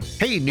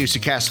Hey,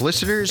 Newsacast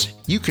listeners,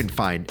 you can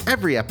find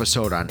every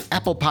episode on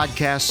Apple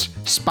Podcasts,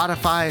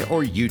 Spotify,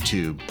 or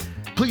YouTube.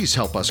 Please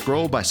help us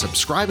grow by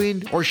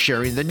subscribing or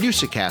sharing the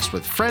Newsacast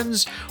with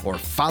friends, or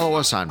follow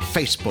us on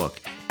Facebook,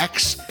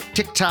 X,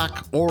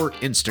 TikTok, or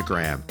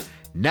Instagram.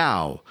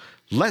 Now,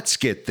 let's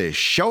get this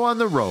show on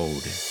the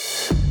road.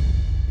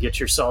 Get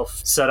yourself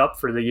set up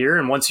for the year,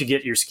 and once you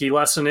get your ski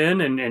lesson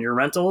in and your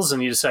rentals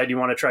and you decide you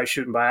want to try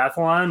shooting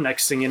biathlon,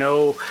 next thing you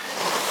know,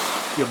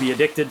 you'll be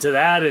addicted to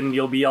that, and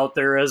you'll be out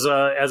there as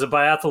a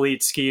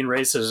biathlete skiing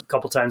races a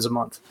couple times a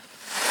month.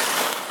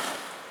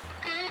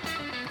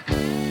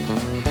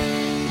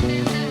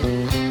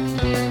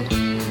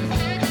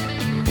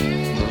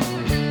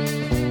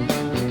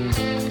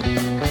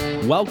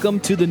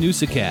 Welcome to the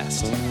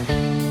Newsacast.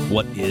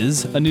 What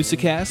is a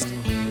Newsacast?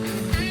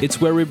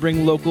 It's where we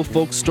bring local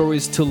folk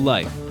stories to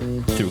life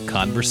through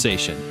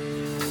conversation.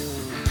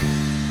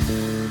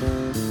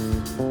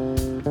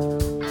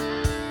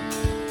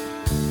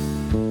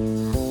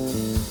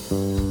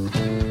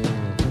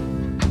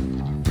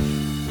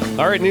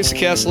 All right,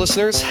 Newsacast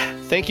listeners,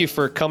 thank you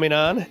for coming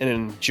on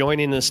and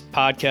joining this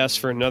podcast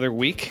for another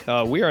week.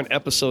 We are on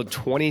episode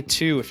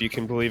 22, if you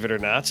can believe it or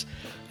not.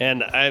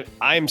 And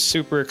I'm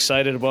super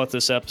excited about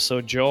this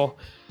episode, Joel.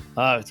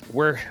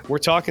 We're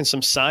talking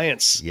some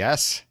science.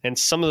 Yes. And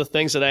some of the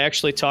things that I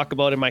actually talk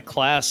about in my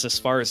class as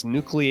far as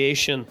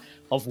nucleation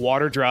of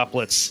water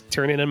droplets,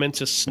 turning them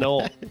into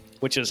snow,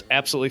 which is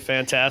absolutely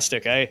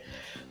fantastic. I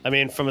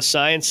mean, from a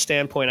science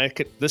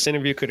standpoint, this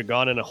interview could have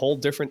gone in a whole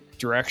different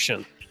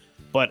direction.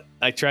 But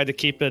I tried to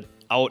keep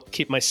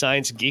my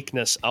science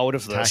geekness out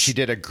of this. Tash, you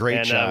did a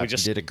great job. You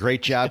did a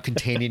great job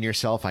containing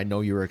yourself. I know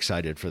you were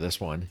excited for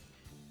this one.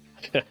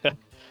 It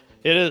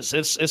is.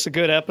 It's a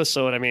good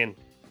episode. I mean,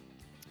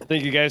 I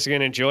think you guys are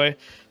going to enjoy.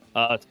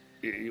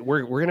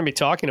 We're going to be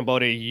talking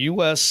about a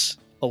U.S.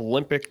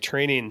 Olympic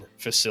training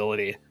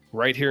facility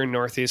right here in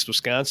Northeast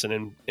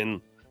Wisconsin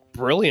in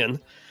Brillion.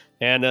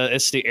 And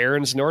it's the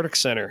Ariens Nordic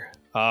Center,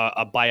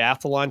 a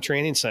biathlon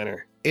training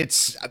center.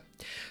 It's...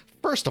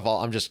 First of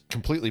all, I'm just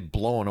completely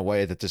blown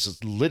away that this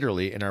is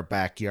literally in our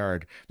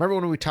backyard. Remember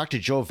when we talked to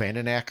Joe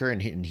Vandenacker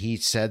and he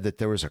said that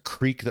there was a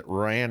creek that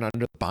ran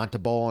under the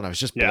Bontebal, and I was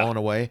just blown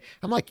away.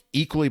 I'm like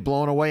equally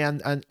blown away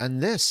on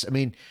this. I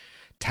mean,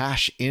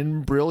 Tash,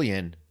 in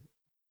Brillion,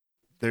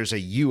 there's a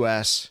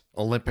U.S.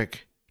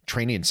 Olympic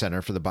training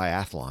center for the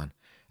biathlon.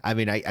 I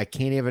mean, I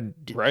can't even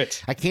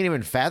I can't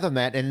even fathom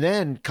that. And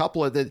then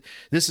couple of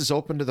this is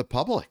open to the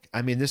public.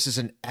 I mean, this is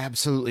an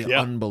absolutely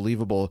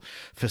unbelievable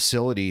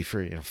facility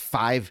for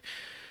 5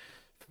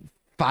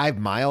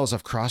 miles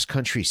of cross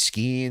country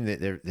skiing.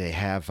 They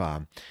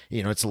have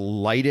it's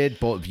lighted,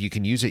 but you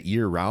can use it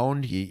year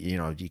round.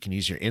 You can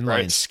use your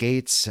inline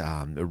skates,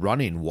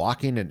 running,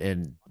 walking,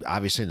 and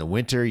obviously in the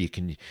winter you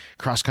can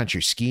cross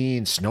country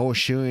skiing,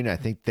 snowshoeing. I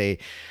think they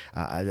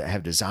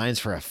have designs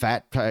for a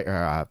fat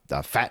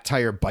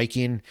tire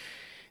biking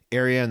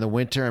area in the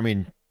winter. I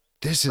mean,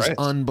 this is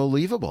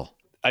unbelievable.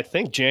 I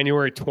think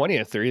January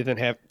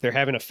 20th they're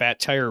having a fat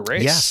tire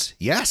race.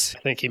 Yes. I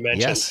think he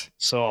mentioned. Yes.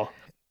 So.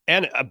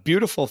 And a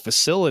beautiful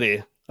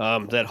facility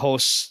that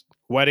hosts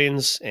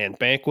weddings and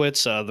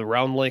banquets, the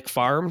Round Lake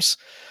Farms.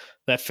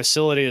 That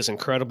facility is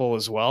incredible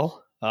as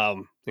well.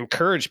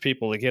 Encourage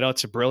people to get out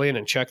to Brillion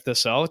and check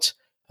this out.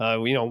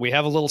 We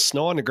have a little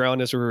snow on the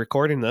ground as we're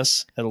recording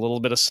this, and a little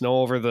bit of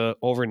snow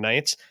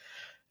overnight.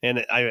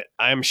 And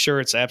I'm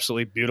sure it's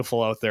absolutely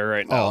beautiful out there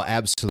right now. Oh,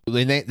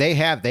 absolutely. And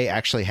they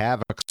actually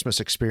have a Christmas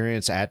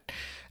experience at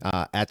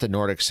the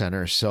Nordic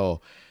Center.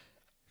 So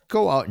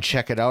go out and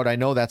check it out. I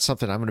know that's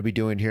something I'm going to be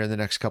doing here in the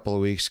next couple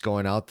of weeks,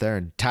 going out there.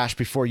 And Tash,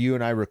 before you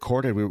and I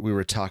recorded, we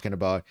were talking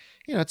about,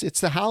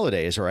 it's the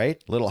holidays, right?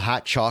 Little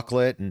hot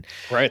chocolate and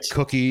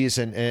cookies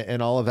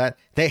and all of that.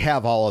 They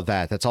have all of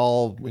that. That's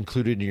all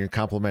included in your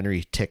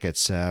complimentary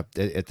tickets at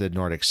the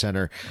Nordic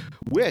Center,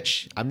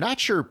 which I'm not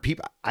sure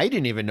I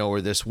didn't even know where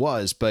this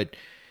was, but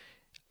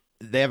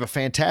they have a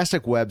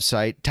fantastic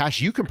website. Tash,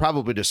 you can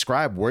probably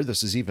describe where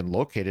this is even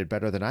located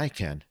better than I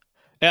can.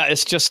 Yeah,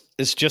 it's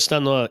just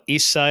on the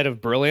east side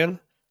of Brillion,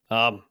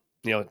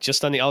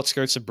 just on the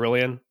outskirts of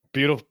Brillion.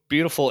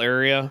 Beautiful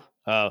area,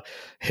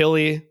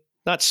 hilly,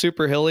 not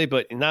super hilly,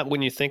 but not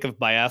when you think of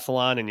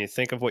biathlon and you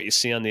think of what you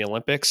see on the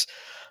Olympics.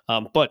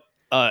 But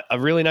a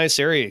really nice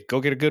area. Go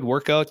get a good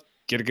workout,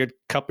 get a good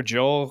cup of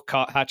Joe,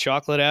 hot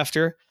chocolate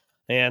after,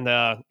 and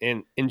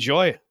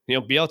enjoy.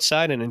 Be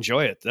outside and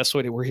enjoy it. That's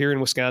what we're here in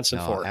Wisconsin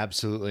for.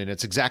 Absolutely, and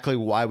it's exactly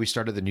why we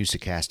started the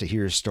Newsacast, to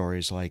hear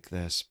stories like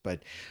this.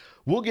 But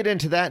we'll get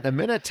into that in a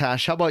minute.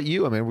 Tash, how about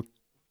you? I mean,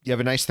 you have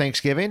a nice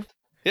Thanksgiving?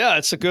 Yeah,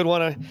 it's a good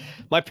one.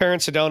 My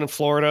parents are down in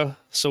Florida,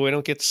 so we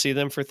don't get to see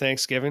them for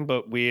Thanksgiving,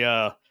 but we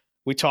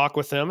talk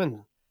with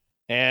them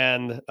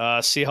and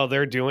see how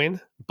they're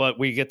doing. But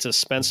we get to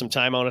spend some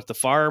time out at the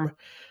farm.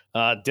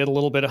 Did a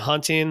little bit of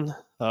hunting.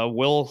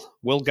 Will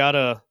got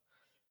a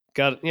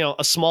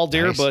small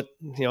deer, nice. But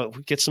we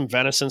get some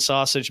venison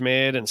sausage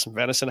made and some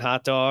venison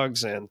hot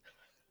dogs, and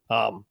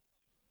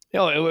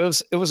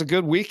it was a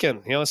good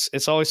weekend.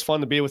 It's always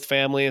fun to be with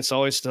family. It's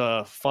always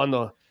fun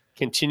to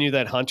continue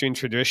that hunting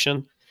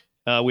tradition.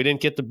 We didn't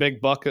get the big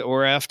buck that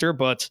we're after,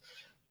 but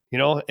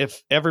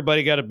if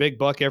everybody got a big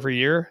buck every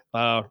year,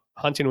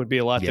 hunting would be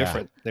a lot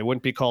different. They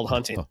wouldn't be called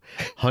hunting.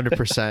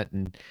 100%.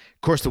 And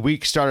of course, the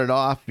week started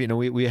off,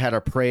 we had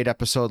our parade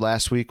episode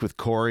last week with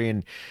Corey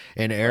and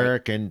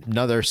Eric, and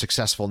another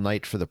successful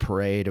night for the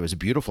parade. It was a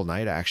beautiful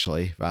night,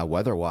 actually,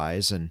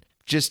 weather-wise, and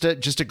just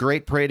a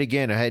great parade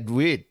again.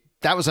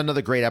 That was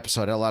another great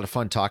episode. I had a lot of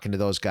fun talking to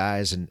those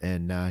guys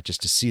and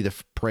just to see the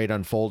parade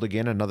unfold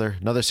again,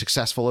 another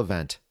successful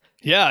event.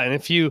 Yeah, and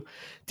if you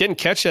didn't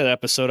catch that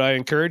episode, I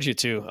encourage you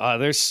to.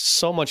 There's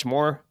so much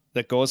more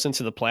that goes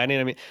into the planning.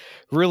 I mean,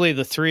 really,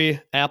 the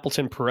 3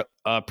 Appleton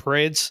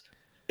parades,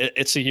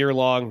 it's a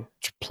year-long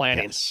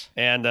planning. Yes.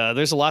 And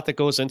there's a lot that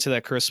goes into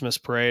that Christmas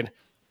parade.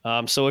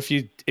 So if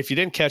you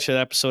didn't catch that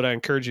episode, I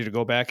encourage you to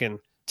go back and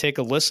take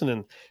a listen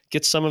and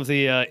get some of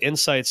the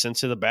insights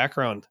into the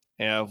background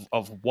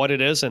of what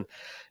it is, and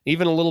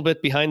even a little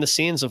bit behind the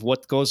scenes of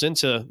what goes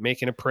into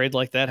making a parade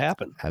like that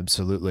happen.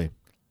 Absolutely.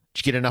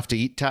 Did you get enough to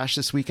eat, Tosh,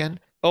 this weekend?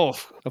 Oh,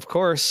 of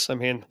course. I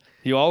mean,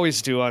 you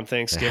always do on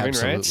Thanksgiving,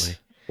 Absolutely. Right?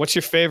 What's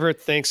your favorite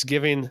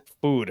Thanksgiving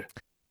food?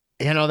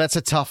 That's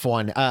a tough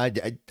one. I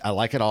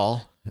like it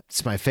all.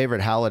 It's my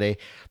favorite holiday.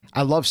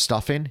 I love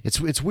stuffing.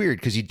 It's weird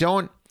because you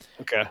don't.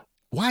 Okay.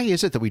 Why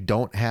is it that we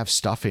don't have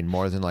stuffing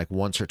more than like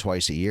once or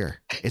twice a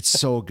year? It's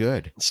so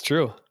good. It's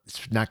true.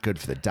 It's not good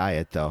for the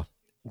diet, though.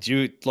 Do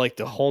you like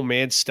the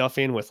homemade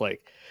stuffing with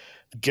like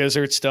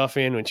gizzard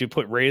stuffing, when you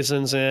put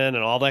raisins in and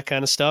all that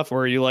kind of stuff?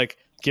 Or are you like,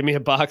 give me a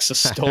box of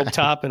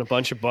stovetop and a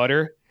bunch of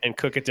butter and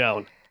cook it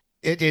down?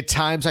 At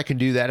times I can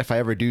do that. If I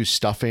ever do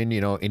stuffing,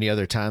 any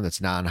other time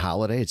that's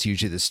non-holiday, it's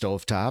usually the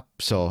stovetop.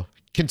 So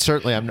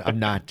I'm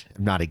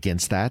not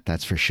against that.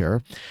 That's for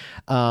sure.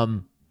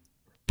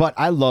 But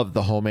I love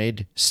the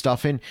homemade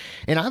stuffing,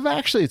 and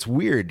it's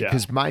weird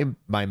because my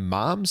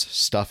mom's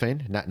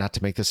stuffing, not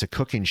to make this a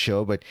cooking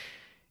show, but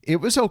it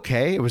was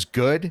okay. It was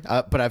good.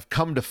 But I've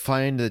come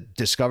to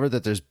discover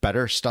that there's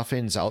better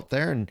stuffings out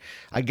there. And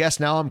I guess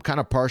now I'm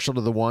kind of partial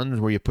to the ones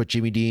where you put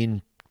Jimmy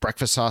Dean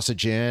breakfast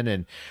sausage in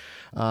and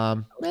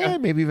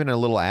maybe even a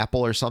little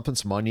apple or something,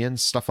 some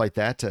onions, stuff like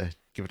that to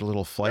give it a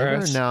little flavor.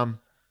 Right. And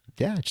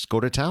just go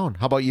to town.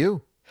 How about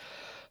you?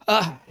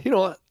 I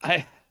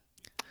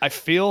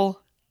feel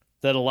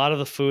that a lot of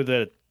the food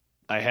that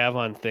I have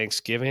on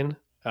Thanksgiving,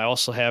 I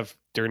also have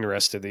during the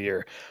rest of the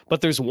year. But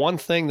there's one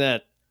thing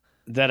that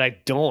I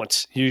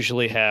don't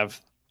usually have,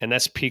 and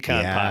that's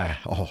pecan pie.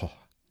 Oh,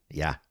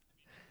 yeah.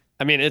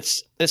 I mean,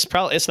 it's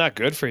not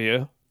good for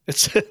you.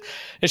 It's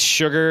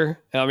sugar.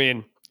 I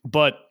mean,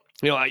 but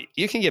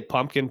you can get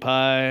pumpkin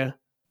pie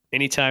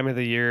any time of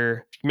the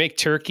year. Make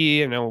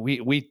turkey.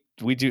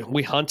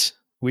 We hunt.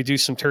 We do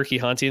some turkey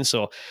hunting.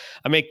 So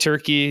I make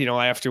turkey,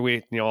 after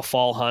a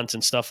fall hunt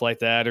and stuff like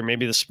that, or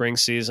maybe the spring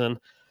season.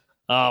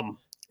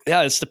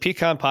 It's the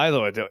pecan pie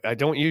though. I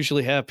don't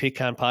usually have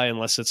pecan pie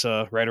unless it's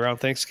right around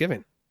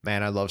Thanksgiving.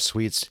 Man, I love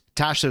sweets.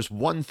 Tosh, there's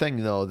one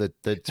thing though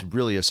that's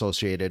really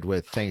associated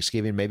with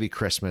Thanksgiving, maybe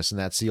Christmas, and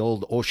that's the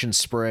old Ocean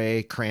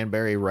Spray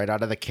cranberry right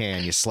out of the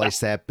can. You slice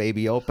that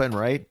baby open,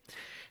 right?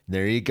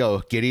 There you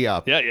go. Giddy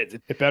up. Yeah,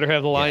 it better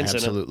have the lines in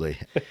it. Absolutely.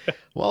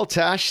 Well,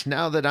 Tosh,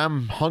 now that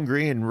I'm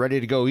hungry and ready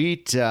to go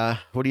eat,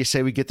 what do you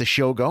say we get the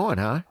show going,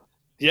 huh?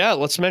 Yeah,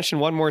 let's mention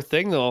one more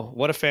thing, though.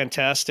 What a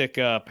fantastic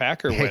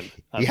Packer win.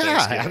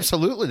 Yeah,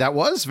 absolutely. That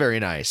was very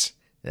nice.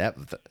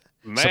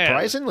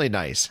 Surprisingly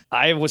nice.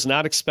 I was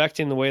not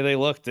expecting the way they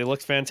looked. They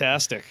looked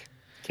fantastic.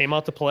 Came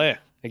out to play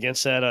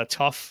against that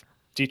tough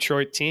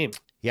Detroit team.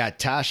 Yeah,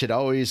 Tosh, it's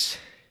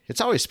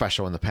always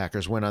special when the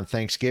Packers win on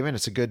Thanksgiving.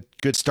 It's a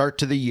good start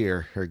to the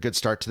year, or a good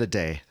start to the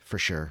day, for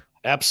sure.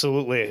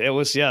 Absolutely.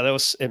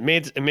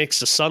 It makes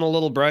the sun a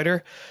little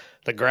brighter,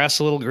 the grass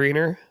a little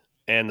greener,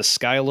 and the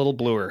sky a little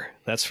bluer.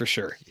 That's for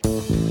sure.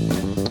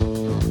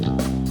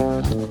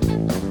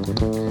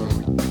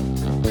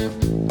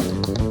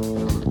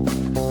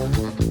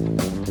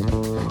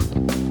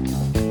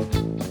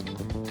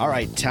 All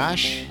right,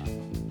 Tosh,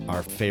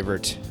 our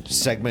favorite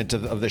segment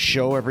of the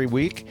show every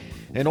week,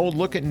 an old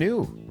look at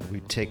new. We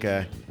take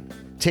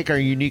our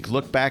unique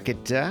look back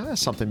at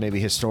something maybe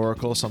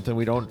historical, something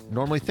we don't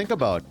normally think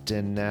about,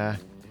 and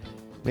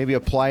maybe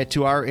apply it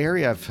to our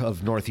area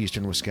of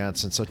northeastern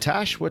Wisconsin. So,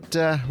 Tosh, what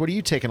are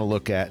you taking a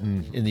look at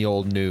in the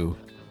old new?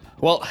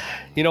 Well,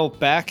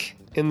 back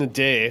in the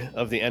day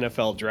of the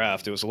NFL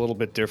draft, it was a little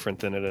bit different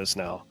than it is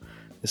now.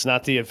 It's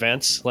not the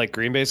events like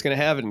Green Bay is going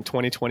to have it in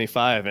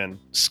 2025, and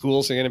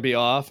schools are going to be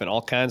off and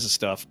all kinds of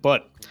stuff.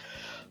 But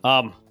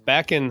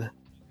back in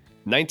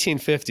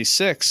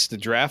 1956, the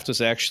draft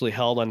was actually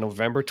held on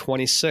November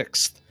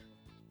 26th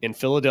in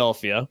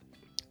Philadelphia,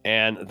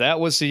 and that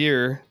was the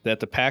year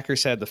that the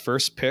Packers had the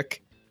first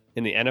pick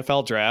in the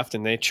NFL draft,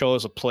 and they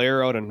chose a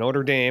player out of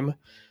Notre Dame,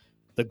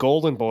 the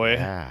Golden Boy,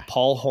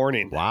 Paul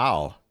Hornung.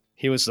 Wow.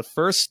 He was the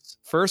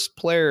first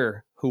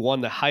player who won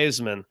the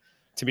Heisman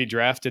to be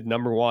drafted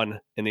number 1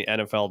 in the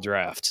NFL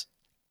draft.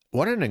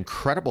 What an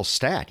incredible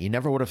stat. You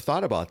never would have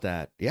thought about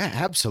that. Yeah,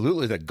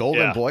 absolutely. The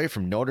Golden Boy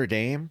from Notre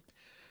Dame.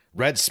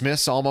 Red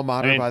Smith's alma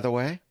mater, by the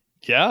way.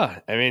 Yeah.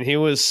 I mean, he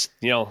was,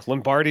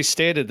 Lombardi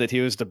stated that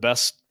he was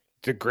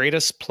the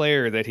greatest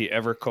player that he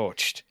ever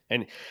coached.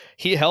 And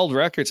he held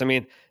records. I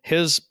mean,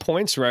 his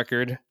points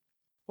record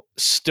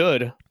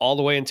stood all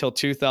the way until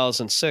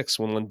 2006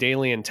 when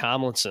Lindalian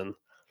Tomlinson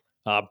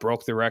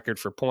broke the record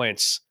for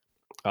points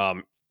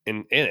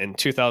in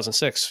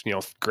 2006,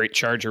 great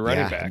Charger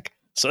running Yeah. back.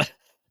 So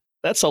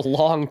that's a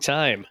long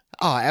time.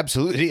 Oh,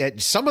 absolutely.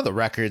 Some of the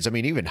records, I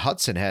mean, even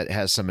Hudson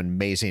has some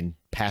amazing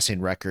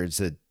passing records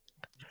that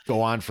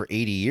go on for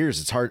 80 years.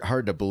 It's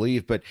hard to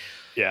believe. But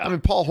Yeah. I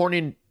mean, Paul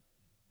Hornung,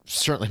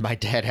 certainly my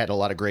dad had a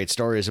lot of great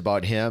stories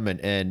about him.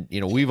 And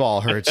we've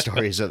all heard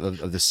stories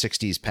of the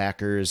 60s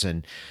Packers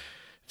and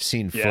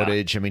seen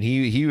footage. I mean,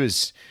 he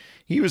was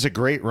a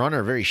great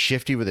runner, very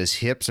shifty with his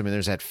hips. I mean,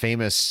 there's that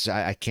famous,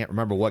 I can't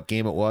remember what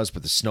game it was,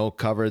 but the snow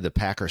cover, the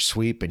Packer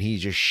sweep, and he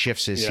just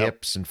shifts his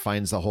hips and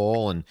finds the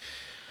hole and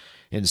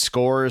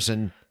scores.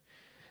 And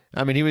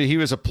I mean, he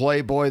was a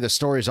playboy. The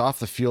stories off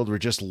the field were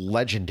just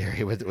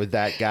legendary with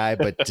that guy.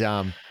 But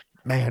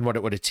man,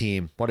 what a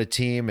team! What a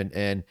team!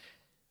 And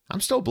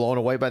I'm still blown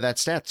away by that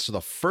stat. So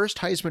the first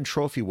Heisman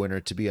Trophy winner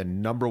to be a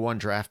 #1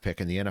 draft pick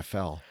in the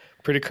NFL.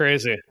 Pretty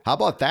crazy. How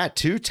about that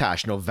too,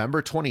 Tosh?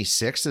 November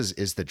 26th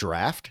is the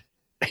draft.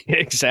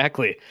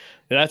 Exactly.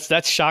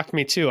 That shocked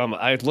me too.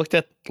 I looked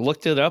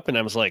it up and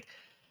I was like,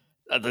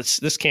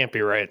 this can't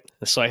be right.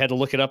 So I had to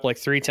look it up like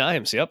 3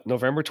 times. Yep,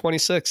 November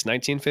 26th,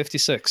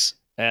 1956.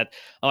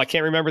 I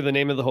can't remember the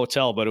name of the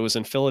hotel, but it was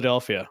in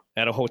Philadelphia,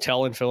 at a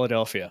hotel in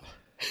Philadelphia.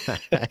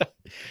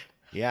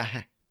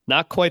 Yeah.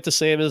 Not quite the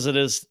same as it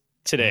is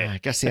today. I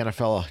guess the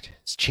NFL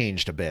has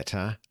changed a bit,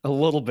 huh? A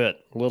little bit.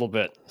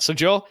 So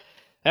Joe,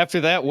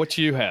 after that, what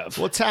do you have?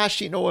 Well,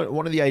 Tash, what?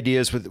 One of the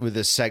ideas with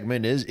this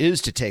segment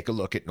is to take a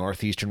look at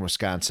northeastern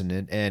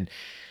Wisconsin, and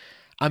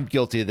I'm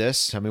guilty of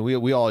this. I mean,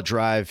 we all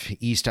drive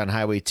east on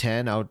Highway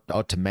 10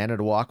 out to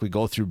Manitowoc. We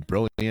go through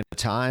Brilliant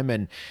time,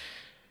 and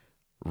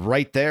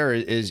right there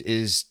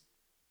is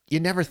you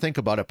never think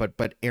about it,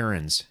 but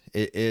Ariens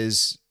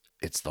it's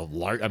the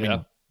large. I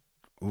mean,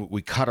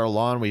 we cut our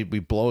lawn, we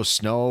blow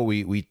snow,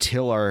 we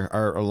till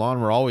our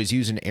lawn. We're always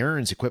using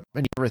Ariens equipment.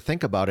 You never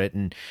think about it.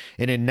 And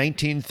in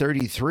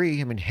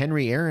 1933, I mean,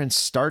 Henry Ariens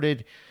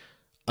started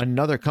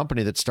another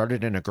company that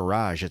started in a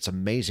garage. It's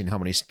amazing how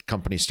many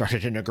companies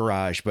started in a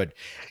garage, but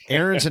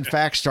Ariens, in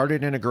fact,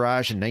 started in a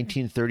garage in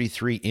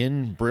 1933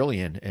 in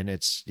Brilliant. And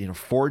it's,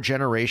 4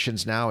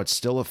 generations now. It's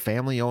still a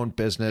family-owned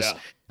business. Yeah.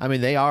 I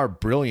mean, they are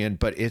brilliant,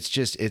 but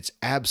it's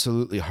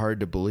absolutely hard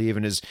to believe.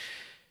 And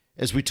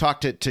as we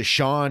talked to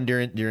Sean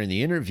during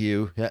the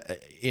interview,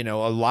 a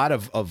lot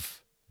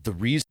of the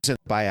reason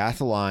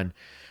Biathlon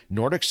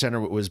Nordic Center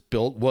was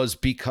built was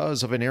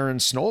because of an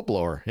Ariens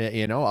snowblower.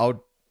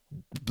 Out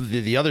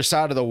the other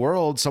side of the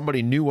world,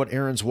 somebody knew what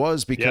Ariens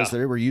was because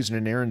they were using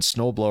an Ariens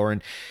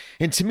snowblower.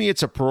 And to me,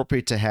 it's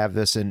appropriate to have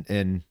this in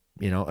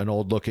an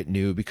old look at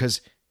new,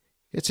 because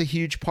it's a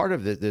huge part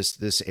of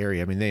this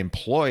area. I mean, they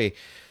employ,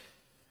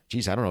 I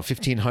don't know,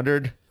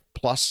 1,500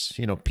 plus,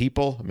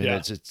 people. I mean,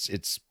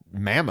 it's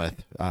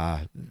mammoth,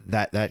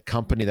 that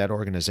company, that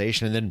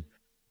organization. And then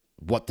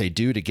what they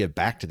do to give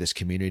back to this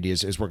community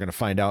is we're going to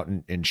find out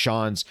in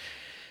Sean's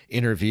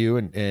interview.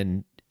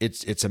 And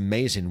it's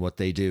amazing what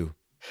they do.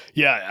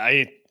 Yeah,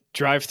 I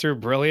drive through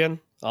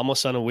Brilliant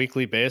almost on a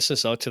weekly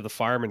basis out to the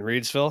farm in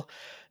Reedsville.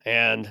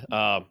 And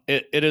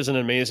it is an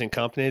amazing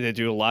company. They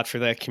do a lot for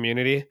that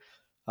community.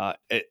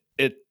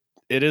 It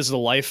is the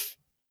life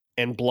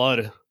and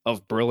blood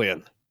of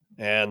Brilliant.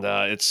 And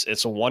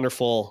it's a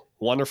wonderful,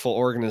 wonderful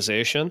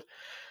organization.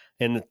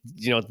 And,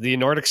 the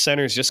Nordic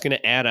Center is just going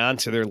to add on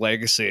to their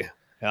legacy.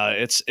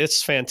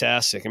 It's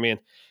fantastic. I mean,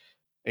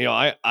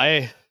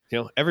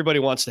 everybody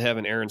wants to have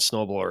an Ariens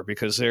snowblower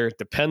because they're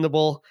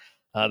dependable.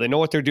 They know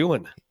what they're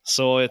doing.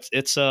 So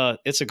it's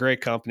a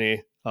great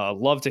company.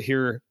 Love to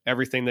hear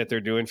everything that they're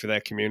doing for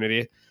that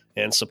community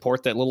and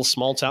support that little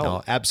small town.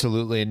 No,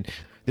 absolutely. And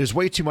there's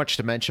way too much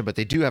to mention, but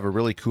they do have a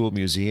really cool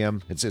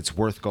museum. It's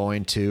worth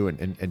going to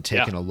and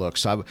taking a look.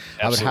 So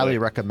I would highly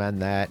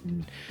recommend that.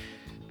 And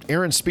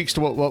Ariens speaks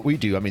to what we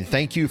do. I mean,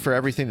 thank you for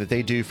everything that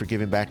they do for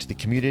giving back to the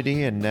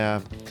community.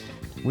 And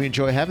we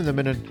enjoy having them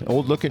in an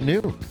old look at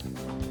new.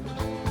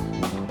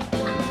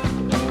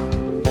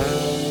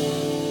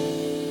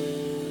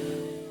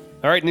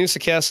 All right,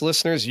 NewsCast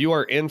listeners, you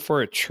are in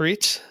for a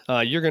treat.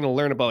 You're going to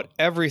learn about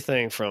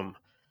everything from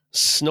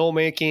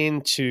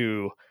snowmaking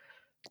to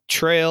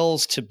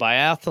trails to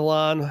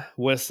biathlon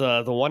with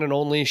the one and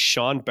only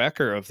Sean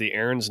Becker of the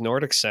Ariens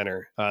Nordic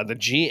Center, the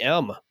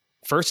GM,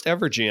 first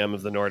ever GM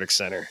of the Nordic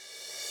Center.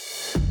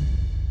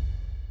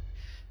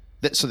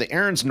 So the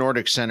Ariens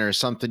Nordic Center is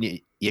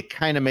something you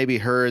kind of maybe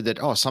heard that,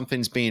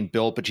 something's being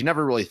built, but you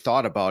never really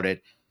thought about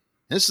it.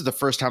 This is the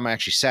first time I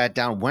actually sat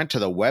down, went to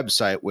the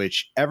website,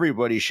 which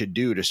everybody should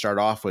do to start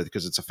off with,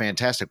 because it's a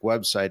fantastic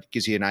website. It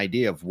gives you an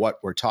idea of what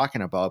we're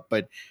talking about.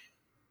 But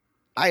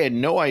I had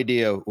no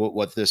idea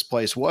what this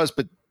place was.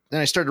 But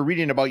then I started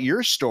reading about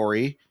your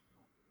story.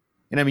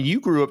 And I mean, you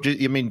grew up,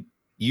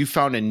 you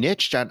found a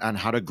niche on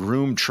how to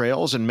groom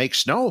trails and make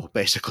snow,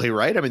 basically,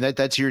 right? I mean,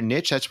 that's your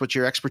niche. That's what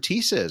your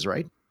expertise is,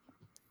 right?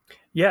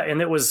 Yeah,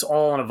 and it was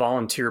all on a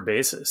volunteer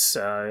basis.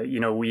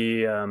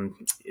 We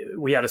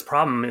had this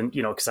problem, and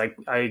because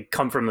I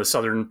come from the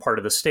southern part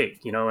of the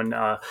state,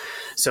 and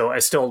so I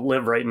still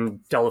live right in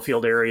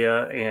Delafield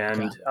area,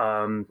 and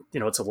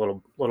it's a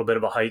little bit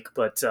of a hike,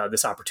 but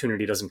this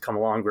opportunity doesn't come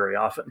along very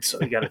often, so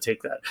you got to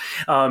take that.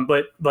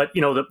 But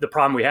the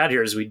problem we had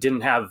here is we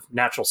didn't have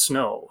natural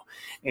snow,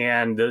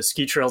 and the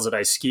ski trails that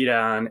I skied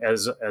on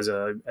as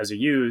a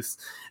youth.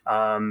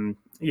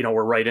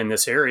 We're right in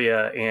this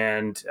area,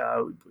 and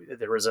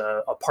there was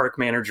a park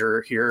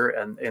manager here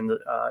and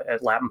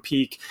at Lapham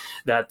Peak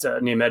that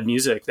named Ed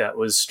Music that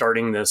was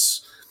starting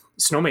this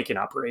snowmaking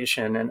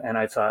operation, and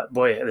I thought,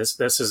 boy,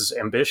 this is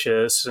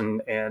ambitious,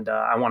 and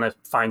I want to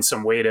find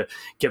some way to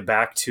give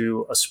back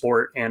to a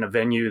sport and a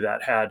venue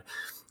that had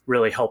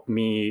really helped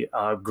me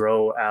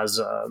grow as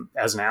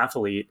an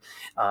athlete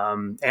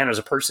and as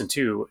a person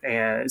too.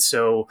 And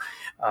so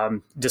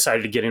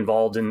decided to get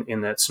involved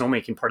in that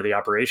snowmaking part of the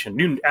operation.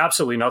 Knew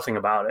absolutely nothing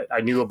about it. I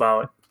knew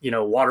about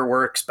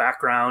waterworks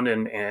background,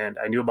 and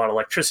I knew about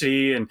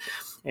electricity, and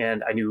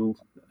I knew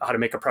how to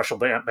make a pressure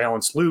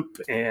balanced loop,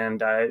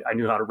 and I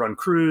knew how to run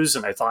crews,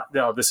 and I thought,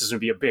 no, this is going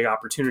to be a big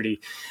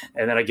opportunity.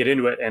 And then I get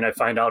into it, and I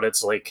find out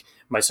it's like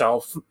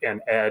myself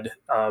and Ed,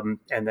 and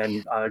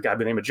then a guy by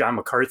the name of John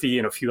McCarthy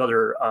and a few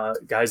other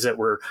guys that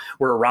were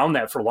around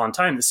that for a long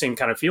time. The same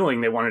kind of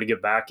feeling. They wanted to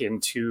get back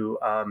into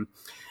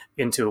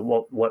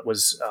what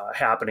was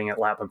happening at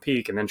Lapham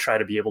Peak, and then try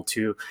to be able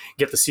to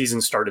get the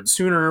season started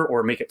sooner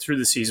or make it through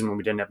the season when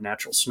we didn't have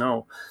natural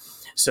snow.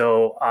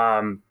 So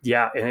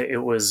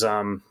it was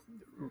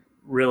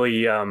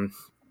really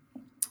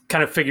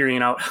kind of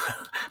figuring out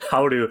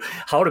how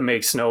to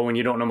make snow when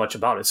you don't know much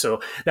about it.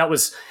 So that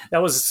was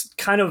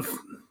kind of,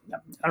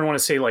 I don't want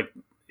to say like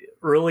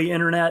early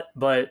internet,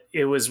 but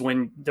it was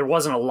when there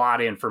wasn't a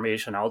lot of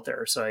information out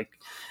there. So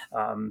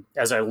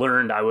as I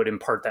learned, I would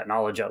impart that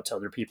knowledge out to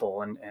other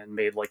people, and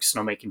made like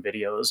snowmaking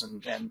videos,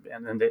 and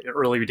then the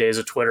early days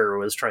of Twitter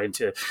was trying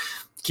to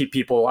keep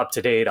people up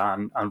to date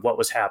on what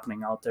was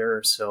happening out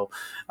there. So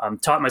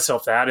taught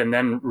myself that, and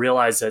then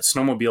realized that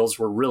snowmobiles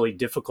were really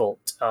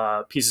difficult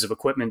pieces of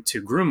equipment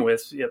to groom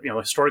with.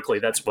 Historically,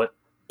 that's what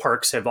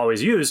parks have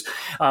always used,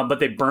 but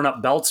they burn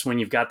up belts when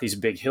you've got these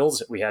big hills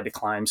that we had to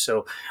climb.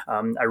 So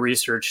I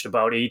researched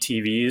about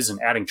ATVs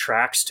and adding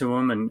tracks to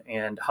them,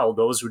 and how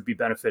those would be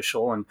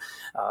beneficial, and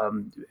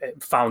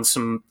found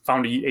an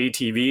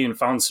ATV and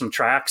found some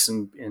tracks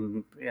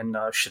in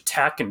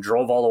Chautauqua, and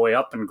drove all the way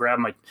up and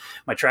grabbed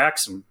my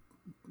tracks and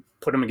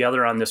put them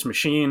together on this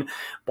machine.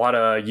 Bought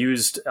a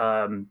used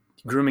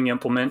grooming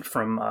implement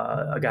from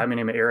a guy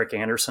named Eric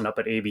Anderson up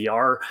at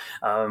ABR,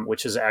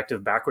 which is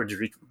active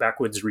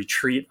backwoods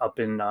retreat up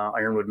in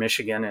Ironwood,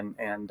 Michigan,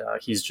 and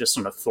he's just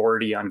an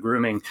authority on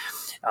grooming.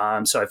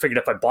 So I figured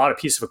if I bought a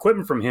piece of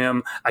equipment from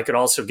him, I could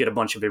also get a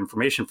bunch of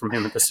information from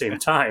him at the same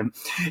time,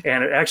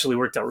 and it actually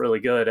worked out really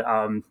good.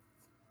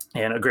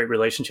 And a great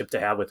relationship to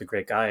have with a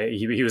great guy.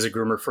 He was a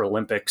groomer for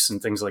Olympics and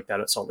things like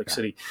that at Salt Lake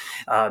City.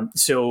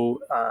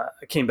 So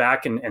I came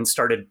back and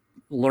started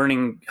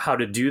learning how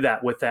to do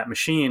that with that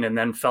machine, and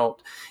then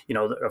felt,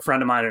 a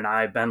friend of mine and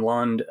I, Ben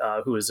Lund,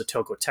 who is a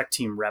Toco tech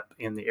team rep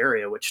in the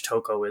area, which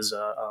Toco is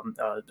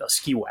a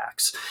ski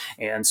wax.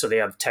 And so they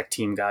have tech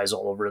team guys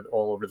all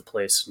over the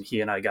place. And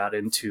he and I got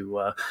into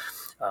a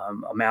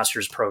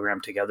master's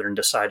program together and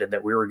decided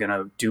that we were going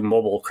to do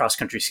mobile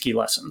cross-country ski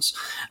lessons.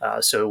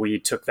 So we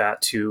took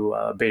that to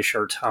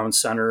Bayshore Town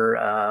Center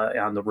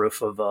on the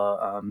roof of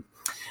a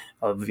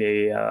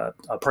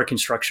parking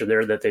structure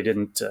there that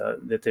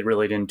they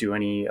really didn't do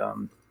any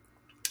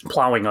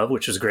plowing of,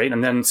 which was great.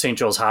 And then St.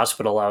 Joe's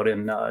Hospital out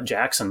in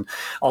Jackson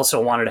also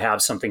wanted to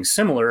have something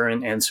similar.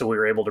 And so we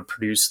were able to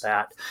produce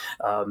that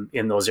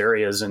in those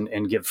areas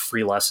and give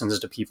free lessons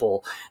to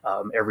people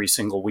every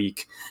single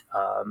week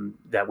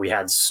that we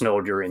had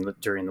snow during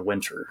the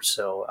winter.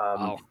 So,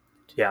 wow.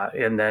 Yeah.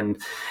 And then,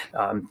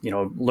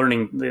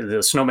 learning the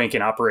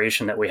snowmaking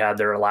operation that we had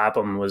there at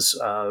Lapham was,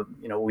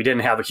 we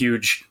didn't have a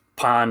huge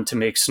pond to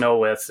make snow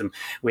with, and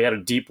we had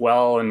a deep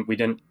well, and we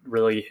didn't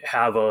really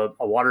have a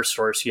water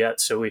source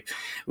yet. So we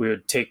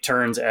would take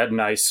turns, Ed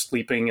and I,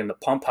 sleeping in the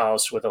pump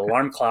house with an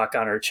alarm clock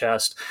on our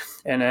chest.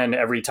 And then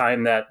every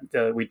time that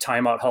we'd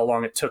time out how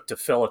long it took to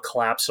fill a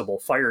collapsible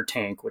fire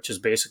tank, which is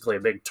basically a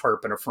big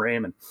tarp and a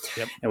frame. And,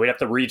 and we'd have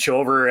to reach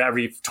over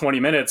every 20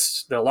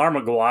 minutes, the alarm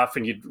would go off,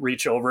 and you'd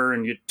reach over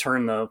and you'd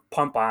turn the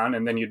pump on,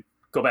 and then you'd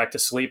go back to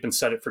sleep and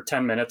set it for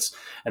 10 minutes.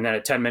 And then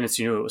at 10 minutes,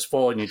 you knew it was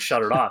full, and you'd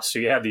shut it off. So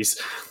you had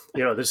these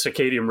the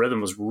circadian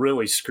rhythm was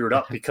really screwed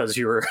up because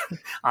you were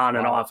on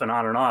and off and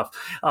on and off.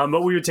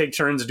 But we would take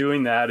turns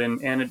doing that.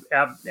 And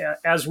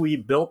as we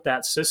built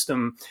that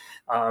system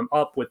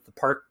up with the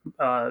park,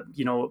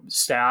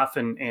 staff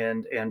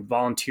and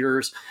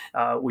volunteers,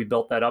 we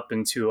built that up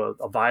into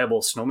a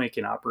viable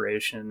snowmaking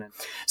operation.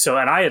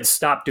 And I had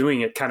stopped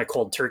doing it kind of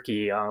cold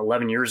turkey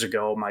 11 years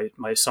ago.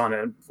 My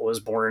son was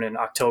born in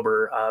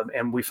October,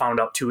 and we found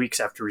out 2 weeks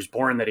after he was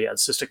born that he had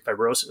cystic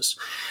fibrosis.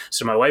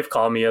 So my wife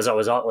called me as I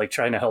was out, like,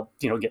 trying to help,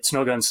 get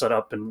snow guns set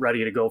up and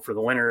ready to go for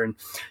the winter. And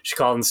she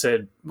called and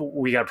said,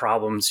 "We got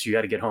problems. You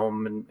got to get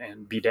home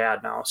and be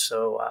dad now."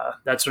 So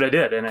that's what I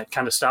did. And it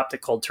kind of stopped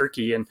at cold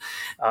turkey. And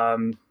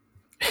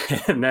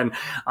then,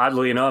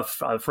 oddly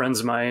enough, friends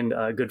of mine,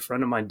 a good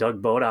friend of mine,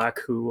 Doug Bodock,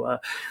 who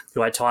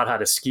I taught how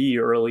to ski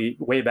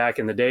way back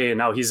in the day, and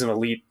now he's an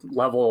elite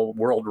level,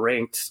 world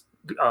ranked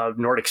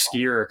Nordic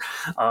skier.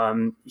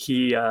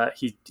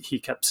 He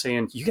kept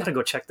saying, "You got to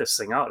go check this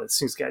thing out. It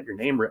seems got your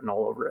name written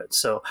all over it."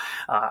 So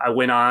I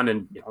went on,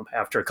 and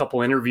after a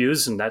couple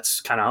interviews, and that's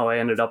kind of how I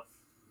ended up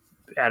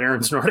at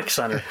Ariens Nordic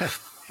Center.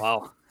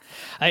 Wow.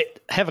 I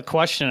have a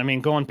question. I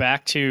mean, going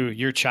back to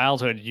your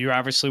childhood, you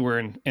obviously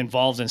were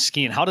involved in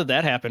skiing. How did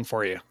that happen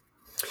for you?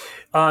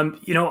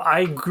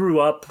 I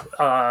grew up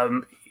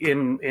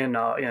in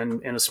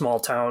a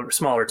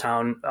smaller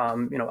town,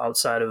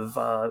 outside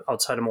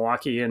of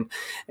Milwaukee,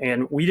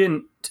 and we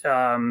didn't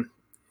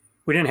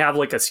have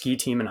like a ski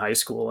team in high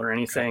school or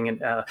anything.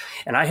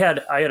 And I had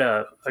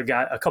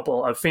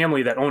a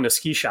family that owned a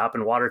ski shop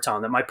in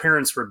Watertown that my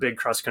parents were big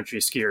cross country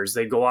skiers.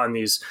 They go on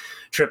these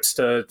trips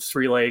to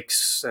Three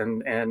Lakes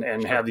and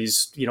have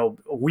these,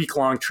 week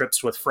long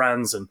trips with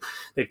friends. And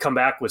they'd come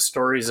back with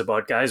stories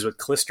about guys with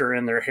Klister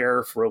in their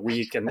hair for a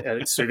week. And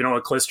so,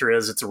 what Klister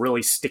is, it's a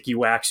really sticky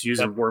wax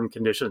used in warm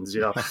conditions,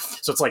 So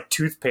it's like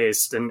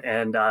toothpaste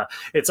and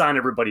it's on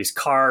everybody's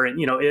car. And,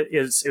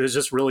 it was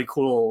just really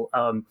cool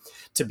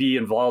to be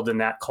involved in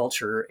that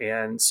culture.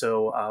 And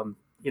so,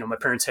 my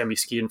parents had me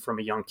skiing from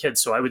a young kid.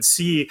 So I would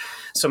see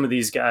some of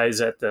these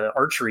guys at the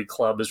archery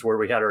club is where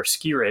we had our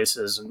ski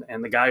races.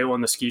 And the guy who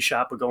owned the ski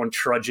shop would go and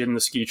trudge in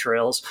the ski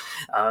trails.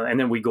 And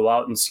then we'd go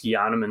out and ski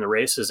on them in the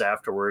races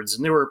afterwards.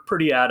 And they were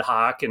pretty ad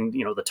hoc. And,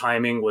 the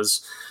timing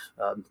was,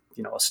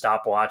 a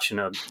stopwatch and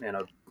a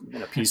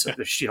piece of,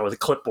 the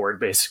clipboard,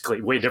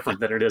 basically, way different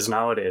than it is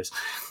nowadays.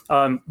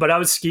 But I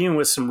was skiing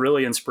with some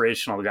really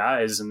inspirational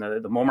guys, and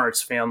the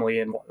Momarts family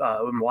in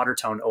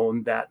Watertown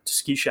owned that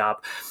ski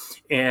shop.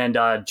 And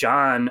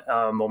John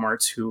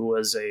Momarts, who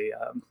was a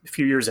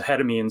few years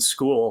ahead of me in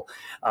school,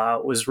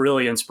 was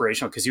really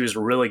inspirational because he was a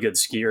really good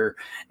skier.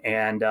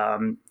 And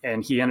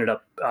he ended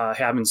up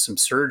having some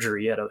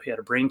surgery. He had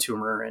a brain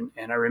tumor.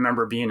 And I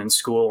remember being in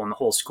school, and the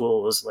whole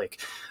school was like,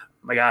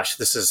 my gosh,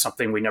 this is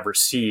something we never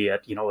see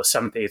at, a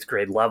 7th, 8th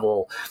grade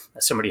level,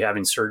 somebody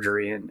having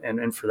surgery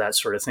and for that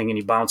sort of thing. And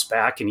he bounced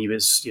back, and he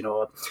was,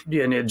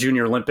 in a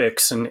junior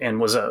Olympics and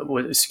was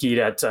skied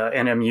at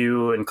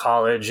NMU in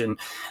college, and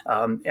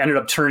ended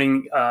up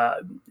turning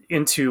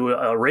into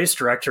a race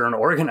director and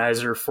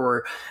organizer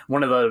for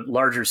one of the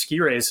larger ski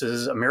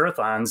races,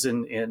 marathons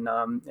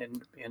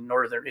in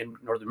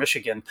northern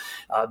Michigan,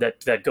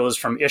 that goes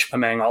from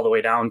Ishpeming all the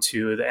way down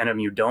to the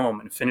NMU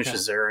Dome and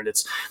finishes there. And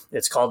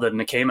it's called the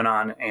Nikamanon.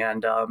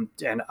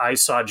 And I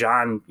saw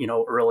John,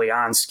 early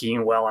on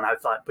skiing well, and I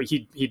thought, but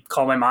he'd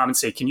call my mom and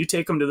say, "Can you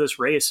take him to this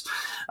race?"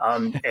 Or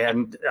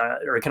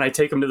 "Can I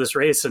take him to this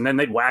race?" And then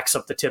they'd wax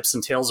up the tips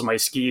and tails of my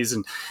skis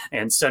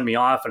and send me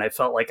off. And I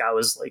felt like I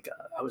was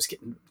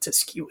getting to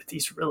ski with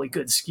these really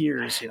good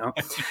skiers,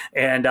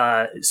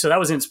 And so that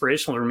was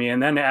inspirational for me.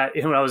 And then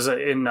when I was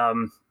in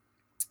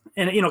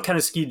kind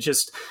of skied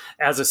just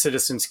as a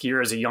citizen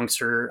skier, as a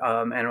youngster.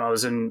 And when I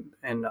was in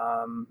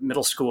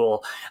middle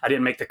school, I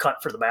didn't make the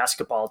cut for the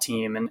basketball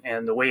team.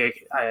 And the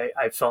way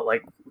I felt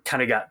like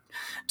kind of got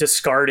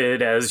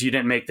discarded as, "You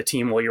didn't make the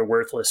team, well, you're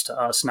worthless to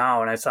us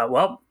now." And I thought,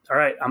 well, all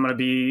right, I'm going to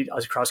be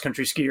a cross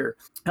country skier.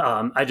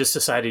 I just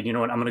decided, I'm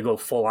going to go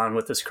full on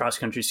with this cross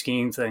country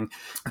skiing thing.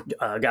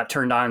 Got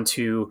turned on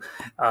to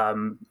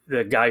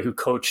the guy who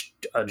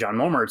coached John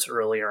Momarts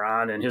earlier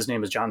on, and his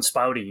name is John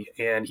Spouty,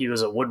 and he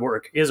is a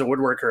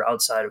woodworker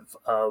outside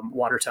of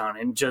Watertown,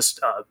 and just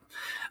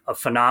a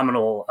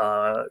phenomenal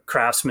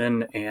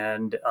craftsman.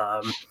 And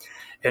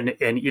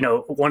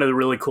one of the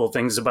really cool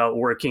things about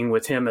working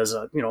with him as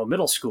a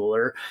middle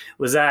schooler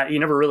was that he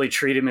never really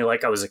treated me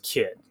like I was a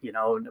kid.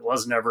 It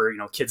wasn't ever,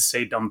 kids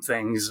say dumb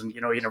things, and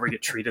you never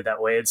get treated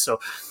that way. And so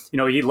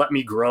he let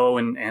me grow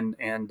and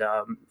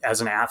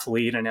as an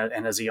athlete and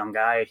as a young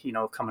guy,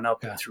 coming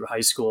up through high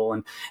school,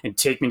 and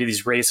take me to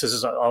these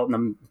races out in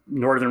the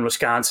northern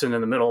Wisconsin in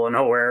the middle of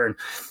nowhere,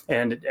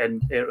 and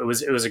it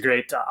was a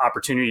great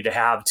opportunity to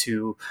have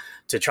to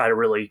try to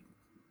really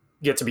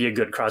get to be a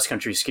good cross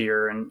country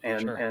skier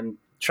and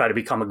try to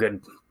become a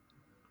good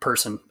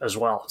person as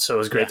well. So it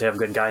was great to have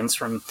good guidance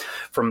from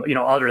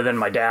other than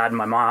my dad and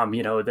my mom,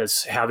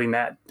 that's having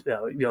that,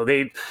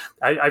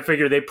 I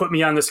figured they put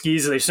me on the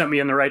skis, they sent me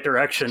in the right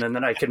direction, and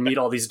then I could meet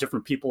all these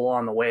different people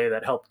along the way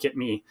that helped get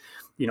me,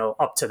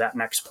 up to that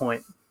next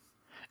point.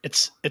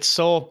 it's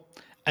so,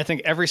 I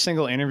think every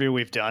single interview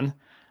we've done,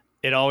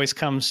 it always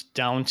comes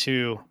down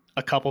to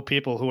a couple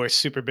people who are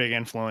super big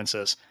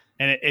influences.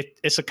 And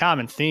it's a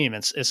common theme.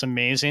 It's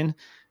amazing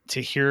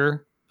to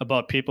hear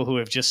about people who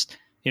have just,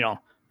 I'm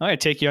going to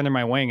take you under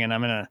my wing and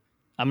I'm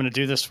going to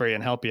do this for you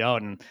and help you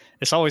out. And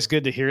it's always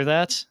good to hear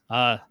that.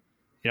 I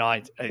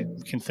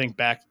can think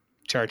back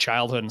to our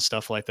childhood and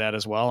stuff like that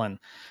as well. And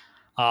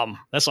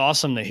that's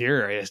awesome to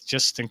hear. It's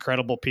just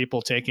incredible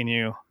people taking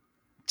you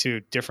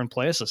to different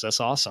places. That's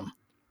awesome.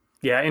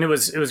 Yeah, and it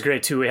was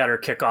great too. We had our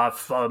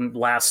kickoff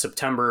last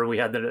September. We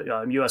had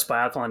the U.S.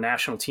 Biathlon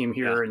national team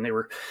here, and they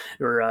were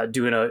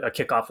doing a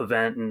kickoff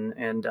event,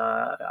 and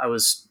I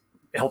was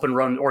helping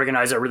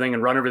organize everything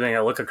and run everything.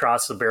 I look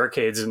across the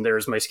barricades, and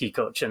there's my ski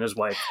coach and his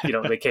wife.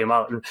 They came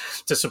out and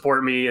to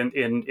support me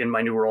in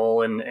my new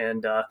role,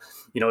 and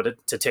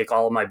to take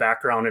all of my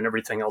background and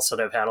everything else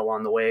that I've had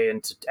along the way,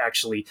 and to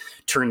actually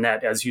turn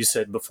that, as you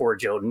said before,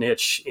 Joe,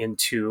 niche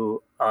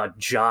into a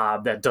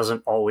job that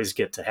doesn't always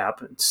get to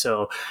happen.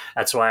 So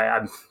that's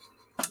why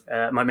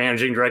my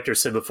managing director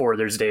said before,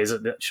 there's days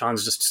that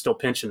Sean's just still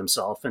pinching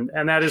himself, and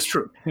that is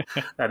true.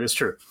 That is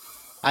true.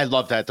 I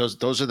love that.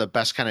 Those are the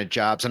best kind of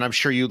jobs. And I'm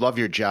sure you love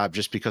your job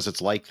just because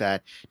it's like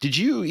that. Did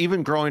you,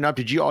 even growing up,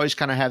 did you always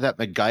kind of have that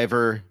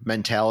MacGyver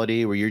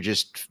mentality where you're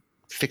just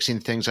fixing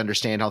things,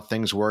 understand how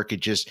things work? You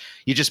just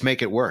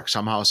make it work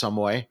somehow, some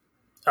way?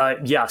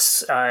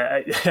 Yes.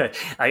 I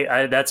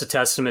that's a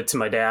testament to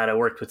my dad. I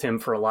worked with him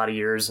for a lot of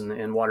years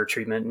in water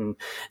treatment,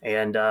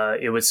 and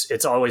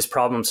it's always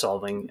problem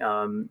solving,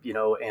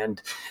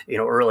 and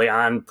early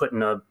on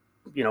putting a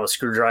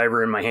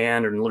screwdriver in my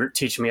hand and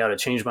teaching me how to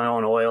change my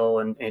own oil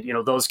and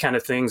those kind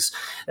of things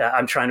that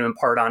I'm trying to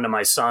impart onto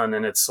my son.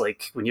 And it's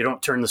like, when you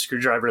don't turn the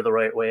screwdriver the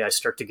right way, I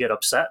start to get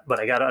upset, but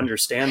I got to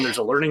understand there's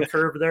a learning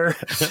curve there.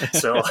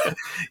 So,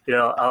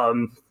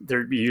 you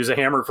use a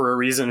hammer for a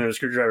reason and a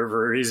screwdriver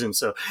for a reason.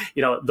 So,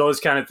 those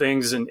kind of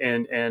things. I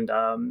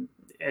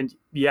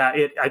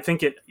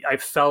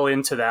fell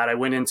into that. I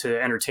went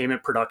into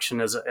entertainment production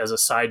as a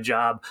side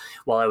job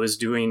while I was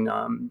doing,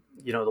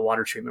 the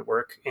water treatment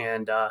work.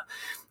 And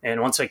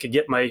once I could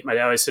get my dad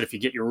always said, if you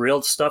get your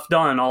real stuff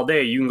done all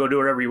day, you can go do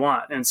whatever you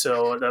want. And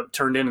so that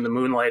turned into the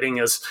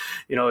moonlighting as,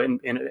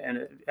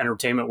 in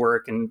entertainment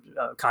work and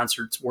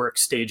concerts work,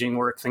 staging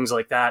work, things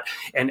like that.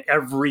 And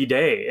every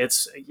day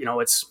it's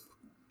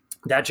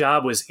that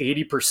job was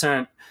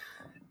 80%,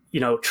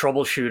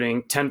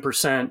 troubleshooting,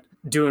 10%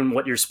 doing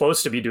what you're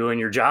supposed to be doing,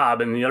 your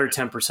job, and the other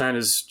 10%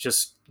 is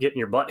just getting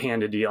your butt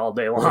handed to you all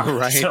day long.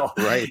 Right. So,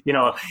 right.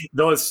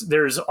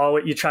 There's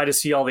always, you try to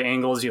see all the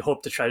angles, you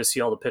hope to try to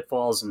see all the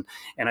pitfalls. And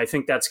I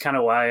think that's kind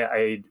of why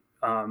I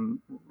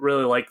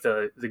really like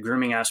the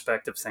grooming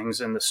aspect of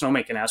things and the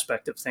snowmaking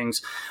aspect of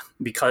things,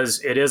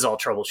 because it is all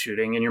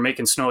troubleshooting, and you're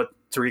making snow at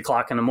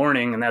 3:00 in the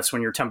morning, and that's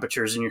when your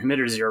temperatures and your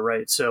humidities are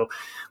right. So,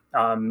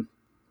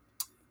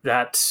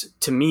 that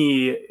to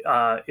me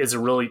is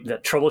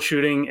that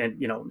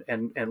troubleshooting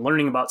and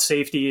learning about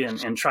safety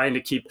and trying to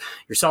keep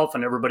yourself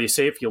and everybody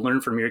safe. You'll learn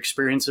from your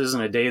experiences,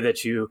 and a day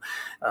that you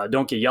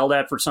don't get yelled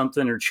at for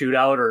something or chewed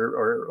out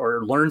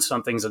or learn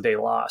something's a day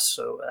lost.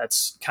 So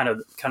that's kind of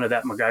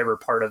that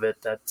MacGyver part of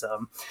it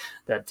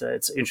that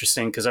it's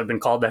interesting, because I've been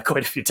called that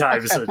quite a few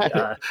times.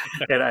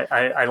 And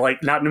I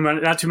like,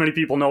 not too many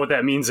people know what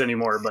that means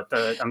anymore, but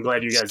I'm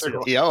glad you guys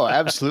do. Yeah,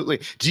 absolutely.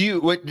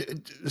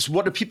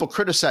 What do people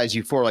criticize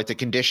you for? Like the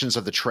conditions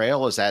of the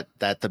trail? Is that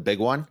the big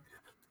one?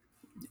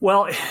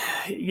 Well,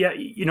 yeah,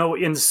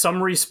 in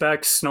some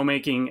respects,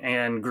 snowmaking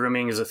and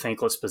grooming is a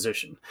thankless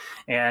position.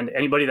 And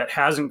anybody that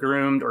hasn't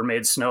groomed or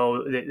made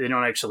snow, they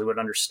don't actually would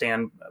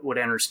understand what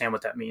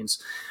that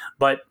means.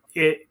 But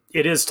it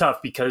is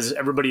tough, because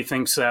everybody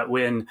thinks that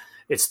when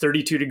it's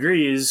 32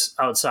 degrees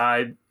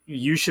outside,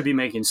 you should be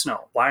making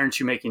snow. Why aren't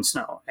you making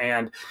snow?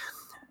 And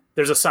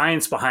there's a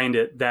science behind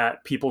it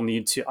that people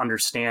need to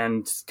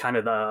understand. Kind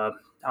of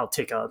I'll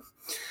take a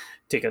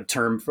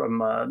term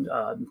from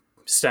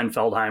Sten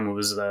Feldheim, who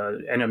was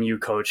the NMU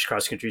coach,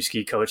 cross country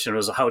ski coach, and it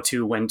was a how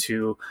to, when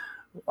to,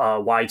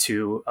 why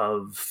to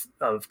of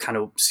kind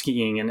of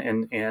skiing,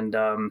 and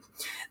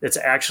it's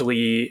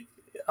actually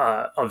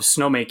of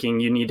snowmaking.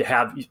 You need to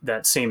have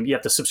that same. You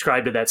have to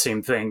subscribe to that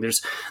same thing.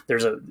 There's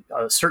a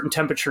certain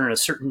temperature and a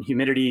certain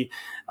humidity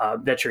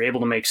that you're able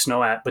to make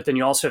snow at, but then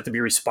you also have to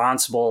be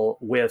responsible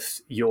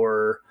with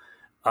your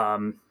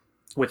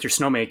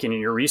snowmaking and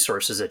your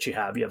resources that you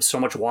have. You have so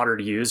much water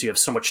to use, you have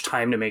so much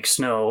time to make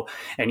snow,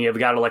 and you've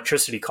got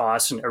electricity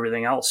costs and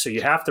everything else. So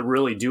you have to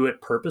really do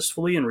it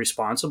purposefully and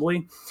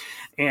responsibly.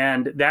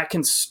 And that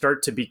can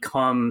start to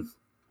become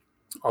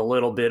a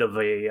little bit of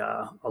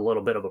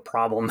a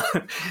problem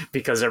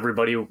because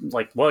everybody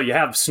you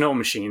have snow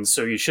machines,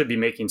 so you should be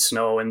making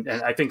snow. And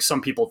I think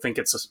some people think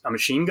it's a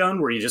machine gun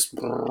where you just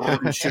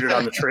shoot it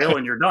on the trail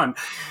and you're done.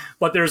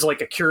 But there's like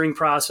a curing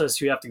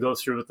process you have to go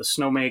through with the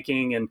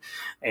snowmaking,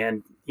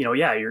 and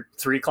you're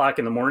 3:00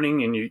 in the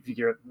morning and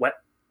you're wet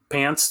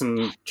pants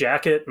and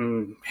jacket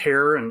and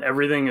hair and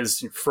everything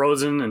is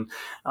frozen, and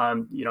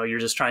you're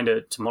just trying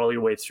to muddle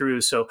your way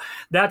through. So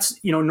that's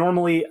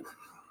normally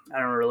I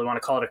don't really want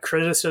to call it a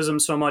criticism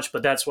so much,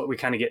 but that's what we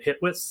kind of get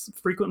hit with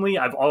frequently.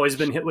 I've always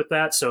been hit with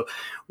that. So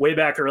way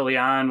back early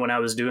on when I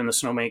was doing the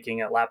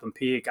snowmaking at Lapham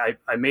Peak,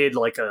 I made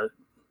like a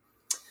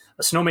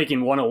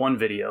snowmaking 101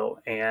 video,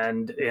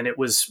 and it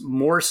was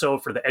more so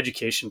for the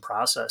education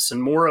process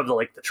and more of the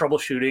like the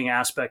troubleshooting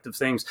aspect of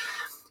things.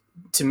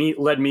 To me,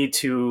 led me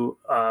to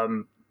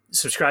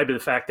subscribe to the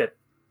fact that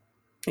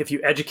if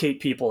you educate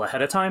people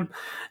ahead of time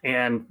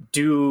and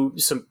do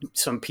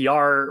some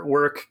PR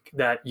work,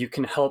 that you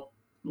can help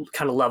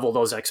kind of level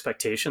those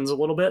expectations a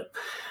little bit.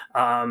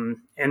 And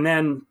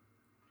then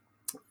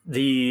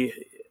the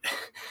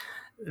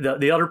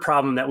other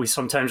problem that we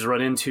sometimes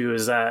run into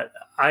is that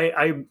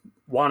I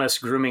want us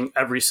grooming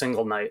every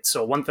single night.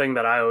 So one thing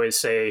that I always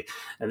say,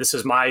 and this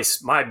is my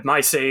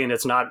saying,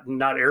 it's not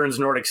Ariens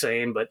Nordic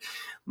saying, but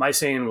my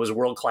saying was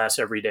world-class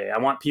every day. I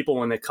want people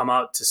when they come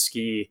out to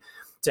ski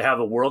to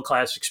have a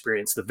world-class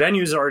experience. The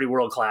venue's already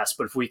world-class,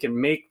 but if we can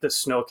make the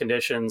snow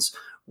conditions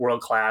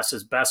world-class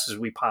as best as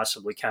we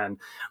possibly can,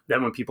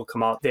 then when people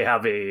come out, they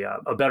have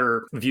a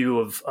better view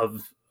of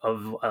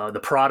the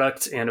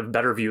product and a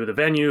better view of the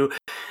venue.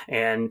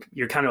 And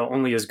you're kind of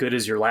only as good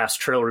as your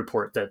last trail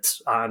report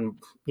that's on,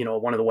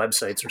 one of the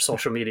websites or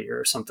social media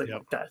or something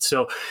like that.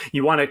 So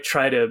you want to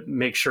try to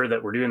make sure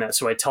that we're doing that.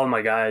 So I tell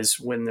my guys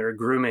when they're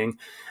grooming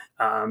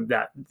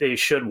that they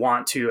should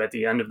want to, at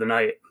the end of the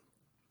night,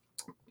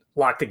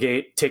 lock the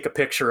gate, take a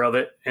picture of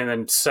it, and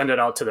then send it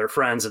out to their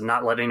friends and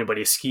not let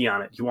anybody ski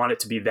on it. You want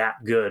it to be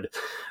that good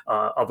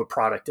of a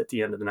product at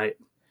the end of the night.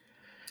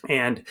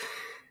 And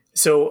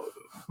so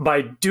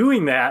by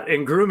doing that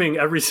and grooming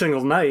every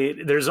single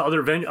night, there's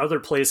other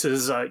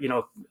places,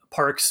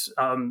 parks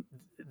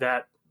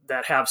that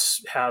have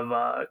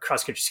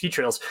cross-country ski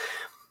trails.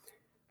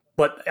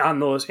 But in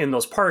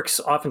those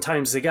parks,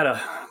 oftentimes they got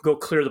to go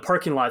clear the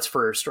parking lots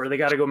first, or they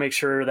got to go make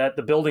sure that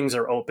the buildings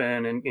are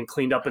open and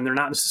cleaned up, and they're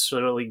not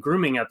necessarily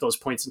grooming at those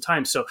points in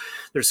time. So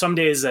there's some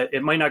days that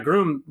it might not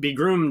be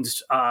groomed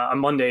on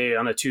Monday,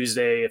 on a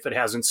Tuesday, if it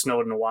hasn't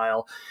snowed in a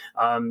while.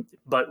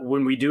 But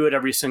when we do it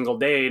every single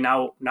day,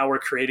 now we're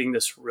creating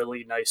this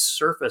really nice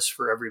surface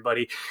for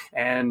everybody.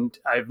 And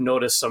I've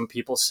noticed some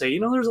people say,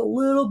 there's a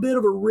little bit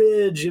of a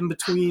ridge in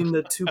between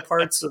the two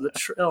parts of the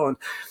trail. And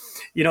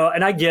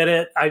and I get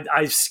it.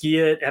 I ski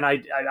it, and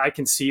I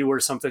can see where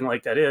something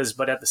like that is.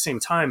 But at the same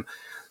time,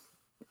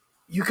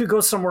 you could go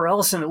somewhere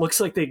else, and it looks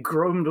like they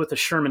groomed with a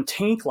Sherman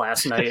tank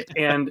last night,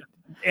 and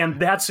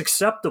that's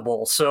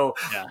acceptable. So,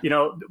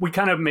 we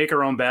kind of make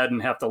our own bed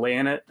and have to lay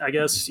in it, I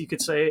guess you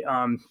could say.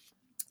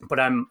 But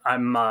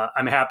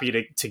I'm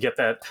happy to get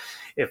that.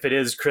 If it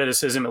is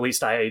criticism, at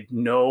least I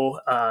know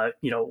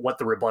what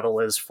the rebuttal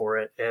is for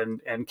it,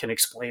 and can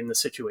explain the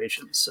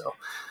situation. So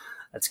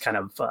that's kind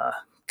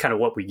of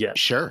what we get.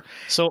 Sure.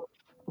 So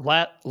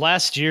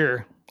last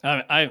year,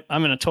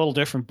 I'm in a total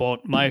different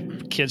boat. My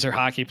kids are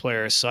hockey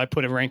players, so I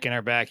put a rink in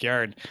our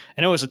backyard,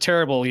 and it was a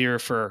terrible year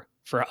for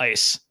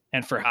ice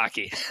and for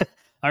hockey.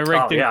 Our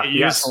rink didn't get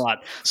used a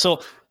lot.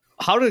 So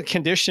how did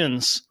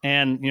conditions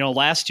and,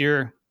 last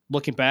year,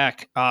 looking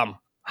back,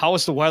 how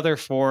was the weather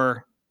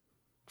for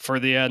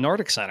the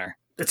Nordic Center?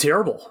 It's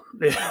terrible.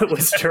 It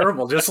was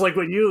terrible, just like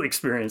what you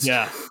experienced.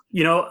 Yeah.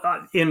 In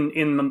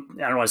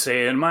I don't want to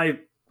say in my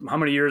how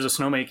many years of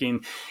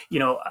snowmaking,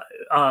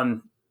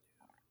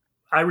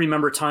 I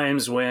remember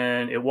times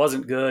when it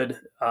wasn't good,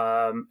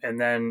 and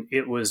then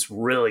it was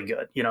really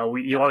good.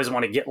 You always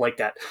want to get like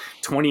that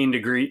 20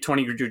 degree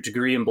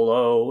and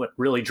below,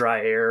 really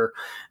dry air,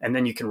 and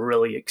then you can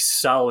really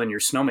excel in your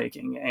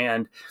snowmaking.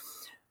 And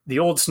the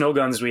old snow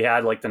guns we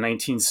had, like the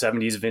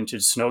 1970s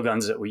vintage snow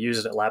guns that we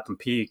used at Lapham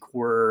Peak,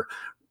 were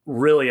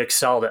really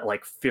excelled at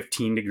like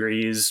 15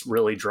 degrees,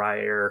 really dry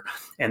air,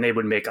 and they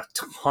would make a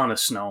ton of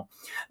snow.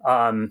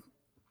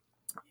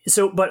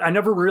 But I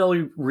never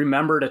really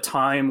remembered a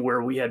time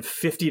where we had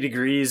 50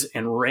 degrees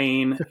and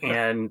rain,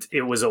 and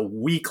it was a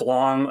week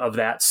long of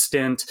that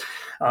stint.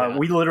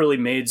 We literally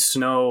made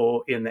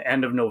snow in the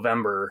end of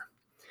November,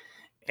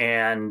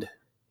 and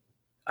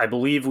I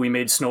believe we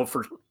made snow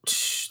for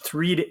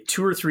 2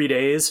 or 3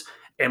 days,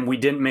 and we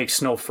didn't make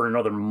snow for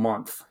another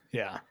month.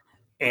 Yeah.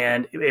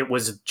 And it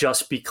was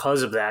just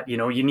because of that.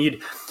 You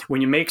need, when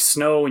you make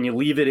snow and you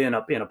leave it in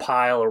a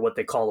pile, or what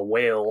they call a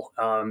whale.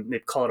 They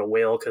call it a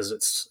whale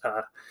because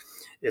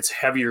it's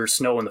heavier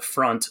snow in the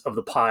front of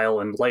the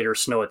pile and lighter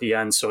snow at the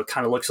end. So it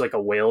kind of looks like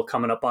a whale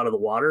coming up out of the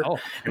water. Oh.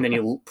 And then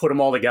you put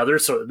them all together.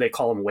 So they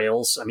call them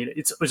whales. I mean,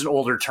 it's an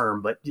older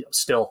term, but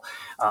still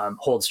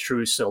holds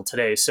true still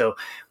today. So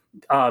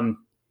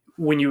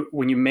when you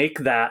make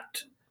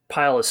that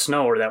pile of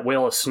snow, or that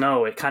whale of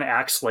snow, it kind of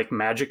acts like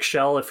magic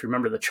shell. If you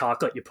remember the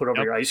chocolate you put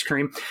over your ice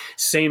cream,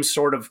 same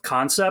sort of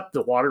concept.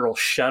 The water will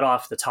shed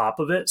off the top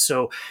of it.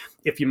 So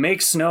if you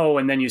make snow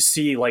and then you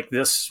see like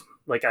this,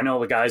 like I know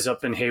the guys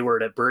up in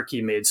Hayward at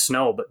Berkey made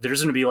snow, but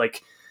there's going to be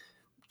like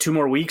 2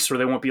 more weeks where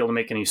they won't be able to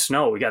make any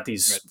snow. We got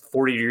these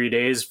 40-degree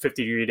days,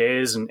 50-degree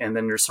days, and then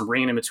there's some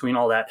rain in between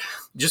all that.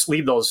 Just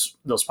leave those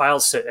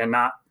piles sit and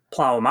not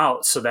plow them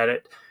out, so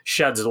that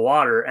sheds the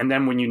water. And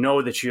then when you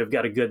know that you have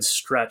got a good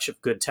stretch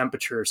of good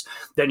temperatures,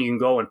 then you can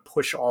go and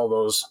push all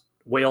those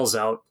whales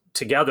out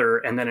together,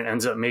 and then it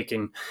ends up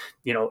making,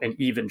 an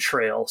even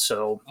trail.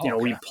 So,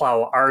 we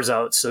plow ours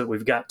out so that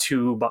we've got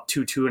about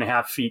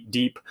 2.5 feet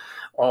deep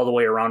all the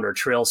way around our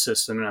trail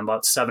system, and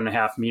about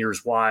 7.5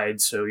 meters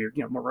wide. So you're,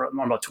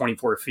 about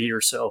 24 feet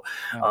or so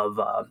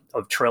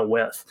of trail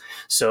width.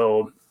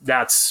 So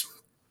that's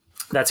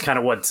kind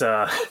of what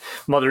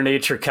Mother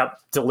Nature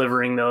kept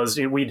delivering those.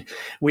 We'd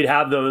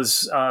have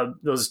those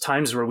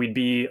times where we'd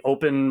be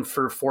open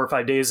for 4 or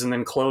 5 days and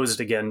then closed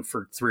again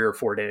for 3 or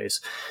 4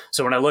 days.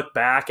 So when I look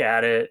back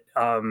at it,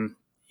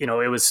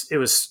 it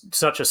was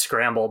such a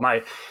scramble.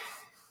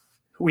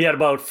 We had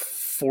about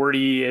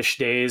 40-ish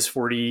days,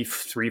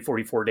 43,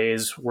 44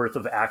 days worth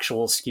of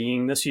actual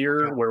skiing this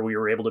year where we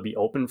were able to be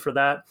open for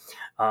that.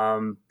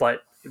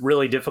 But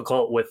really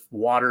difficult with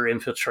water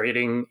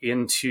infiltrating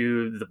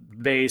into the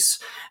base.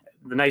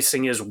 The nice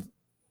thing is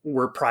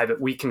we're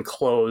private. We can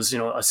close,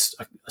 a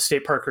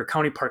state park or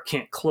county park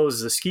can't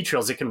close the ski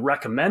trails. They can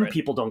recommend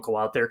people don't go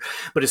out there.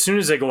 But as soon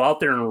as they go out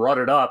there and rut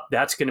it up,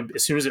 as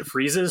soon as it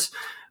freezes,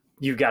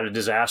 you've got a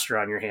disaster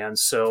on your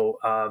hands. So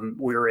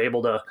we were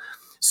able to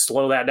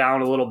slow that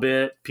down a little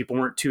bit. People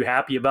weren't too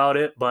happy about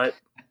it, but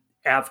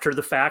after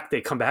the fact, they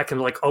come back and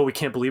they're like, oh, we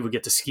can't believe we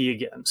get to ski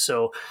again.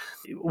 So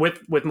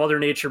with Mother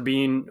Nature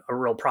being a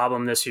real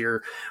problem this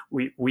year,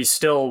 we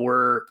still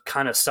were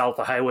kind of south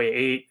of Highway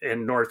 8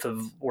 and north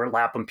of where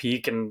Lapham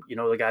Peak and,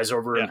 the guys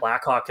over in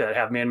Blackhawk that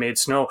have man-made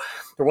snow.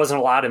 There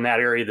wasn't a lot in that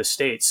area of the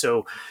state.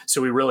 So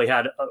we really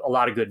had a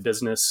lot of good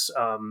business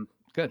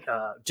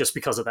just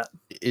because of that.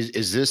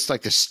 Is this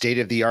like the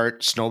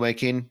state-of-the-art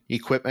snowmaking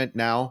equipment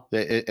now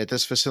at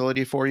this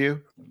facility for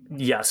you?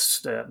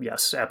 Yes,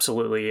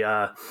 absolutely.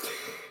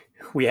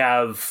 We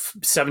have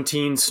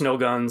 17 snow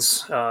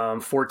guns.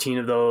 14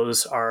 of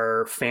those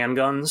are fan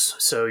guns.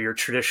 So your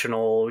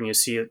traditional, when you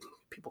see it,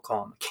 people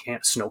call them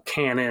snow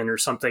cannon or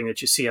something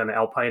that you see on the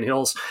Alpine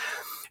hills.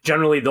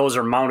 Generally, those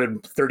are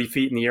mounted 30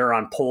 feet in the air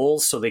on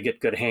poles, so they get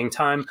good hang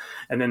time,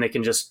 and then they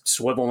can just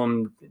swivel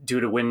them due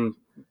to wind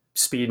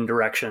speed and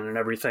direction and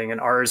everything.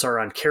 And ours are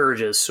on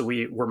carriages, so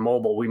we're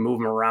mobile. We move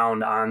them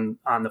around on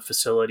the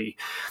facility.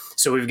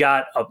 So we've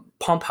got a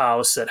pump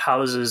house that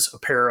houses a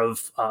pair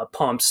of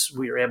pumps.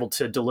 We are able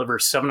to deliver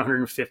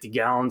 750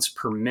 gallons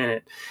per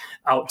minute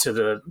out to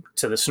the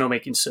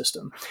snowmaking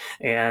system,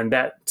 and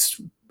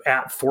that's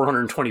at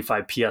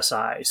 425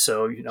 psi.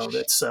 So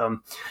that's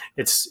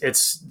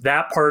it's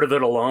that part of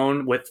it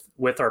alone.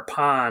 With our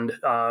pond,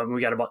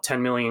 we got about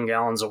 10 million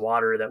gallons of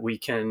water that we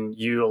can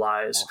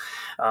utilize.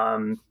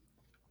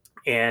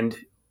 And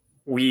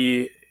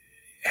we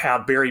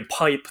have buried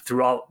pipe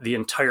throughout the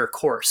entire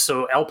course.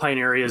 So alpine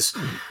areas,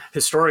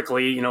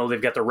 historically,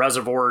 they've got the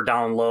reservoir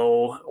down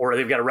low, or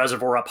they've got a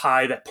reservoir up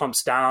high that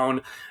pumps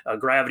down,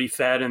 gravity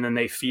fed, and then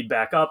they feed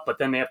back up. But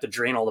then they have to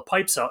drain all the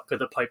pipes out because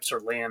the pipes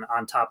are laying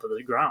on top of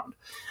the ground.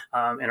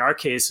 In our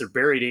case, they're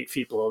buried 8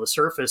 feet below the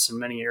surface in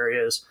many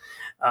areas.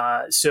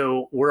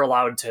 So we're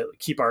allowed to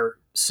keep our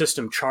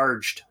system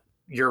charged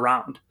year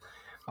round.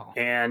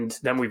 And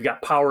then we've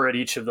got power at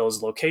each of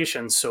those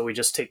locations. So we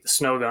just take the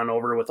snow gun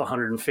over with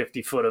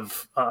 150 foot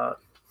of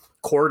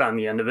cord on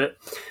the end of it.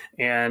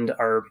 And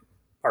our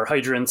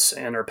hydrants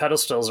and our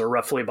pedestals are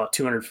roughly about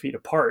 200 feet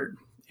apart.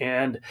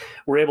 And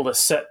we're able to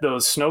set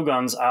those snow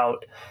guns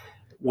out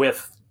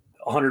with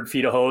 100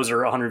 feet of hose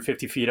or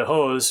 150 feet of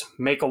hose,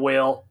 make a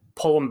whale,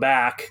 pull them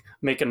back,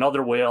 make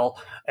another whale,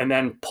 and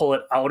then pull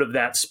it out of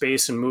that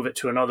space and move it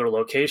to another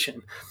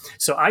location.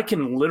 So I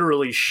can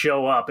literally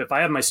show up. If I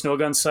have my snow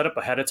gun set up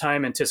ahead of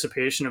time,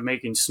 anticipation of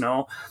making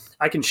snow,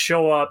 I can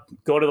show up,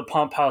 go to the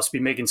pump house, be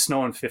making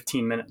snow in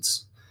 15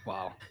 minutes.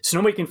 Wow.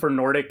 Snowmaking for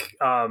Nordic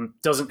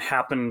doesn't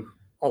happen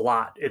a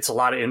lot. It's a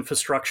lot of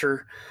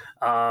infrastructure.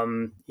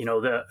 Some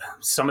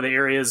of the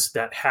areas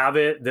that have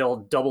it, they'll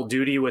double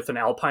duty with an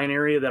alpine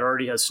area that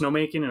already has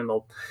snowmaking, and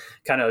they'll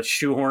kind of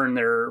shoehorn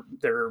their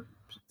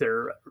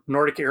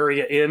Nordic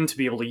area in to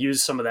be able to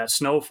use some of that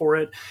snow for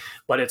it.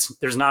 But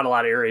there's not a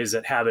lot of areas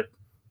that have it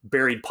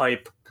buried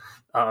pipe.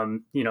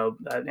 And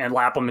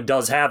Lapham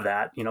does have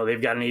that.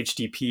 They've got an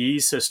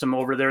HDPE system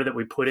over there that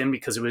we put in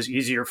because it was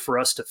easier for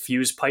us to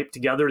fuse pipe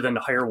together than to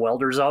hire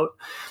welders out.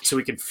 So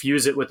we could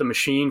fuse it with a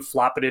machine,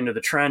 flop it into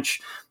the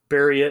trench,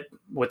 bury it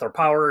with our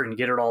power, and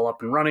get it all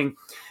up and running.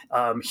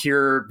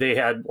 Here they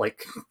had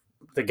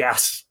the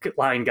gas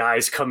line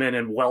guys come in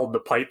and weld the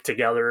pipe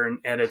together,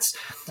 and it's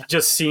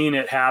just seeing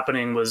it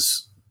happening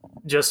was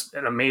just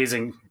an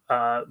amazing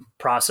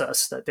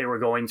process that they were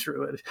going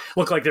through. It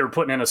looked like they were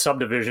putting in a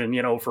subdivision,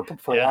 for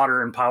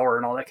water and power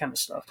and all that kind of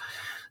stuff.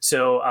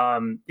 So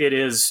it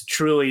is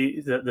truly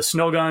the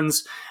snow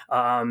guns.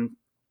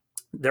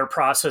 Their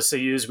process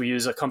we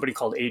use a company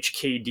called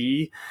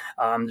HKD.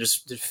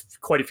 There's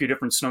quite a few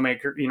different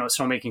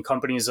snowmaking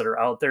companies that are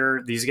out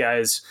there. These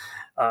guys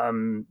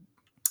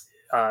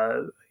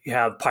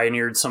have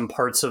pioneered some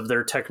parts of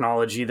their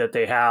technology that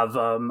they have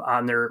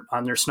on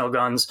their snow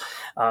guns.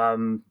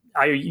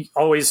 I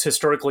always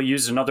historically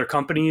used in other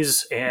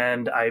companies,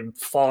 and I've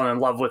fallen in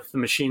love with the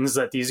machines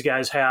that these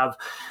guys have.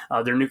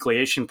 Their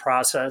nucleation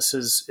process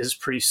is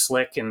pretty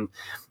slick, and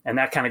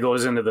that kind of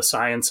goes into the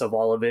science of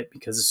all of it,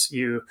 because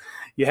you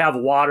have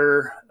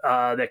water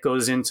that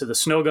goes into the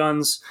snow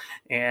guns,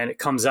 and it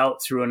comes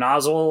out through a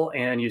nozzle,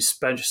 and you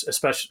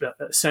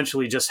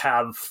essentially just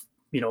have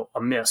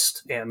a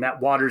mist, and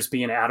that water is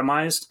being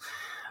atomized.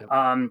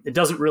 It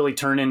doesn't really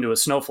turn into a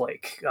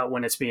snowflake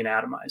when it's being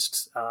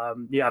atomized.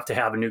 You have to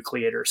have a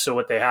nucleator. So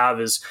what they have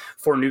is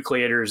 4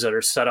 nucleators that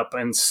are set up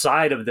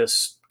inside of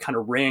this kind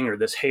of ring or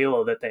this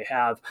halo that they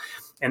have.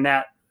 And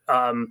that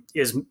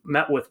is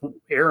met with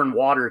air and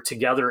water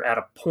together at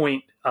a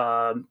point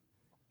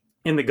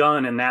in the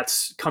gun. And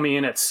that's coming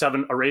in at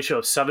a ratio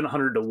of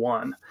 700 to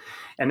 1.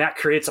 And that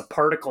creates a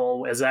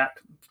particle as that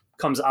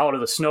comes out of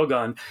the snow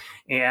gun,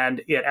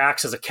 and it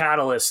acts as a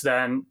catalyst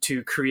then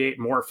to create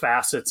more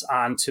facets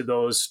onto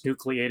those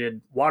nucleated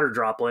water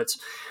droplets.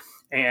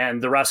 And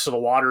the rest of the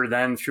water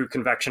then, through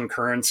convection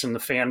currents and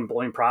the fan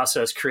blowing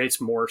process, creates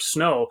more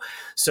snow.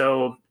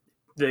 So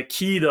the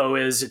key, though,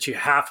 is that you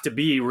have to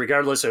be,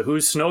 regardless of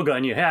whose snow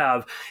gun you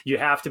have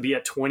to be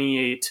at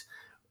 28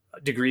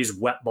 degrees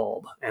wet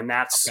bulb, and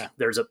that's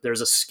there's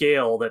a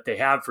scale that they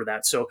have for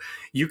that. So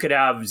you could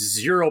have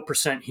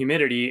 0%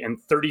 humidity and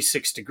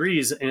 36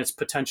 degrees in its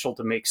potential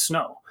to make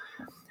snow,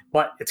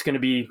 but it's going to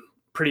be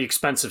pretty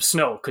expensive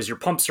snow because your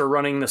pumps are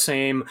running the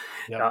same,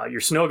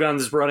 your snow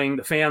guns running,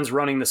 the fans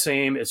running the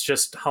same. It's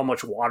just how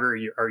much water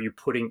are you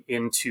putting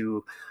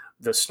into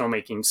the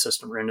snowmaking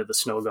system or into the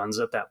snow guns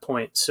at that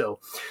point. So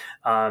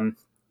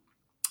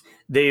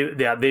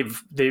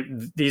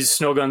these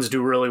snow guns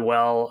do really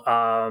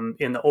well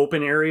in the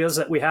open areas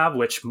that we have,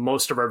 which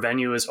most of our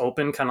venue is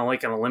open, kind of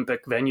like an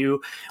Olympic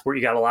venue where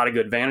you got a lot of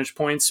good vantage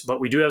points. But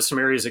we do have some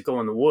areas that go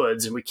in the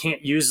woods, and we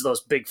can't use those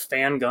big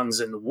fan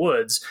guns in the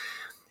woods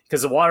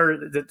because the water,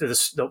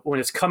 when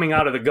it's coming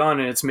out of the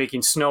gun and it's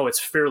making snow, it's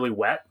fairly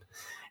wet.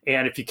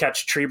 And if you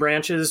catch tree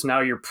branches, now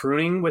you're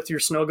pruning with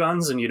your snow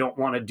guns, and you don't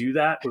want to do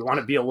that. We want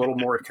to be a little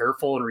more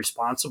careful and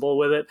responsible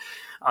with it.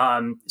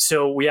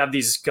 So we have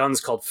these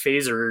guns called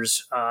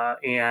phasers,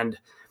 and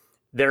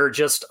they're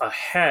just a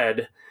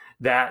head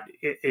that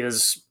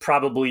is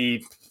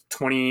probably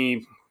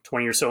 20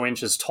 or so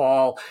inches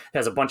tall,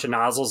 has a bunch of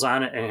nozzles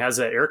on it, and it has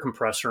that air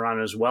compressor on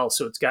it as well.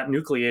 So it's got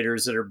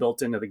nucleators that are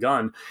built into the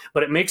gun,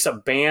 but it makes a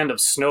band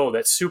of snow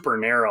that's super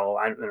narrow,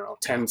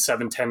 10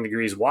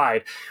 degrees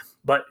wide.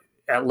 But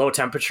at low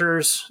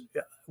temperatures,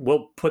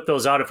 we'll put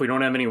those out if we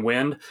don't have any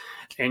wind,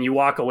 and you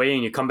walk away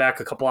and you come back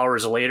a couple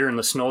hours later and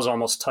the snow's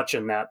almost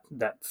touching that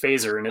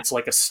phaser, and it's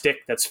like a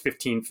stick that's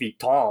 15 feet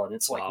tall, and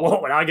it's like,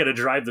 whoa, and I got to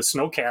drive the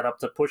snowcat up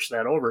to push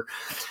that over.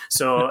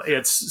 So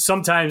it's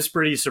sometimes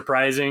pretty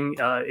surprising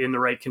in the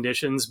right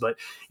conditions. But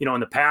in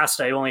the past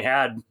I only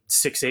had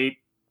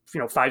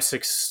 5,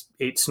 6,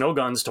 8 snow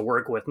guns to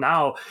work with.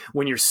 Now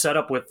when you're set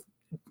up with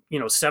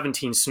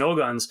 17 snow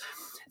guns,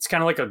 it's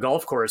kind of like a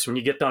golf course. When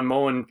you get done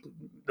mowing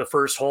the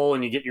first hole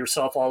and you get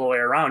yourself all the way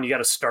around, you got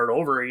to start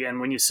over again.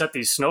 When you set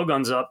these snow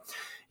guns up,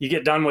 you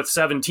get done with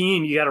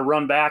 17, you got to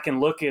run back and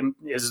look,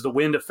 is the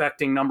wind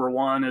affecting number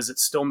 1? Is it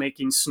still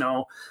making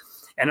snow?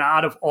 And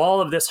out of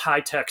all of this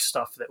high-tech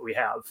stuff that we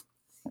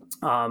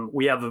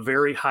have a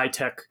very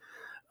high-tech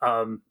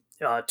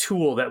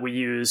tool that we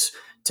use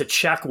to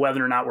check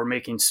whether or not we're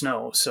making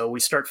snow. So we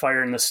start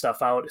firing this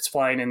stuff out. It's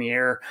flying in the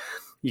air.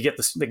 You get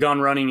the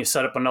gun running, you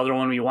set up another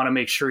one. You want to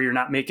make sure you're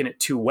not making it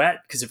too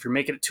wet, because if you're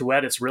making it too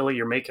wet, it's really,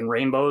 you're making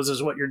rainbows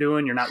is what you're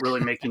doing. You're not really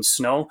making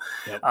snow.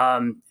 Yep.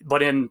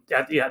 But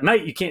at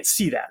night, you can't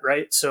see that,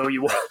 right? So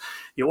you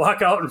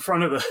walk out in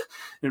front of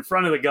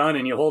the gun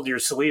and you hold your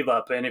sleeve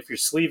up. And if your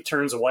sleeve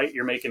turns white,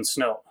 you're making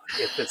snow.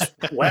 If it's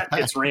wet,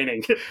 it's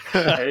raining.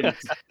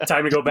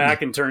 Time to go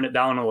back and turn it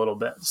down a little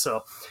bit.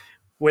 So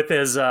with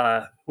as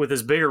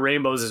bigger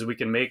rainbows as we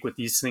can make with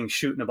these things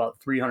shooting about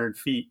 300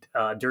 feet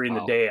during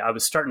the day, I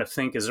was starting to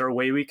think, is there a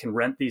way we can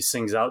rent these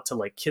things out to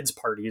like kids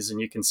parties, and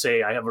you can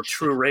say, I have a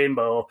true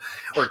rainbow,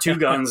 or 2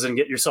 guns and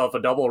get yourself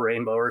a double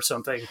rainbow or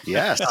something.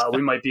 Yes.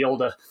 We might be able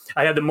to,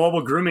 I had the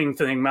mobile grooming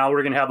thing. Now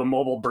we're going to have a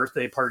mobile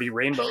birthday party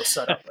rainbow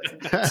set up.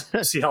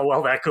 See how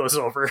well that goes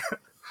over.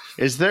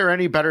 Is there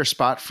any better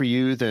spot for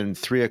you than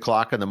 3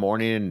 o'clock in the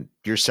morning and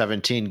your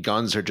 17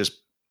 guns are just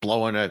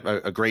blowing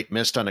a great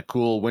mist on a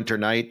cool winter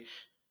night?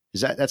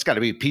 That's got to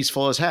be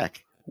peaceful as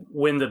heck.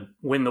 When the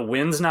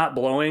wind's not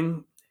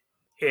blowing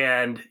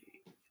and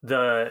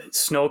the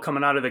snow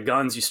coming out of the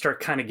guns, you start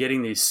kind of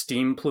getting these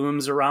steam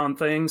plumes around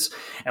things.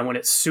 And when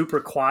it's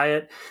super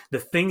quiet, the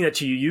thing that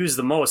you use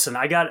the most, and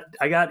I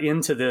got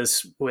into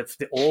this with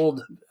the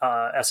old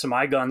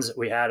SMI guns that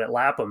we had at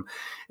Lapham,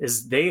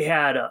 is they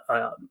had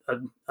a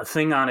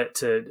thing on it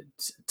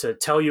to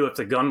tell you if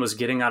the gun was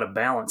getting out of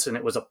balance, and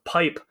it was a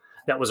pipe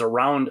that was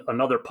around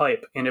another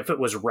pipe. And if it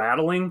was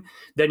rattling,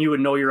 then you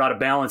would know you're out of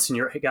balance and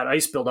you got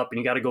ice buildup and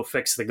you got to go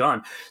fix the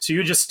gun. So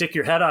you just stick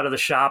your head out of the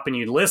shop and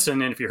you'd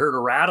listen. And if you heard a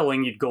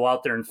rattling, you'd go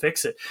out there and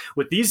fix it.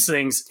 With these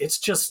things, it's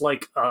just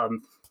like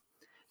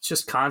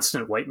just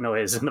constant white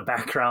noise in the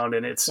background,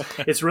 and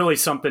it's really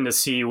something to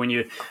see when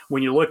you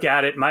look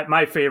at it.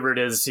 My favorite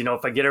is,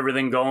 if I get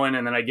everything going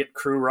and then I get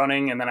crew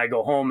running and then I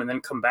go home and then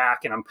come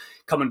back, and I'm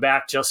coming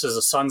back just as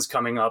the sun's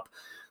coming up.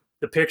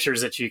 The pictures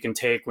that you can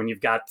take when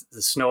you've got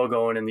the snow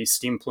going and these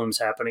steam plumes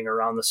happening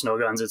around the snow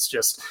guns,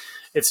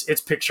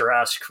 it's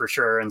picturesque for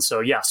sure. And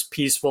so, yes,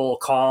 peaceful,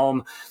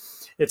 calm,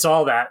 it's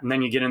all that. And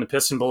then you get in the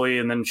piston bully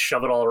and then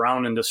shove it all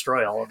around and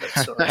destroy all of it.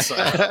 So it's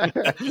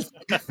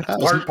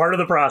part of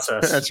the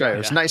process. That's right. It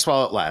was nice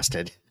while it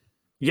lasted.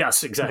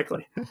 Yes,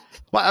 exactly.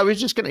 Well, I was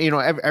just going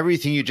to,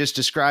 everything you just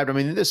described. I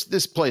mean,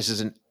 this place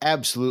is an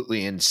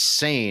absolutely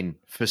insane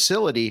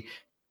facility.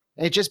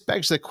 It just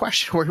begs the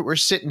question. We're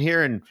sitting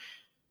here in,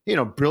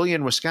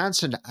 Brillion,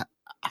 Wisconsin.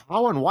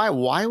 How and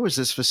why was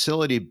this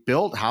facility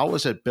built? How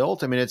was it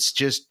built? I mean,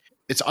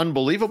 it's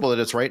unbelievable that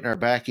it's right in our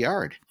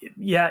backyard.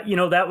 Yeah.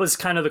 That was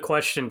kind of the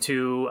question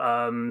too,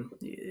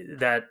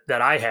 that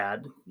I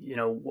had,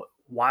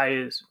 why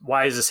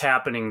is this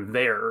happening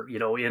there,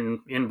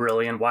 in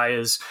Brillion? Why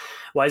is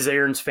the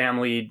Ariens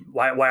family,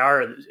 why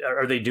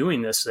are they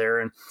doing this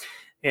there?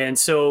 And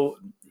so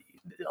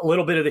a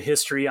little bit of the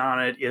history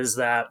on it is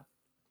that,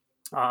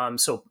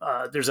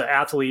 there's an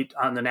athlete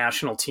on the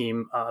national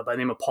team by the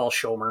name of Paul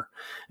Schomer.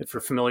 If you're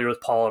familiar with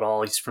Paul at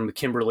all, he's from the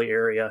Kimberly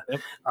area.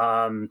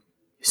 Yep.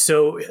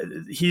 So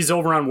he's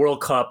over on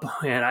World Cup,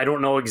 and I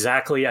don't know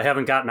exactly. I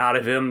haven't gotten out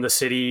of him the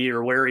city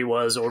or where he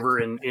was over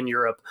in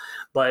Europe,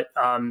 but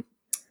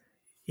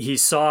he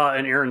saw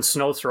an Ariens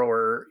snow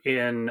thrower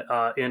in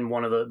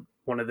one of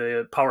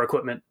the power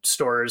equipment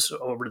stores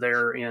over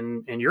there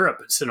in Europe.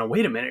 I said, "No,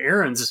 wait a minute,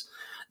 Ariens,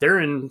 they're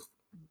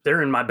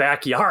in my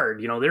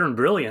backyard, they're in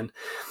Brillion."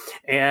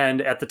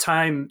 And at the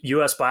time,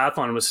 US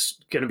Biathlon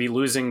was going to be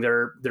losing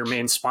their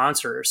main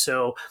sponsor.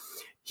 So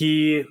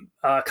he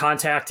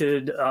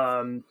contacted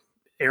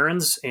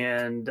Ariens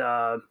and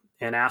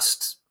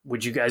asked,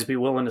 would you guys be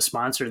willing to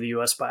sponsor the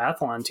US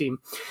Biathlon team?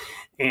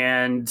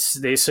 And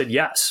they said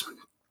yes.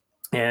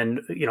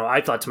 And,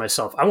 I thought to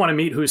myself, I want to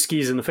meet who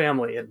skis in the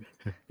family. And,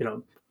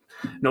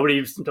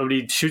 nobody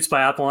shoots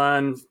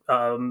biathlon.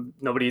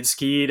 Nobody had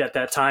skied at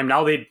that time.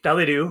 Now they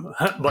do.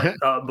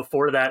 But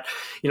before that,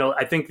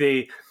 I think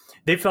they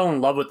fell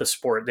in love with the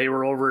sport. They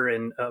were over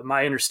in,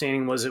 my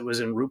understanding was it was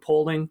in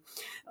Ruhpolding,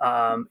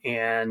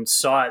 and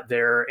saw it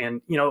there.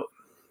 And,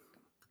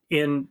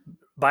 in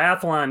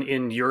biathlon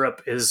in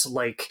Europe is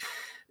like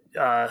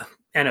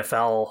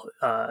NFL,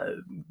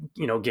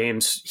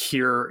 games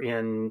here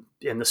in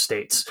the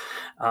States.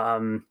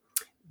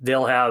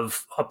 They'll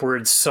have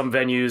upwards, some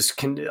venues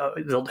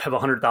they'll have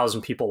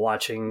 100,000 people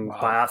watching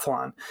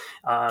biathlon.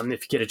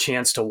 If you get a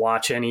chance to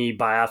watch any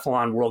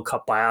biathlon, World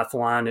Cup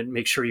biathlon, and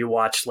make sure you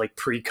watch like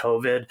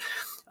pre-COVID,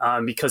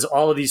 because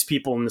all of these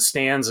people in the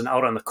stands and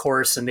out on the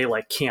course, and they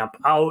like camp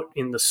out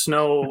in the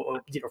snow,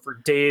 for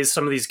days.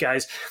 Some of these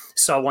guys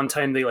saw one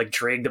time they like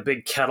dragged a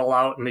big kettle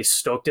out and they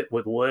stoked it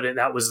with wood, and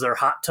that was their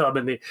hot tub,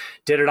 and they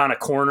did it on a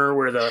corner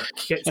where the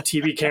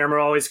TV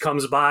camera always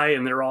comes by,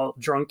 and they're all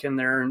drunk in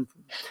there and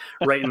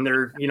writing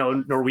their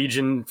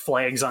Norwegian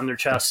flags on their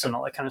chests and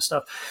all that kind of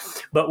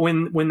stuff. But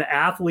when the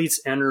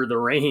athletes enter the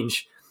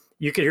range,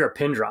 you could hear a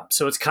pin drop.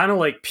 So it's kind of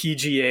like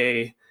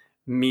PGA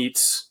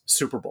meets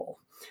Super Bowl.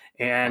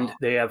 And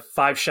they have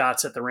 5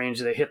 shots at the range.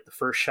 They hit the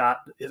first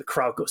shot. The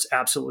crowd goes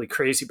absolutely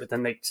crazy, but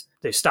then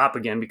they stop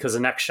again because the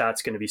next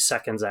shot's going to be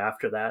seconds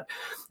after that.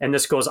 And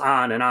this goes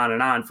on and on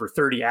and on for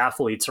 30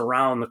 athletes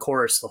around the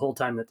course the whole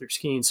time that they're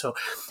skiing. So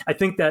I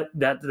think that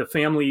the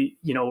family,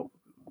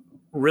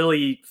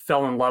 really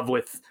fell in love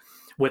with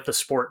the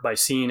sport by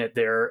seeing it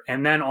there.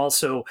 And then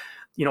also,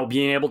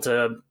 being able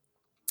to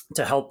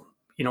help,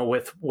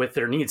 with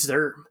their needs.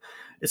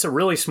 It's a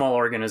really small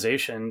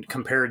organization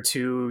compared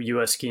to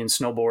US Ski and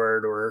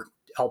Snowboard or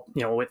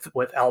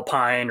with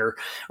Alpine or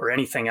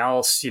anything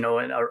else,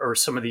 or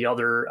some of the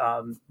other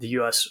the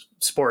US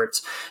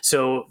sports.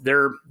 So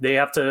they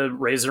have to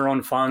raise their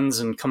own funds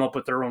and come up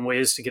with their own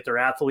ways to get their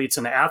athletes,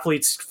 and the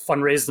athletes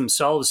fundraise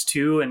themselves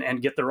too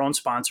and get their own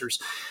sponsors.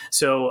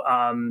 So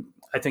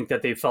I think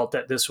that they felt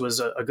that this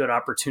was a good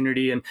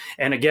opportunity,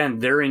 and again,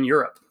 they're in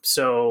Europe,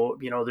 so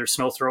there's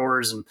snow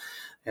throwers and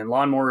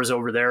lawnmowers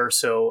over there.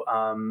 So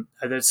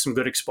that's some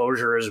good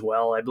exposure as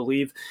well, I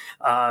believe.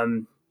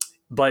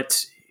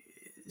 But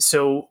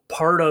so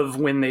part of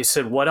when they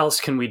said, what else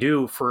can we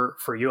do for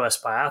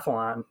US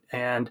Biathlon?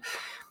 And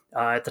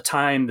at the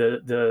time,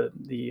 the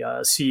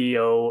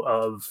CEO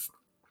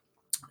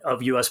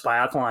of US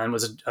Biathlon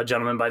was a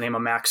gentleman by the name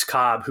of Max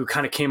Cobb, who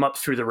kind of came up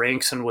through the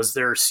ranks and was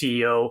their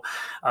CEO.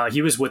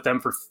 He was with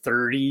them for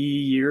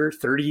 30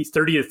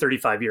 to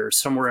 35 years,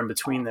 somewhere in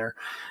between there.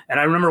 And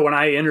I remember when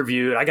I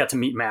interviewed, I got to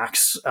meet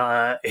Max,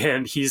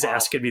 and he's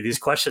asking me these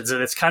questions.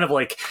 And it's kind of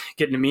like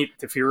getting to meet,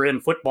 if you're in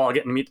football,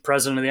 getting to meet the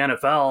president of the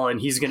NFL, and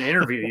he's going to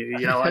interview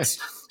you. I was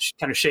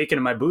kind of shaking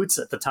in my boots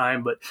at the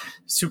time, but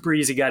super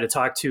easy guy to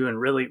talk to, and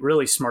really,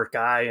 really smart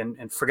guy,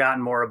 and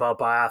forgotten more about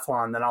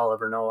biathlon than I'll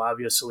ever know,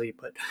 obviously.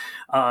 But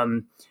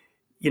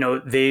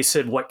they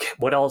said,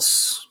 what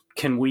else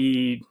can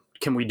we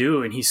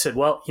do? And he said,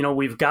 well,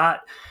 we've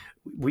got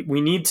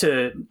we need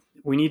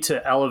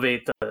to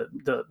elevate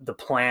the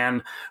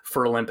plan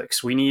for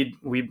Olympics. We need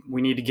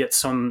to get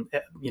some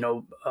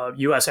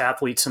U.S.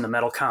 athletes in the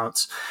medal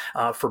counts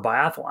for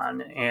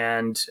biathlon,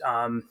 and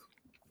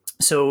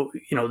so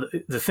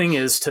the thing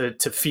is to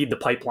feed the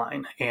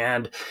pipeline,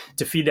 and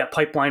to feed that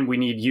pipeline, we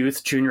need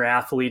youth, junior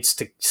athletes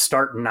to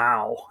start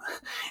now,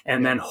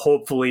 and then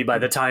hopefully by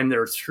the time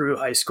they're through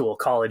high school,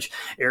 college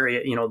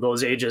area,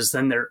 those ages,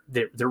 then they're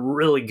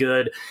really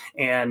good,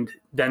 and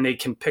then they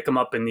can pick them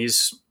up in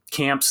these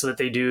camps that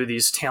they do,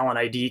 these talent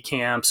ID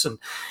camps,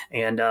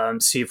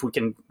 and see if we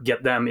can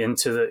get them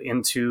into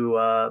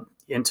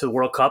the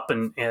World Cup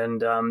and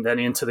then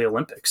into the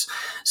Olympics.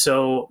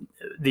 So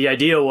the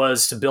idea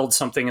was to build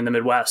something in the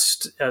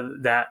Midwest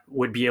that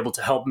would be able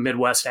to help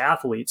Midwest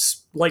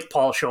athletes like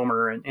Paul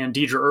Schomer and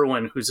Deidre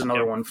Irwin, who's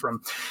another one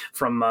from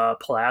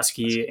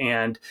Pulaski.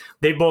 And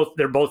they're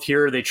both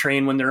here. They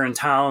train when they're in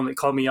town. They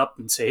call me up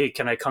and say, hey,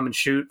 can I come and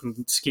shoot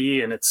and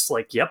ski? And it's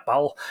like, yep,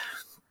 I'll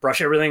brush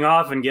everything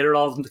off and get it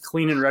all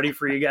clean and ready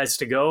for you guys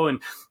to go.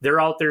 And they're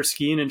out there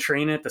skiing and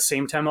training at the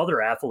same time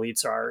other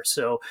athletes are.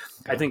 So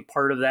I think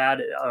part of that,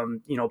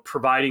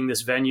 providing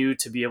this venue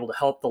to be able to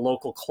help the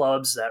local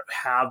clubs that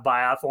have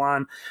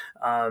biathlon,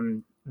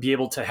 be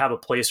able to have a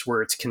place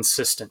where it's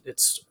consistent.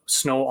 It's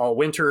snow all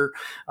winter.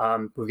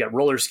 We've got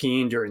roller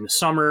skiing during the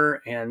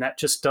summer, and that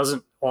just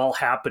doesn't all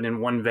happen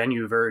in one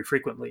venue very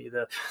frequently.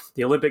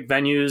 The Olympic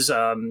venues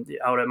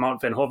out at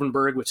Mount Van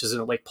Hovenberg, which is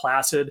in Lake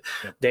Placid,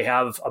 they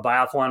have a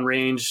biathlon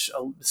range,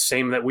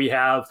 same that we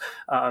have,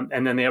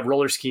 and then they have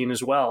roller skiing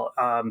as well.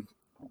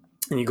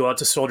 And you go out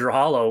to Soldier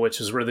Hollow, which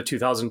is where the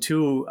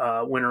 2002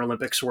 Winter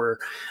Olympics were,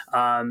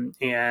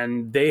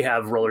 and they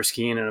have roller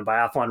skiing and a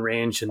biathlon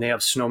range, and they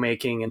have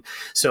snowmaking, and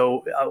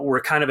so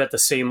we're kind of at the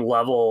same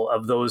level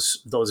of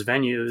those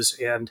venues.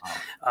 And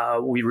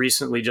we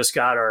recently just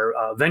got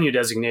our venue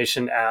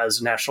designation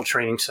as National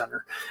Training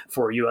Center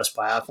for U.S.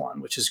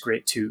 Biathlon, which is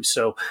great too.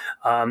 So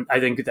I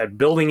think that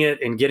building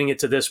it and getting it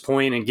to this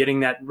point and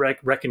getting that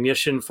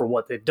recognition for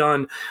what they've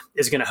done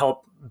is going to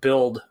help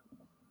build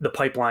the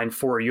pipeline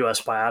for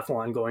U.S.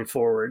 biathlon going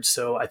forward.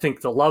 So I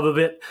think the love of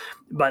it,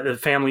 but the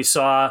family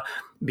saw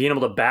being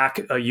able to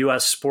back a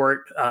U.S.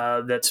 sport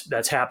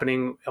that's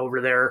happening over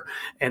there,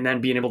 and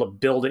then being able to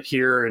build it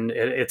here, and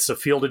it's a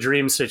field of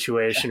dreams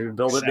situation. We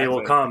build it, they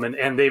will come,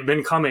 and they've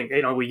been coming.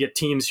 We get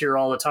teams here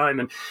all the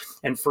time,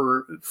 and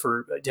for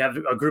to have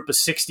a group of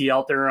 60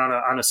 out there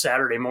on a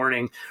Saturday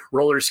morning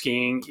roller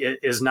skiing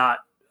is not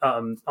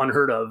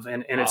unheard of,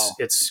 and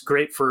it's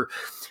great for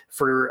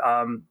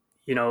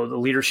the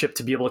leadership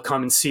to be able to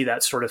come and see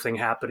that sort of thing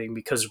happening,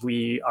 because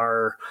we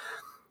are,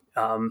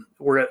 I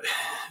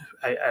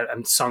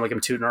sound like I'm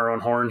tooting our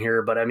own horn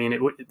here, but I mean,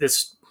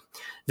 this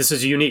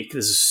is unique.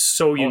 This is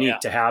so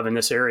unique to have in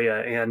this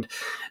area. And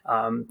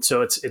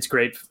so it's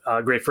great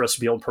for us to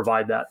be able to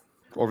provide that.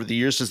 Over the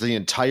years, does the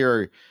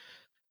entire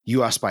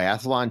U.S.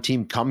 biathlon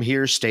team come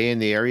here, stay in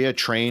the area,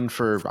 train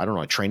for, I don't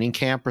know, a training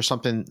camp or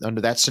something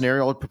under that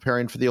scenario,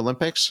 preparing for the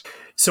Olympics?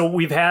 So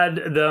we've had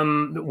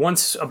them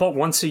about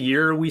once a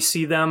year. We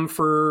see them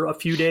for a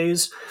few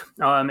days,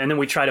 and then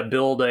we try to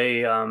build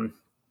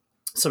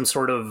some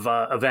sort of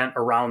event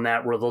around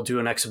that, where they'll do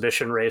an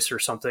exhibition race or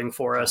something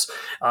for us.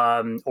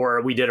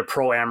 Or we did a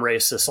pro-am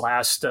race this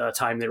last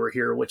time they were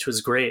here, which was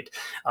great.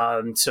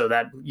 So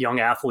that young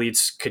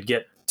athletes could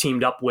get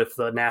teamed up with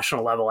a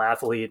national level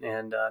athlete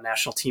and a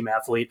national team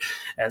athlete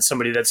and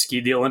somebody that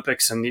skied the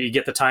Olympics, and you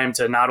get the time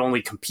to not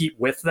only compete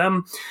with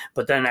them,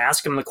 but then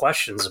ask them the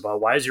questions about,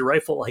 why is your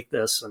rifle like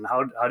this, and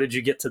how did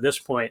you get to this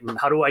point, and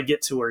how do I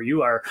get to where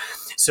you are?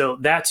 So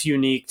that's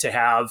unique to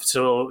have.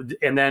 So,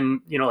 and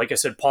then, like I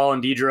said, Paul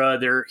and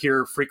Deidre, they're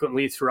here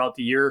frequently throughout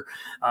the year.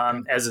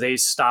 As they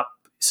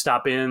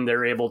stop in,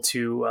 they're able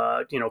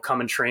to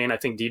come and train. I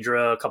think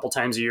Deidre a couple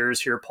times a year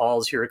is here.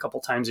 Paul's here a couple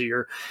times a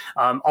year.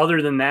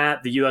 Other than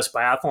that, the U.S.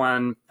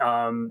 Biathlon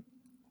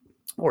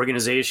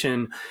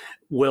organization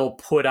will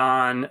put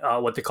on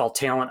what they call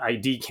talent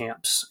ID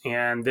camps,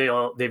 and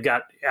they've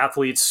got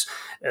athletes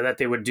that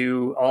they would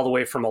do all the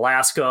way from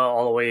Alaska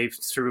all the way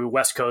through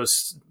West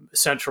Coast,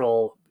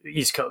 Central,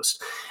 East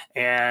Coast.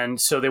 And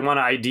so they want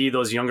to ID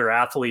those younger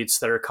athletes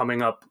that are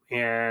coming up,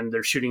 and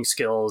their shooting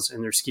skills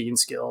and their skiing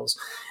skills.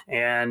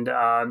 And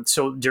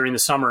so during the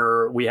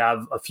summer, we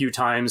have a few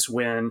times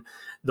when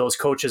those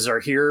coaches are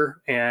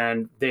here,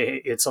 and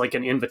it's like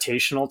an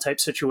invitational type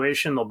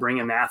situation. They'll bring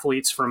in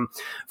athletes from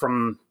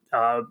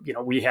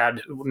we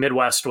had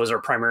Midwest was our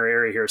primary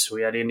area here. So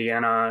we had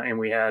Indiana, and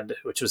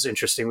which was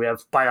interesting, we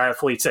have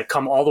biathletes that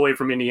come all the way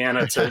from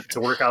Indiana to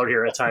work out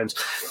here at times.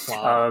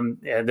 Wow.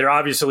 And they're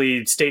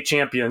obviously state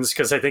champions,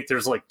 because I think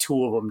there's like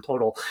 2 of them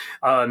total.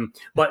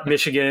 But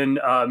Michigan,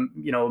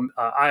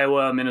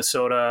 Iowa,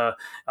 Minnesota,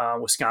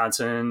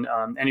 Wisconsin,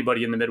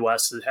 anybody in the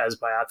Midwest that has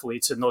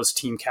biathletes, and those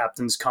team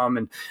captains come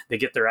and they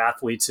get their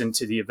athletes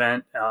into the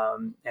event,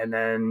 and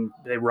then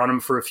they run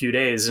them for a few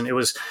days. And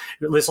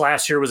this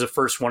last year was the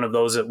first one of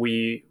those that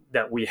we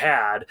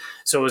had.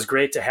 So it was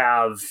great to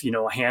have,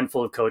 a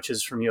handful of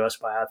coaches from U.S.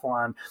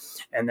 Biathlon,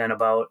 and then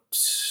about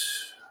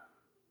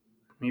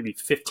maybe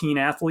 15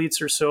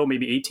 athletes or so,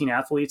 maybe 18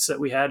 athletes that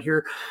we had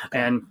here.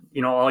 And,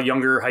 all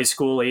younger high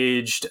school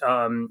aged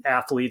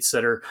athletes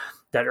that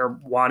are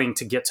wanting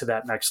to get to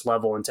that next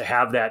level, and to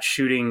have that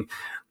shooting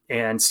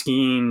and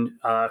skiing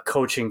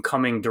coaching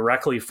coming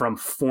directly from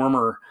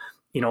former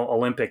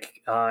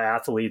Olympic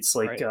athletes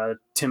like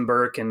Tim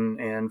Burke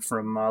and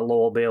from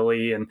Lowell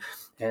Bailey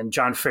and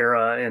John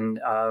Farah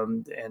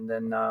and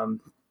then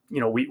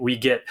we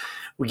get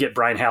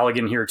Brian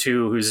Halligan here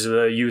too, who's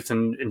a youth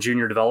and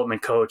junior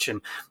development coach,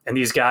 and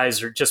these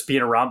guys are just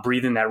being around,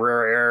 breathing that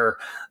rare air.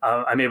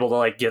 I'm able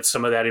to get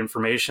some of that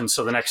information.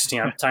 So the next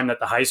time that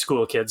the high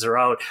school kids are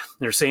out,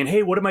 they're saying,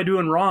 "Hey, what am I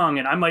doing wrong?"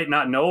 And I might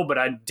not know, but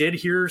I did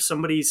hear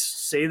somebody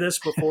say this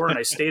before, and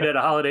I stayed at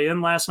a Holiday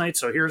Inn last night,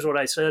 so here's what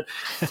I said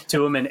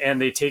to them,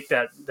 and they take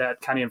that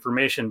kind of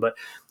information. But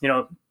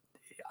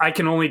I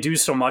can only do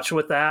so much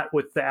with that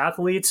with the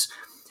athletes.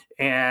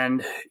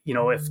 And,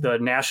 if the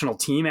national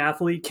team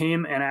athlete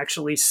came and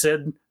actually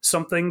said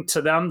something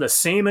to them, the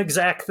same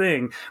exact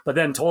thing, but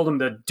then told them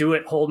to do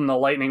it holding the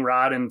lightning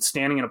rod and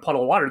standing in a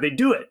puddle of water, they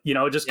do it,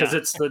 just because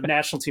it's the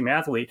national team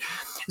athlete.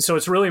 So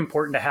it's really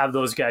important to have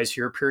those guys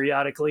here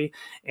periodically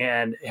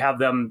and have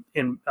them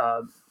in,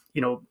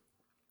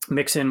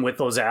 mix in with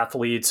those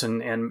athletes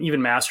and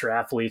even master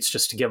athletes,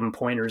 just to give them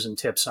pointers and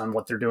tips on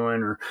what they're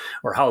doing or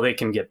how they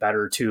can get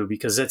better too,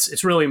 because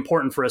it's really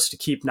important for us to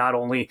keep not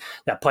only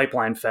that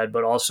pipeline fed,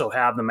 but also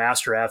have the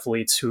master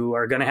athletes who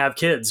are going to have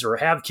kids or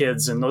have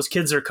kids, and those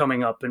kids are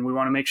coming up, and we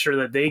want to make sure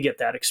that they get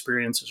that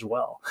experience as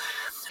well.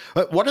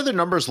 But what are the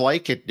numbers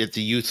like at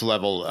the youth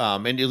level,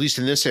 and at least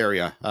in this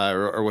area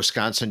or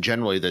Wisconsin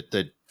generally,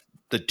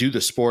 that do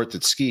the sport,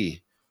 that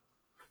ski?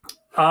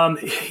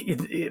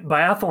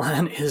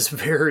 Biathlon is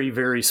very,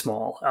 very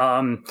small.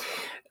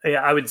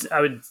 I've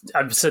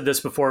said this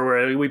before,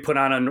 where we put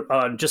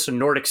on just a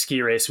Nordic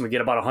ski race and we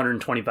get about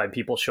 125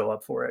 people show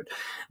up for it.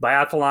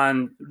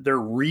 Biathlon, their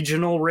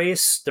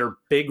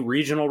big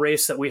regional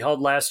race that we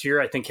held last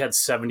year, I think had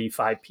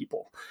 75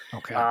 people.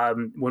 Okay.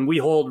 When we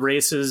hold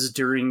races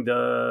during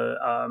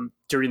the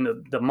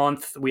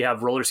month, we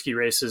have roller ski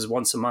races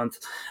once a month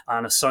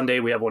on a Sunday.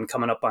 We have one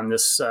coming up on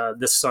this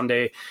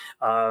Sunday.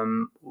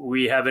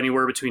 We have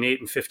anywhere between 8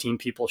 and 15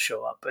 people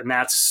show up, and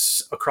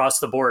that's across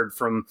the board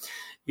from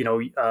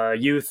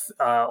youth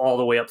all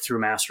the way up through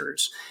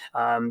masters.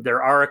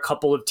 There are a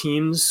couple of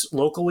teams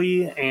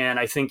locally, and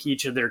I think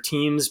each of their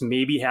teams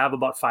maybe have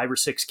about 5 or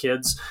 6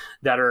 kids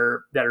that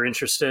are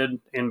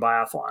interested in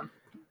biathlon.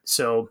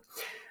 So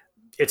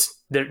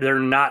they're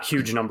not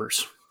huge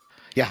numbers.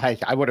 Yeah,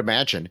 I would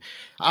imagine.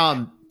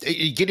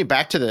 Getting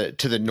back to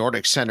the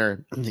Nordic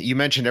Center, you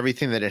mentioned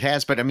everything that it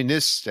has, but I mean,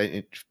 this,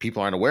 if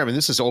people aren't aware, I mean,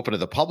 this is open to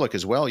the public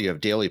as well. You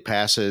have daily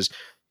passes,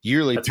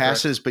 yearly That's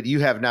passes, correct. but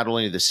you have not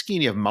only the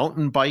skiing, you have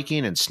mountain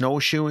biking and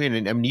snowshoeing,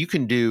 and I mean, you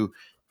can do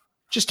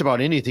just about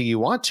anything you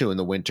want to in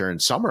the winter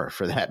and summer,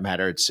 for that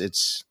matter.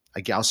 It's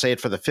I'll say it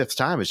for the 5th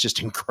time. It's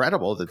just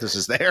incredible that this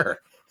is there.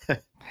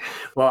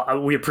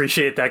 Well, we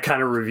appreciate that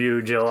kind of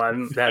review,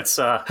 Joe. That's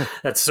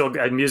so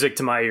music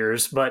to my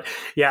ears. But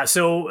yeah,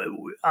 so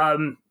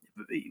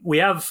we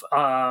have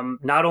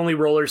not only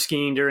roller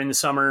skiing during the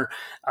summer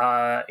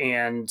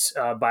and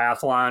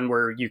biathlon,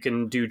 where you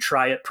can do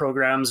try it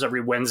programs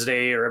every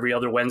Wednesday or every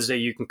other Wednesday.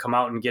 You can come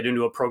out and get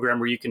into a program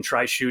where you can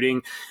try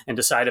shooting and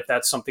decide if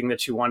that's something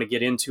that you want to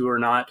get into or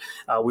not.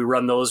 We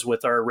run those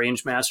with our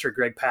range master,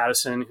 Greg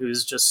Pattison,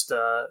 who's just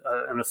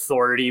an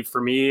authority for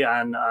me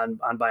on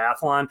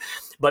biathlon.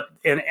 But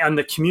and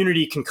the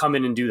community can come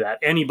in and do that.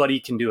 Anybody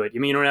can do it. I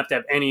mean, you don't have to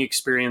have any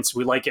experience.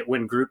 We like it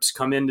when groups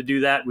come in to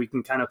do that. We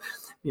can kind of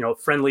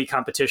friendly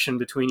competition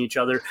between each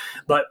other.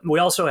 But we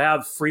also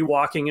have free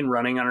walking and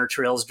running on our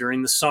trails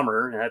during the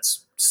summer. And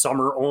that's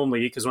summer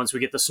only, because once we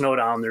get the snow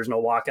down, there's no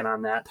walking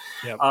on that.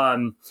 Yep.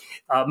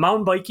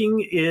 Mountain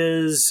biking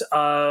is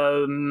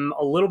a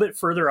little bit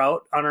further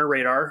out on our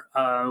radar.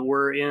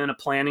 We're in a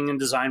planning and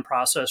design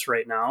process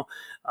right now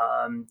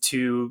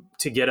to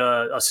get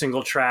a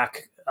single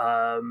track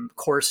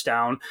course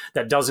down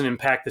that doesn't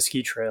impact the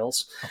ski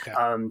trails. Okay.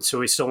 So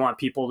we still want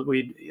people,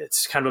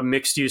 it's kind of a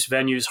mixed use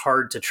venue. It's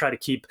hard to try to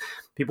keep,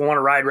 people want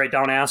to ride right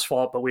down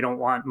asphalt, but we don't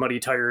want muddy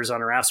tires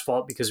on our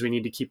asphalt, because we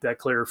need to keep that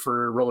clear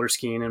for roller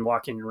skiing and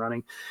walking and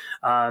running.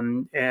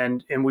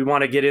 And we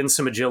want to get in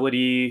some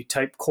agility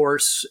type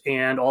course,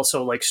 and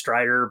also like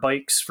strider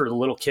bikes for the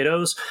little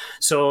kiddos.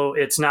 So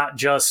it's not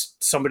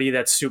just somebody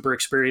that's super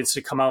experienced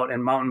to come out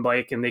and mountain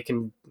bike and they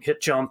can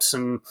hit jumps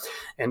and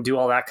do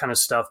all that kind of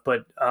stuff.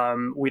 But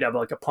we'd have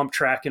like a pump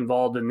track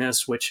involved in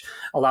this, which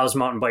allows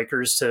mountain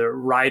bikers to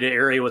ride an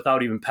area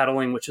without even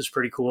pedaling, which is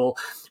pretty cool.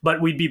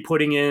 But we'd be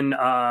putting in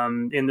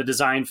the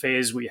design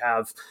phase, we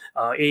have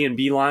A and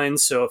B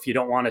lines. So if you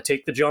don't want to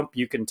take the jump,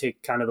 you can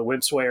take kind of the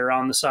wimp's way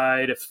around the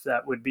side, if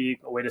that would be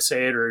a way to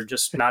say it, or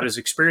just not as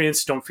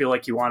experienced, don't feel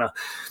like you want to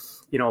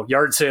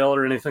yard sale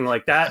or anything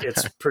like that.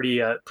 It's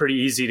pretty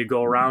easy to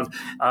go around.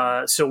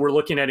 So we're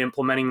looking at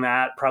implementing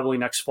that probably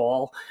next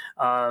fall.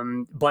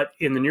 But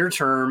in the near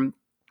term,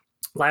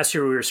 last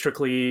year we were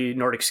strictly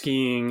Nordic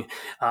skiing,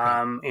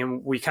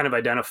 and we kind of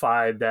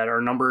identified that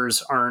our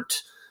numbers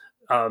aren't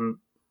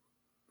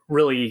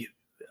really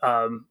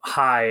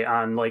high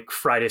on like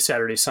Friday,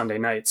 Saturday, Sunday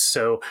nights.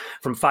 So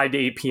from 5 to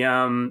 8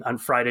 p.m. on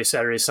Friday,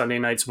 Saturday, Sunday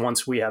nights,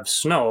 once we have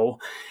snow,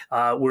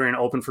 we're in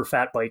open for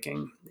fat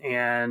biking.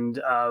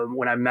 And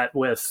when I met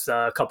with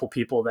a couple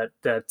people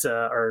that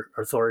are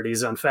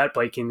authorities on fat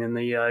biking in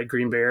the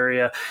Green Bay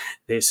area,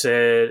 I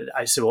said,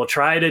 well,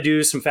 try to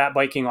do some fat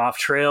biking off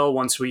trail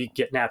once we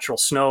get natural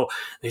snow.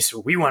 They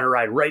said, we want to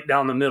ride right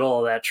down the middle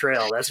of that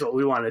trail. That's what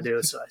we want to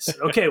do. So I said,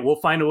 okay, we'll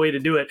find a way to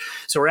do it.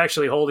 So we're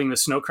actually holding the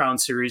Snow Crown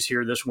Series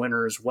here this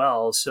winter as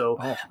well. So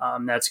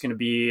that's going to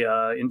be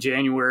in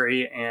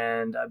January,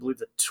 and I believe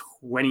the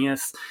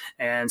 20th.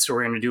 And so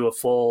we're going to do a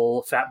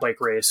full fat bike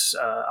race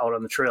out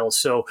on the trails.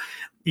 So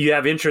you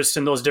have interest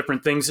in those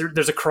different things.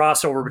 There's a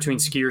crossover between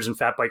skiers and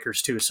fat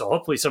bikers too. So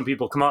hopefully some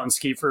people come out and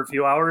ski for a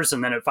few hours,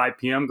 and then at 5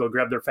 p.m. go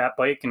grab their fat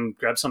bike and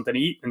grab something to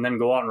eat, and then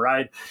go out and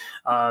ride.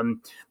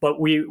 But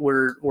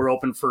we're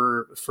open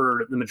for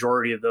the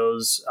majority of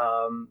those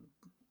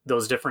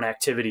different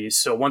activities.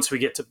 So once we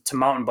get to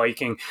mountain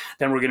biking,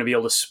 then we're going to be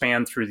able to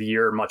span through the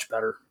year much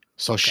better.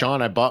 So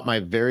Sean, I bought my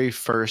very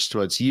first,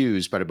 well, it's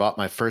used, but I bought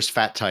my first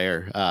fat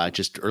tire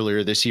just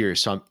earlier this year.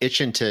 So I'm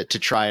itching to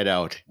try it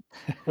out.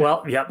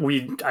 Well, yeah,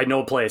 I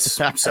know a place.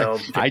 So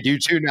I do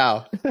too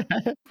now.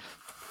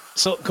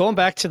 So going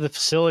back to the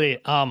facility,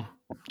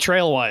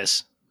 trail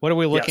wise, what are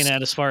we looking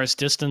at as far as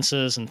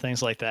distances and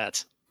things like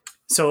that?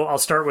 So I'll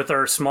start with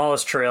our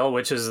smallest trail,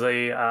 which is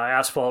the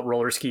asphalt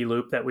roller ski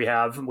loop that we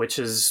have, which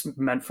is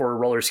meant for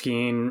roller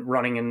skiing,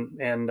 running,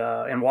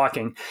 and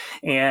walking.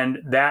 And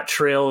that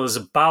trail is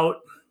about,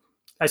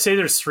 I say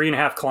there's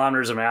 3.5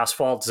 kilometers of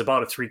asphalt. It's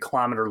about a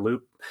 3-kilometer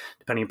loop,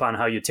 depending upon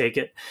how you take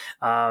it.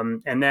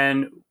 And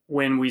then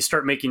when we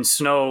start making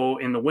snow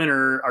in the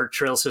winter, our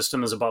trail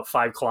system is about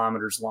 5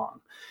 kilometers long.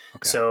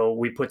 Okay. So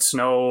we put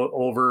snow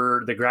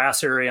over the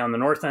grass area on the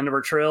north end of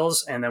our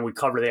trails, and then we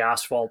cover the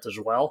asphalt as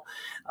well.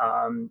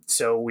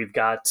 So we've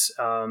got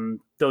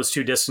those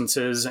two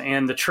distances,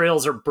 and the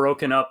trails are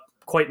broken up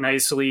quite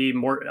nicely.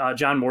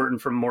 John Morton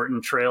from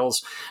Morton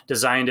Trails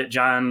designed it.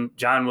 John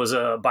was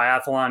a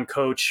biathlon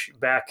coach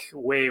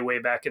way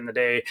back in the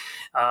day,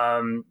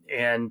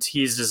 and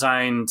he's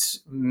designed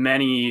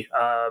many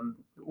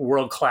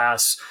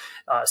world-class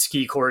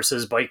ski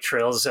courses, bike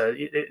trails,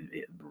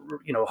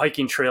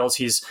 hiking trails.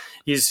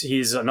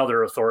 He's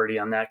another authority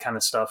on that kind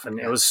of stuff. And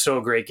it was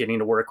so great getting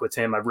to work with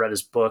him. I've read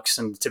his books,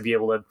 and to be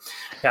able to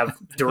have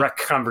direct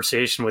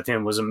conversation with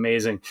him was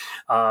amazing.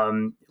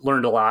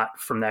 Learned a lot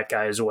from that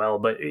guy as well.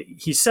 But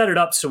he set it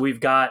up so we've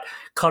got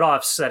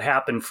cutoffs that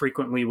happen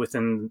frequently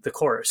within the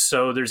course.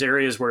 So there's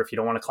areas where if you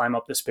don't want to climb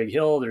up this big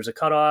hill, there's a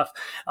cutoff.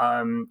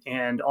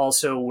 And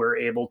also we're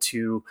able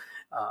to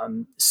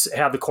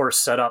have the course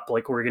set up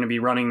like we're going to be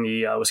running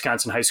the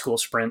Wisconsin High School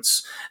sprint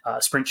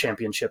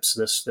championships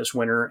this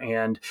winter,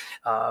 and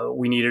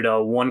we needed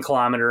a 1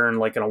 kilometer and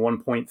like a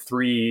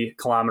 1.3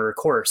 kilometer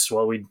course.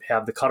 Well, we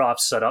have the cutoffs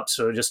set up,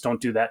 so just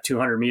don't do that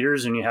 200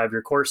 meters, and you have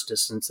your course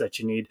distance that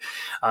you need.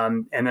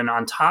 And then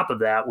on top of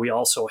that, we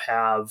also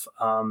have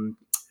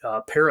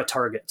para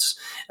targets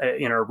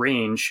in our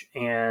range,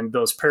 and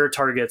those para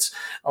targets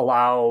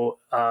allow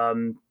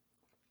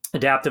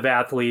adaptive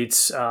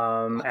athletes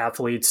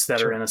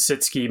that are in a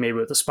sit ski, maybe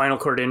with a spinal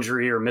cord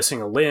injury or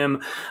missing a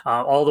limb,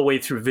 all the way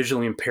through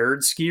visually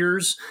impaired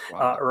skiers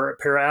or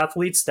para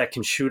athletes that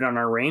can shoot on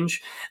our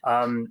range.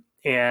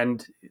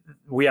 And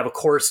we have a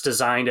course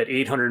designed at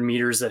 800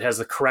 meters that has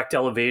the correct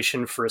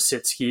elevation for a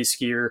sit ski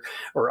skier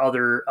or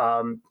other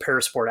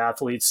parasport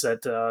athletes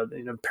that,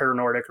 para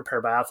Nordic or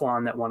para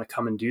biathlon that want to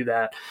come and do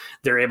that.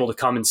 They're able to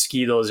come and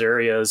ski those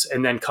areas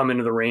and then come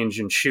into the range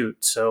and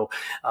shoot. So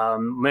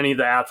many of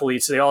the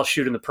athletes, they all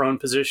shoot in the prone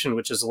position,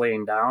 which is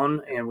laying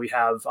down. And we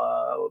have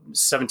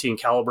 17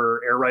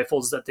 caliber air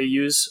rifles that they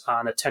use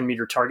on a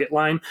 10-meter target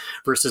line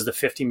versus the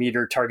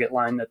 50-meter target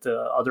line that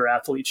the other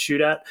athletes shoot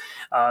at.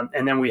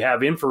 And then we have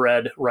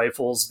infrared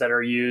rifles that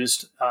are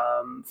used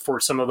for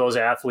some of those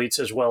athletes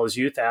as well as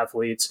youth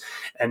athletes.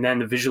 And then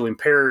the visually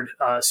impaired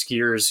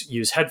skiers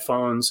use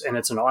headphones, and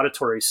it's an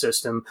auditory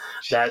system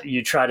that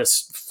you try to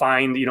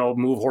find,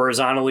 move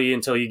horizontally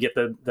until you get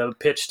the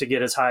pitch to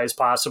get as high as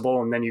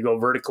possible. And then you go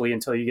vertically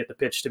until you get the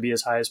pitch to be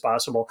as high as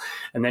possible.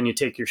 And then you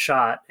take your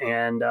shot,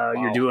 and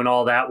you're doing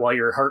all that while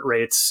your heart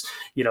rate's,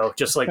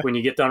 just like when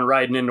you get done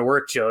riding into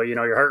work, Joe,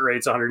 your heart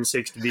rate's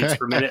 160 beats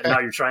per minute. And now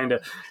you're trying to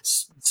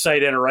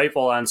sight in a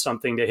rifle on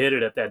something to hit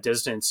it at that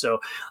distance. So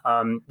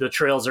the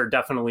trails are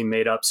definitely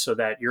made up so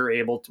that we're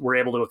able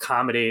to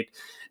accommodate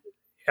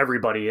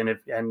everybody. And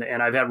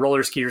I've had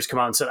roller skiers come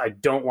out and said, I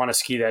don't want to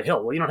ski that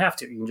hill. Well, you don't have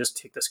to. You can just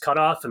take this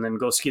cutoff and then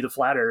go ski the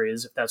flat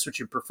areas if that's what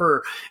you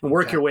prefer, and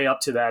work your way up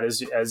to that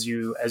as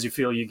you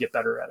feel you get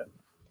better at it.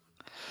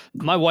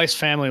 My wife's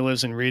family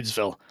lives in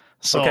Reedsville.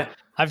 So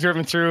I've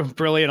driven through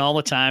Brilliant all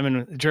the time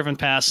and driven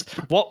past.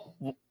 What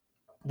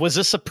was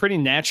this a pretty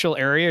natural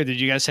area, or did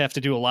you guys have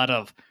to do a lot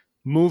of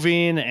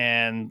moving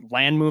and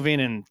land moving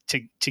and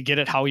to get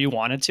it how you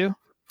wanted to?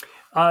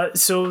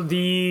 So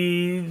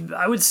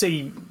I would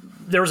say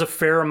there was a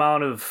fair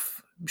amount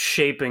of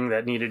shaping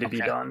that needed to be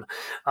done.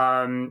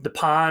 The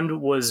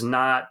pond was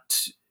not.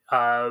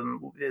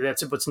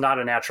 It's not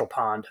a natural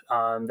pond.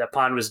 That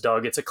pond was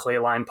dug. It's a clay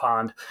line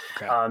pond.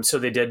 Okay. So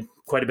they did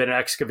quite a bit of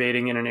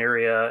excavating in an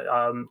area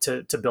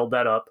to build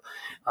that up.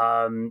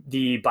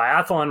 The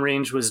biathlon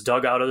range was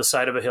dug out of the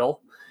side of a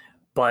hill,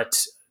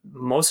 but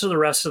most of the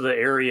rest of the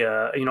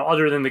area,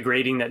 other than the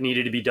grading that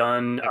needed to be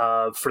done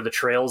for the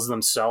trails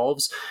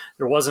themselves,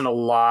 there wasn't a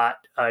lot,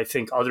 I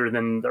think, other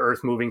than the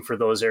earth moving for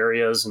those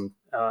areas and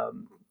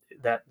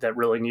that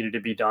really needed to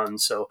be done.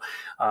 So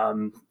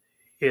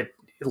it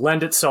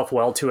lend itself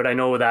well to it. I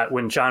know that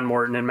when John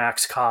Morton and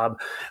Max Cobb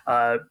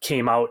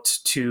came out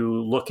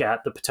to look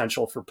at the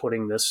potential for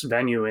putting this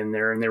venue in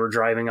there, and they were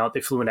driving out,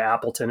 they flew into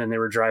Appleton and they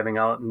were driving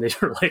out and they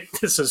were like,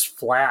 this is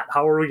flat.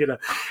 How are we going to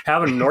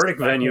have a Nordic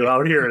venue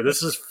out here?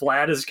 This is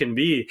flat as can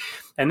be.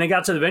 And they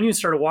got to the venue and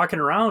started walking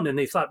around and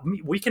they thought,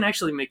 we can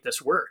actually make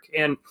this work.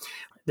 And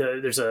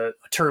there's a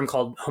term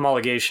called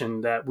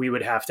homologation that we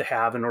would have to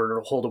have in order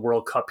to hold a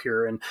World Cup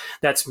here. And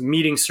that's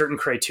meeting certain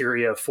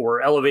criteria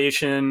for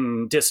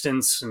elevation,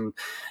 distance, and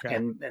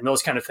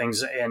those kind of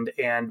things.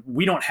 And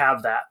we don't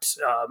have that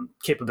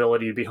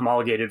capability to be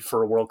homologated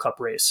for a World Cup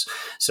race.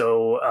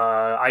 So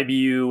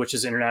IBU, which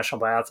is International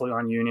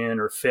Biathlon Union,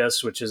 or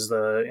FIS, which is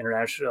the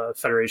International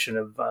Federation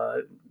of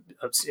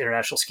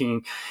International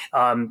Skiing,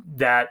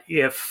 that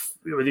if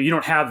you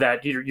don't have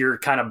that, you're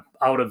kind of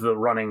out of the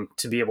running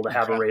to be able to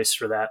have a race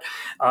for that.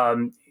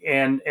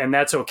 And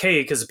that's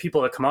okay, because the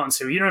people that come out and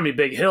say, well, you don't have any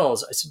big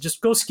hills, I said,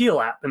 just go ski a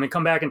lap and then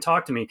come back and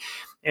talk to me.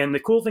 And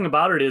the cool thing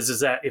about it is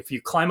that if you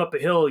climb up a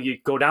hill, you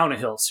go down a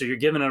hill. So you're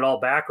giving it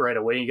all back right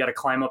away. You got to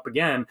climb up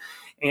again,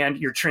 and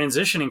you're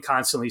transitioning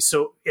constantly.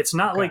 So it's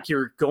not like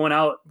you're going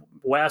out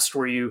west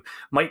where you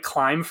might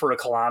climb for a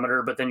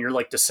kilometer, but then you're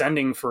like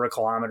descending for a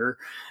kilometer.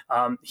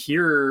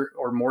 Here,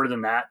 or more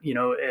than that,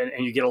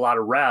 and you get a lot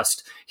of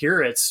rest.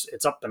 Here it's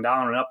up and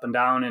down and up and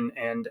down,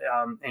 and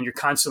you're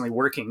constantly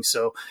working.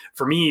 So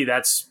for me,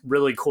 that's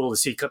really cool to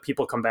see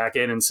people come back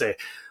in and say,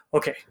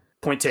 okay,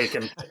 point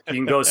taken. You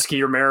can go ski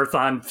your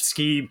marathon,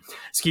 ski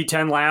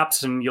 10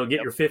 laps, and you'll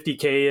get your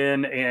 50K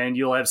in, and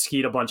you'll have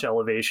skied a bunch of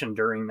elevation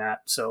during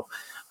that. So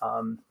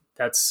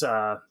that's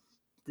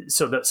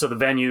so the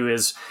venue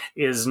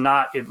is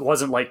not. It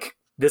wasn't like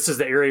this is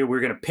the area we're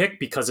going to pick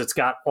because it's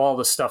got all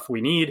the stuff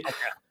we need. Okay.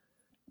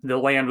 The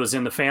land was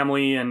in the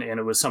family, and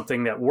it was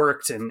something that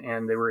worked,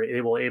 and they were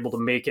able to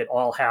make it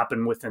all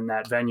happen within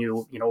that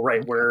venue.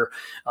 Right where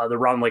the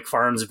Round Lake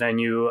Farms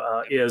venue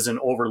is, and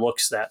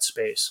overlooks that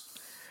space.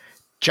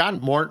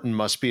 John Morton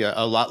must be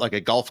a lot like a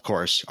golf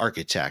course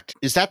architect.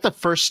 Is that the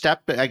first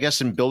step, I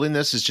guess, in building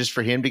this, is just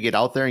for him to get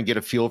out there and get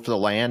a feel for the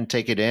land,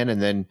 take it in,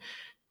 and then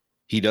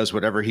he does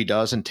whatever he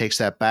does and takes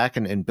that back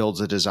and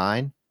builds a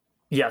design?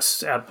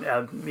 Yes. Yeah,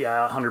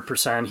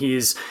 100%.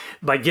 He's,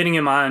 by getting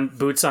him on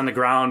boots on the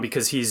ground,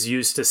 because he's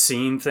used to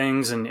seeing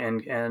things.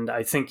 And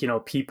I think,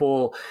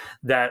 people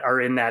that are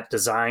in that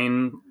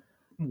design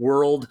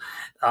world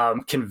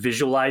can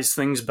visualize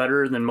things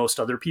better than most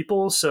other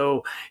people.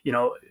 So,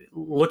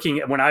 looking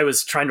at, when I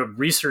was trying to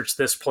research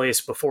this place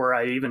before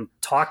I even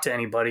talked to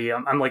anybody,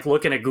 I'm like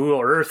looking at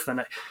Google Earth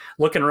and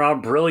looking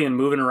around Brilliant,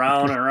 moving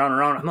around and around and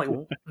around. I'm like,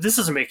 this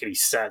doesn't make any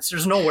sense.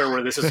 There's nowhere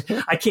where this is,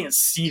 I can't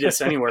see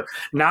this anywhere.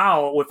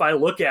 Now, if I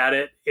look at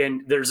it,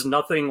 and there's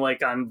nothing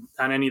like on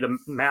any of the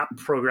map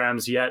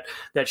programs yet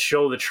that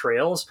show the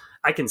trails,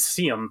 I can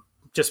see them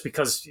just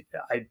because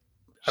I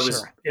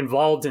was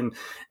involved in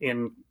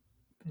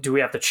do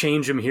we have to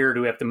change them here? Do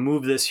we have to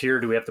move this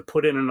here? Do we have to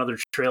put in another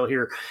trail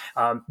here?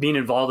 Being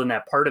involved in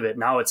that part of it,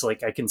 now it's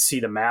like I can see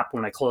the map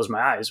when I close my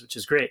eyes, which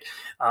is great.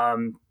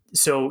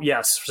 So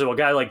yes, so a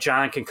guy like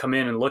John can come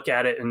in and look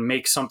at it and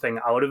make something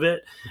out of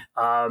it,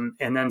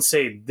 and then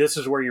say, this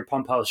is where your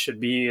pump house should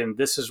be, and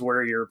this is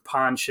where your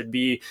pond should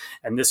be,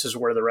 and this is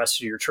where the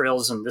rest of your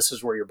trails, and this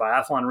is where your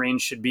biathlon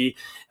range should be.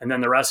 And then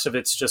the rest of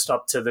it's just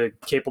up to the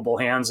capable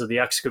hands of the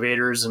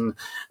excavators and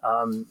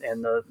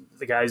the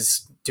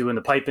guys doing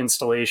the pipe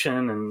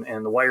installation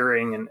and the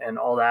wiring and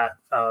all that.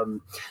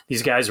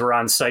 These guys were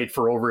on site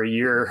for over a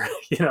year,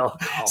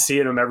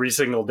 seeing them every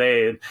single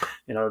day.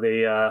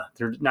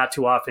 They're not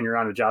too often you're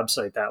on a job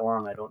site that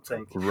long, I don't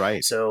think.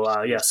 Right.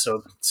 So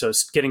so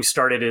getting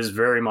started is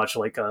very much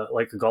like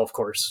a golf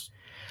course.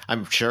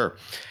 I'm sure.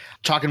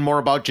 Talking more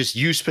about just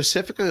you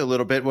specifically a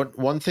little bit.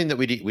 One thing that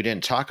we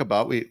didn't talk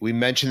about, we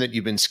mentioned that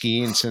you've been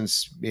skiing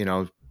since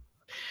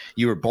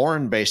you were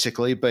born,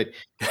 basically, but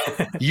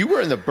you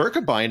were in the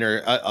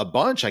Birkebeiner a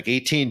bunch, like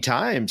 18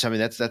 times. I mean,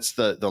 that's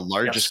the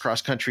largest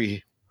cross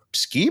country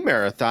ski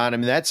marathon. I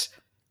mean,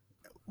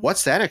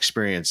 what's that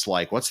experience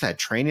like? What's that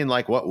training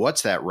like?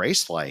 What's that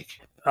race like?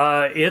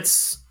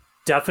 It's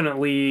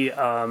definitely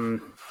a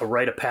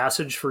rite of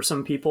passage for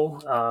some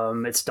people.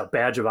 It's a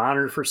badge of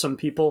honor for some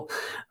people.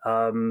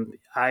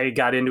 I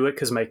got into it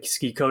because my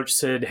ski coach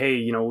said,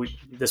 hey,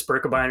 this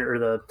Birkebeiner, or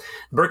the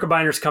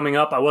Birkebeiner's coming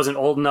up. I wasn't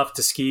old enough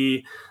to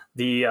ski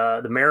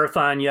the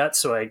marathon yet,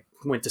 so I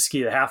went to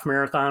ski the half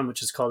marathon,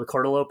 which is called the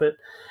Kortaloppet.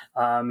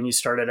 and you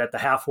started at the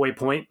halfway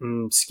point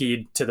and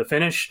skied to the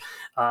finish,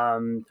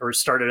 or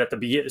started at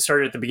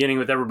the beginning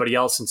with everybody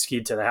else and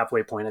skied to the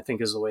halfway point, I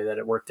think is the way that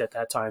it worked at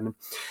that time.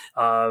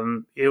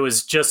 And it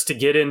was just to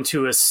get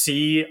into a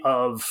sea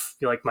of,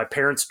 like, my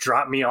parents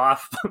dropped me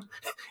off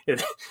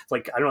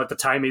like, I don't know, at the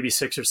time, maybe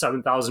 6,000 or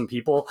 7,000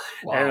 people.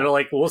 Wow. And they're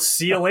like, we'll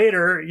see you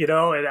later,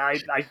 and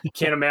I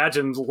can't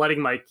imagine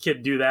letting my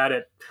kid do that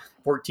at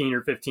 14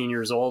 or 15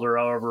 years old, or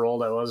however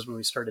old I was when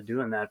we started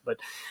doing that. But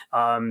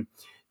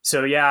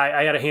so yeah,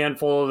 I had a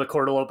handful of the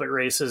Coeur d'Alene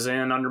races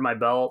in under my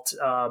belt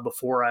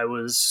before I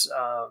was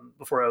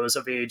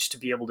of age to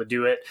be able to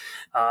do it.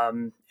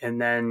 And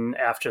then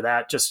after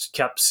that, just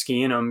kept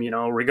skiing them,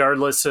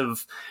 regardless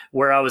of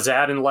where I was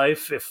at in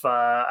life. If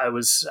I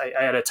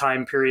had a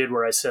time period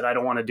where I said, I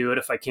don't want to do it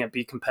if I can't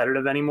be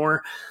competitive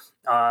anymore.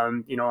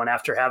 And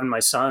after having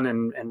my son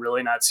and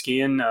really not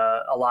skiing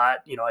a lot,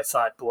 I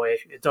thought, boy,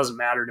 it doesn't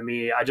matter to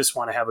me. I just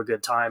want to have a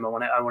good time. I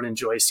want to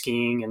enjoy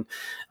skiing, and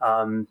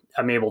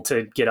I'm able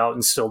to get out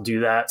and still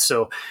do that.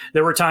 So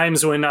there were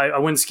times when I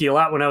wouldn't ski a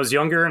lot when I was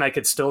younger, and I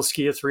could still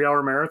ski a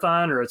 3-hour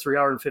marathon or a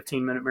 3-hour and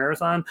 15-minute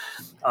marathon.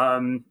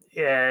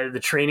 The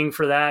training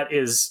for that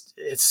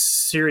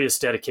it's serious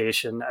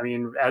dedication. I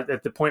mean,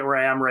 at the point where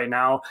I am right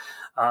now,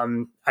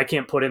 I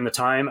can't put in the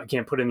time. I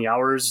can't put in the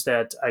hours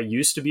that I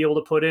used to be able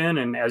to put in.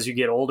 And as you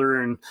get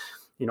older and,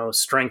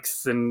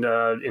 strength and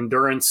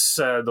endurance,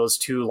 those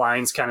two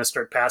lines kind of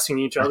start passing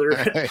each other.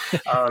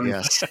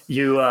 Yes.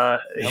 You got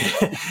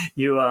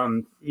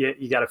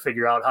to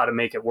figure out how to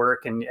make it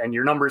work, and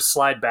your numbers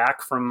slide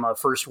back from a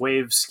first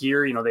wave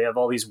skier. They have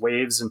all these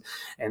waves,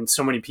 and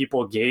so many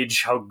people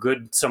gauge how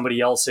good somebody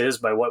else is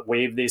by what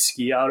wave they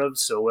ski out of.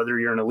 So whether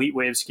you're an elite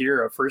wave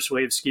skier, a first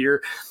wave skier,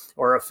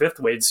 or a fifth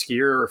wave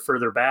skier, or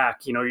further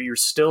back, you're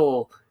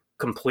still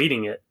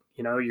completing it.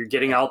 You're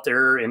getting out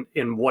there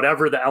in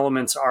whatever the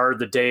elements are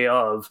the day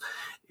of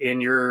in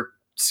your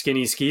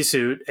skinny ski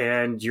suit,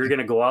 and you're going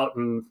to go out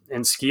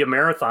and ski a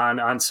marathon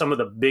on some of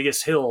the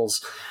biggest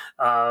hills,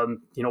 wow.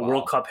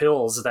 World Cup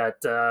hills that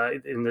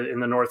in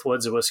the North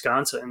Woods of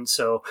Wisconsin.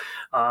 So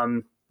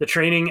the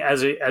training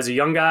as a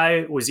young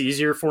guy was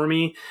easier for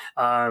me.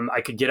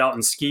 I could get out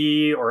and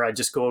ski, or I'd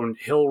just go and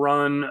hill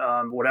run,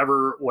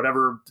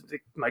 whatever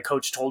my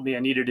coach told me I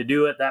needed to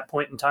do at that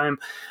point in time.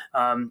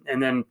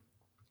 And then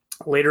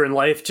later in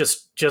life,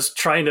 just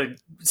trying to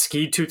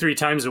ski 2-3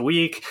 times a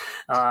week.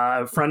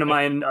 A friend of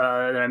mine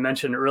that I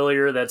mentioned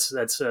earlier, that's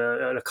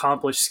an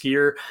accomplished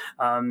skier.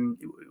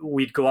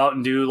 We'd go out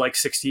and do like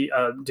 60,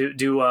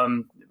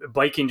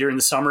 biking during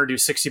the summer, do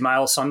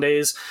 60-mile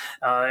Sundays.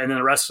 And then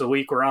the rest of the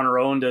week we're on our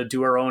own to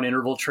do our own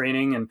interval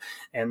training.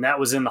 And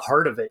that was in the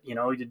heart of it.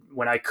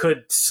 When I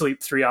could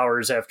sleep 3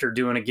 hours after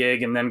doing a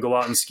gig and then go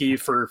out and ski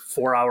for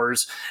 4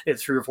 hours at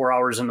 3 or 4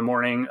 hours in the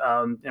morning,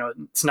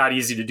 it's not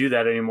easy to do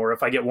that anymore.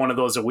 If I get one of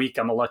those a week,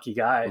 I'm a lucky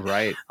guy.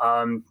 Right.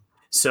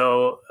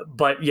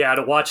 But yeah,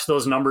 to watch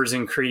those numbers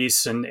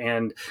increase and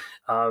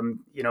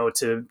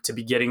to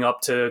be getting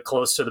up to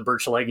close to the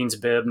Birch Leggings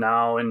bib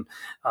now. And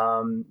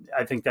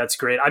I think that's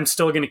great. I'm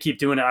still going to keep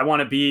doing it. I want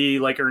to be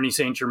like Ernie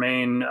St.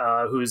 Germain,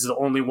 who's the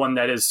only one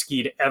that has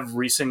skied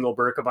every single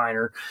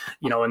Birkebeiner,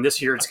 and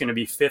this year it's going to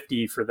be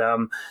 50 for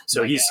them.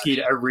 So he's skied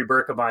every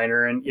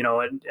Birkebeiner,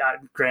 and,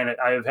 granted,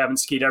 I haven't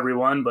skied every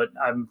one, but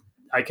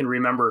I can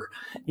remember,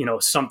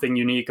 something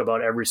unique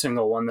about every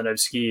single one that I've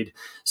skied.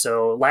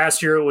 So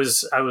last year I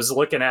was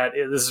looking at,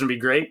 this is going to be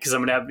great because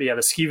I'm going to be at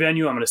a ski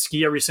venue. I'm going to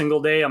ski every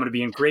single day. I'm going to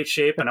be in great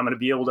shape, and I'm going to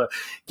be able to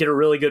get a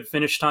really good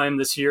finish time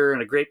this year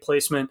and a great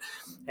placement.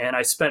 And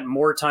I spent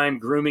more time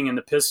grooming in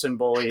the piston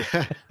bully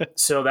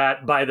so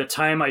that by the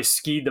time I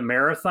skied the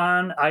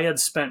marathon, I had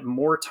spent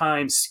more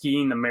time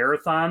skiing the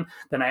marathon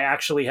than I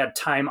actually had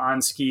time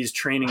on skis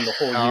training the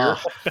whole year.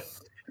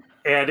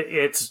 And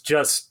it's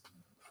just,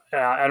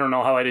 I don't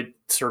know how I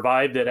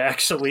survived it.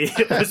 Actually,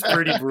 it was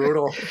pretty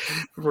brutal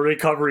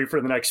recovery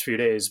for the next few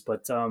days.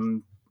 But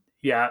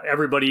yeah,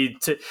 everybody,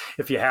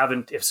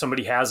 if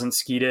somebody hasn't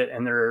skied it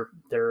and they're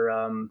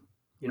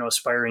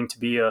aspiring to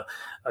be a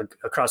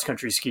cross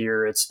country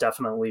skier, it's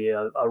definitely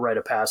a rite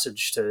of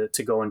passage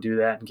to go and do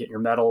that and get your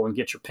medal and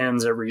get your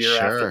pins every year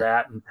after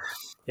that. And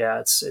yeah,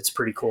 it's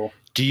pretty cool.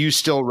 Do you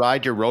still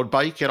ride your road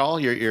bike at all?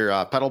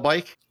 Your pedal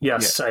bike?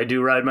 Yes, yeah. I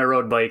do ride my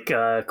road bike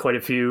quite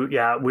a few.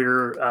 Yeah,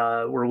 we're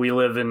where we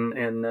live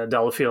in the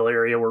Delafield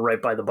area. We're right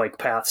by the bike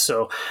path,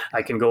 so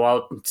I can go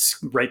out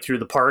right through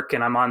the park,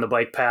 and I'm on the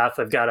bike path.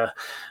 I got an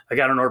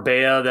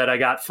Orbea that I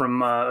got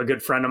from a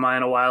good friend of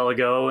mine a while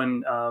ago,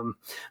 and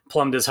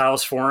plumbed his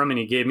house for him, and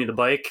he gave me the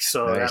bike.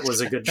 So nice. That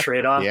was a good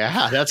trade-off.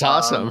 Yeah, that's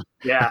awesome.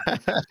 Yeah.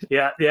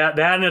 That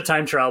and a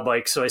time trial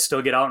bike. So I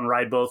still get out and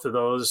ride both of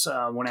those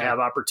when I have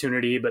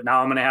opportunity. But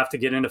now I'm going to have to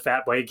get into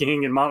fat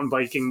biking and mountain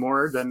biking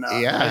more than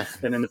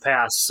in the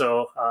past.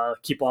 So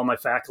keep all my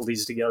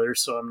faculties together,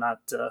 so I'm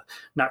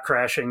not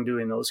crashing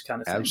doing those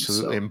kind of things.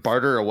 Absolutely, so, and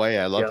barter away.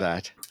 I love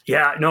that.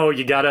 Yeah, no,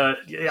 you gotta.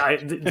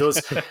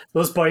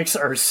 Those bikes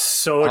are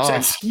so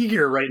expensive. Ski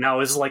gear right now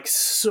is like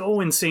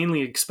so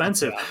insanely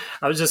expensive. Yeah.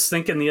 I was just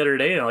thinking the other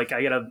day, like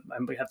I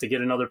have to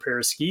get another pair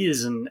of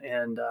skis, and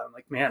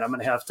like, man, I'm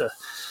gonna have to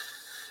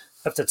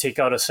take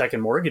out a second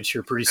mortgage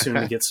here pretty soon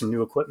to get some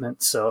new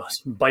equipment. So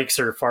bikes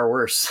are far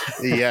worse.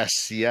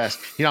 Yes.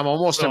 I'm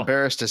almost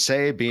embarrassed to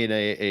say, being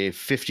a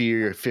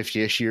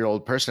 50-ish year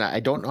old person, I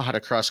don't know how to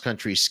cross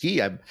country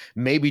ski. I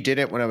maybe did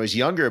it when I was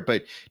younger,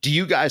 but do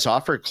you guys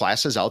offer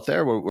classes out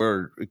there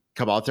where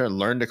come out there and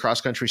learn to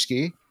cross country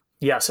ski?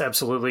 Yes,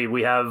 absolutely.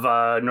 We have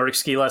Nordic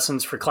ski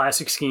lessons for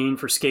classic skiing,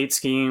 for skate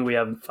skiing. We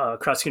have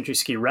cross-country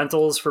ski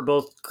rentals for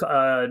both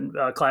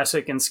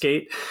classic and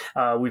skate.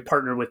 We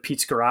partnered with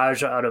Pete's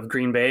Garage out of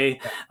Green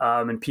Bay,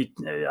 and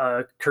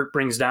Kurt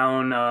brings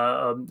down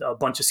a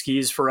bunch of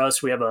skis for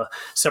us. We have a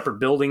separate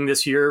building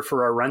this year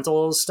for our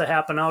rentals to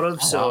happen out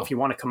of. So if you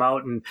want to come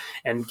out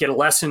and get a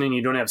lesson and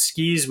you don't have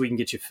skis, we can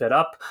get you fit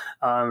up.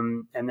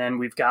 And then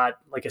we've got,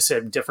 like I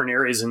said, different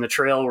areas in the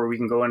trail where we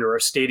can go into our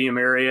stadium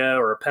area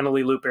or a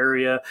penalty loop area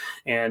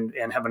and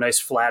have a nice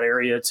flat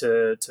area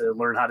to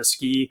learn how to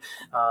ski.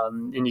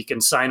 And you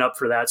can sign up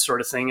for that sort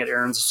of thing at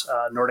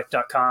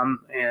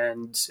ariensnordic.com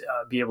and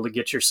be able to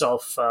get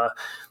yourself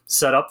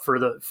set up for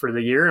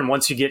the year. And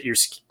once you get your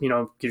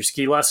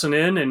ski lesson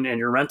in and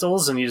your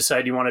rentals, and you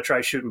decide you want to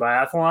try shooting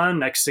biathlon,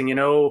 next thing you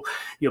know,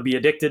 you'll be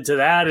addicted to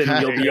that,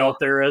 and you'll be out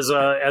there as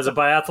a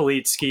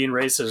biathlete skiing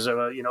races,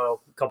 a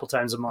couple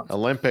times a month.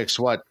 Olympics,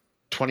 what,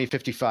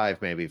 2055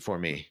 maybe for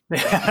me.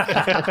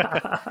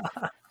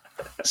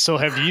 So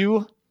have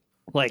you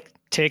like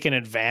taken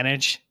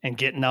advantage and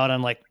getting out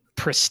on like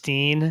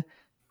pristine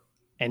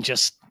and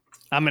just,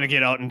 I'm going to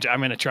get out and I'm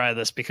going to try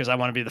this because I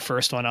want to be the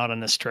first one out on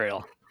this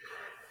trail?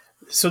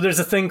 So there's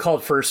a thing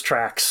called first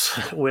tracks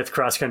with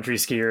cross-country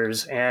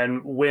skiers.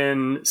 And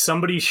when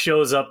somebody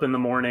shows up in the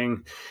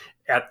morning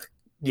at,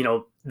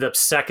 the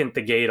second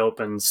the gate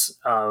opens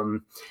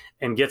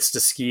and gets to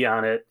ski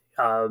on it,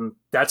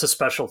 that's a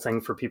special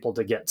thing for people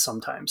to get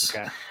sometimes.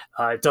 Okay.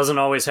 It doesn't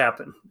always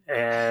happen.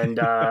 And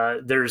I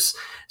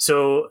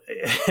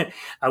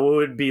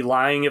would be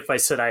lying if I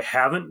said I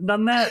haven't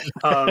done that.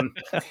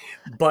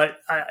 But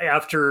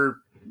after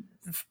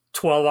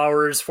 12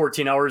 hours,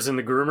 14 hours in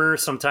the groomer,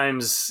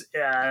 sometimes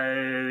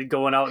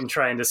going out and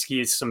trying to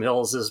ski some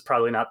hills is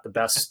probably not the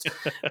best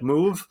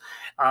move.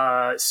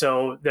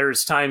 So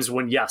there's times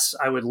when, yes,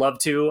 I would love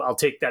to. I'll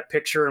take that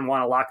picture and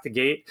want to lock the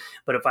gate.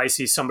 But if I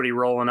see somebody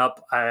rolling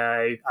up,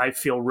 I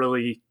feel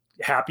really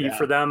happy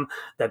for them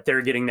that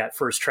they're getting that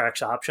first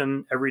tracks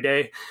option every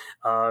day.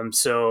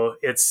 So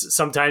it's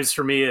sometimes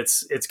for me,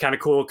 it's kind of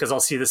cool because I'll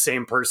see the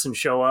same person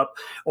show up,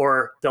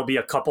 or there'll be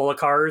a couple of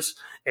cars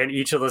and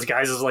each of those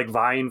guys is like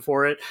vying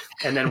for it.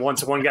 And then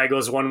once one guy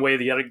goes one way,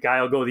 the other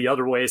guy will go the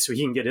other way so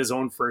he can get his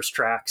own first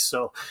tracks.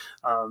 So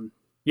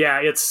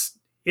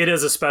it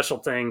is a special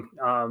thing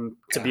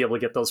to be able to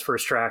get those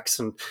first tracks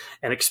and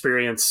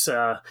experience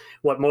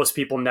what most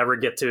people never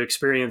get to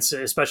experience,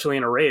 especially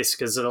in a race,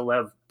 because it'll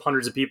have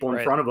hundreds of people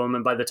in front of them.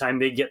 And by the time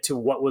they get to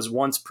what was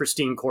once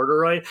pristine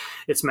corduroy,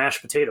 it's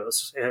mashed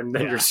potatoes. And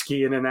then you're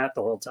skiing in that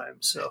the whole time.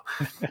 So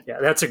yeah,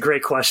 that's a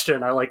great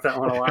question. I like that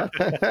one a lot.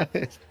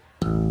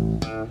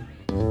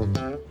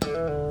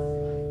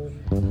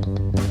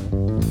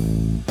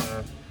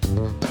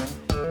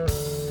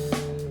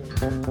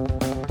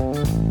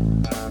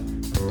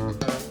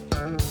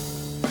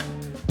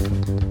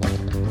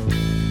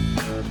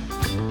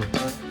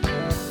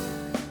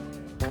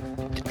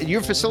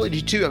 Your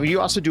facility too, I mean,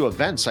 you also do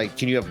events. Like,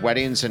 can you have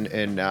weddings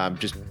and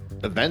just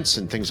events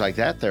and things like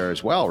that there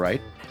as well,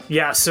 right?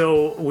 Yeah,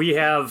 so we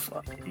have,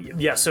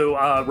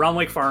 Round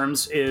Lake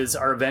Farms is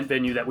our event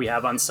venue that we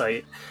have on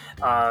site.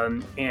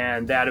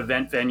 And that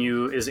event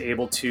venue is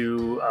able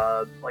to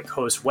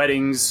host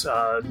weddings,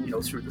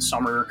 through the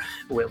summer,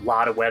 with a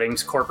lot of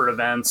weddings, corporate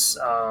events,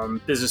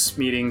 business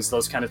meetings,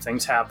 those kind of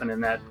things happen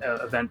in that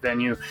event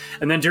venue.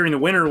 And then during the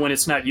winter, when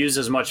it's not used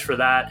as much for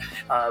that,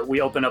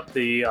 we open up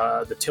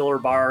the Tiller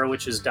Bar,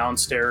 which is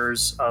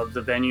downstairs of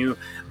the venue.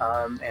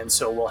 And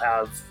so we'll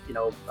have,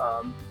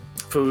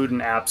 food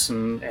and apps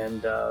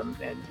and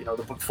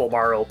the full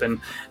bar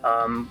open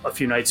a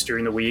few nights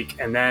during the week.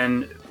 And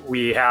then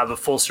we have a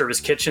full service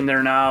kitchen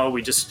there now.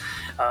 We just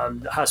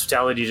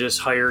hospitality just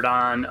hired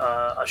on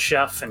a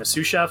chef and a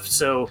sous chef.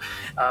 So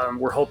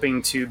we're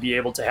hoping to be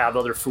able to have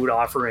other food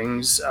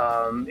offerings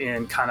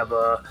in kind of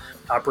a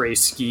après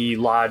ski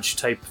lodge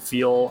type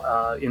feel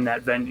in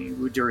that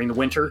venue during the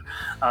winter,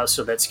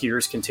 so that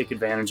skiers can take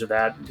advantage of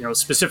that.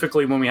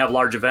 Specifically when we have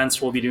large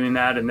events, we'll be doing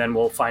that, and then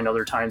we'll find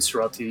other times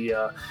throughout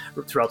the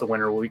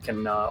winter where we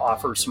can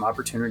offer some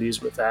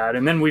opportunities with that.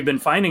 And then we've been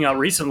finding out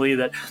recently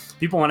that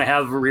people want to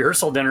have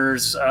rehearsal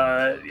dinners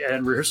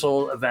and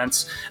rehearsal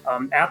events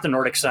at the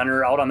Nordic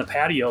Center out on the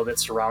patio that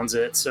surrounds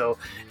it. So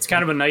it's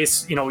kind of a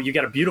nice, you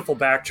got a beautiful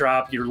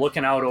backdrop. You're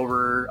looking out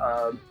over,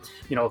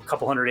 a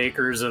couple hundred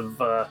acres of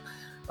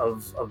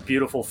of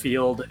beautiful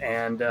field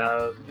and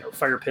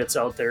fire pits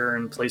out there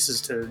and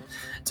places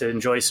to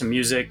enjoy some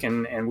music.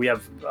 And we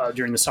have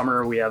during the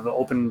summer we have an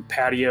open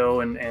patio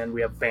and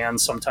we have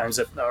bands sometimes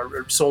that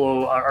are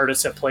solo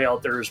artists that play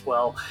out there as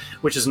well,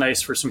 which is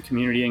nice for some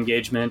community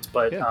engagement.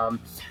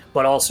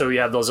 But also you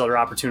have those other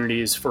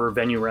opportunities for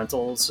venue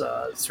rentals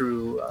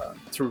through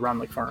Round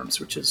Lake Farms,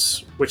 which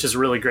is a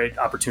really great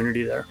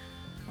opportunity there.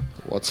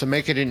 Well, to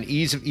make it an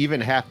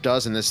even half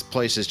dozen, this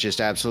place is just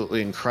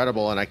absolutely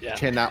incredible, and I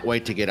cannot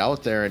wait to get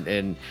out there.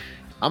 And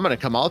I'm going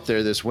to come out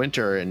there this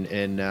winter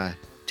and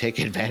take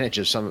advantage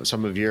of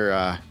some of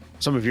your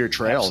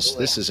trails.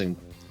 Absolutely. This is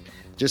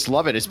just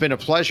love it. It's been a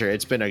pleasure.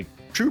 It's been a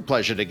true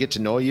pleasure to get to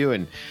know you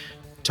and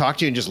talk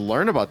to you and just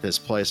learn about this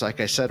place.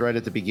 Like I said right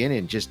at the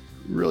beginning, just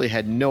really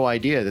had no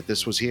idea that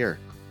this was here.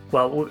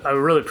 Well, I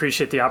really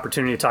appreciate the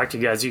opportunity to talk to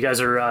you guys. You guys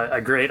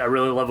are great. I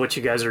really love what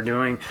you guys are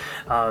doing.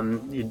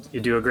 You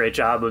do a great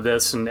job of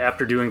this, and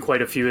after doing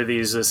quite a few of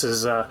these, this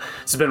has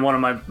been one of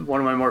my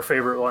more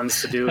favorite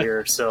ones to do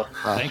here. So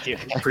Thank you.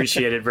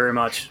 Appreciate it very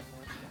much.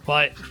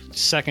 Well,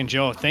 second,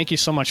 Joe, thank you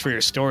so much for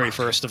your story.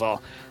 First of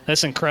all,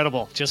 that's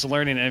incredible. Just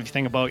learning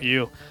everything about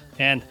you,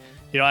 and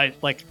I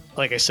like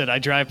I said, I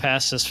drive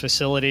past this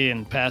facility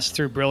and pass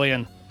through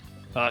Brillion.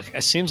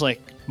 It seems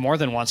like more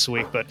than once a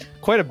week, but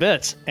quite a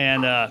bit.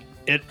 And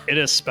it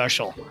is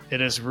special.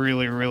 It is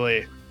really,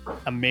 really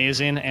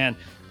amazing. And,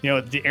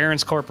 the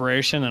Ariens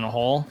Corporation in a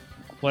whole,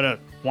 what a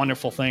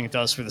wonderful thing it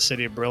does for the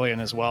city of Brillion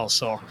as well.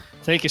 So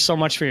thank you so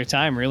much for your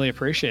time. Really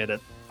appreciate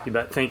it. You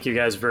bet. Thank you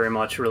guys very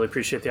much. Really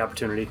appreciate the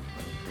opportunity.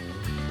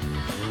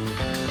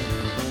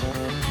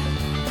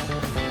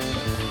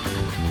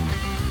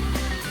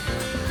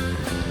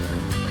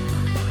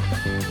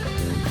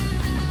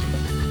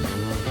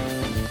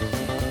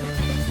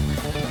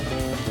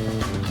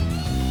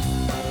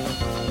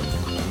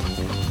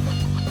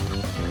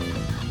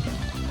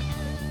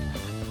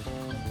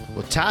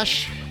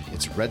 Tosh,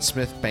 it's Red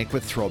Smith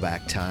Banquet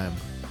Throwback time.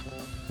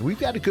 We've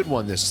got a good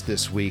one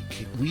this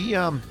week.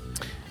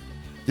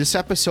 This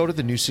episode of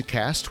the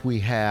Newscast, we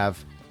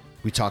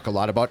talk a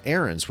lot about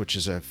Ariens, which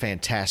is a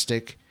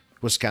fantastic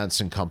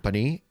Wisconsin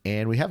company,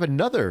 and we have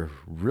another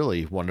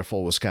really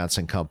wonderful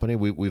Wisconsin company.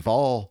 We've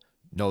all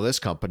know this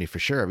company for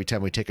sure. Every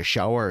time we take a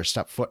shower or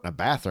step foot in a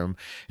bathroom,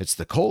 it's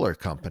the Kohler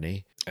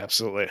company.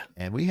 Absolutely.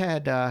 And we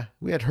had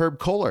Herb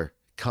Kohler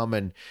come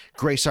and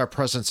grace our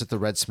presence at the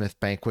Red Smith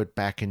Banquet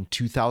back in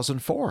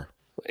 2004.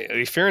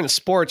 If you're in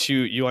sports,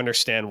 you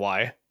understand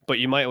why, but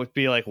you might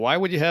be like, why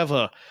would you have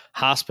a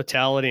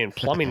hospitality and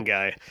plumbing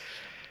guy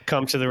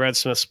come to the Red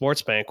Smith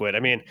Sports Banquet? I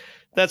mean,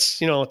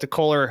 that's, what the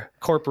Kohler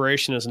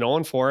Corporation is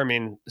known for. I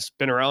mean, it's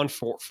been around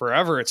for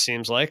forever. It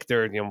seems like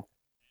they're, in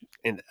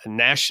a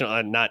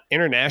national, not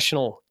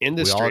international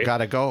industry. We all got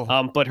to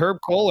go. But Herb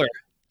Kohler,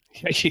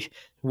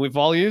 we've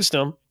all used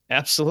him.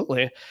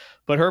 Absolutely.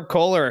 But Herb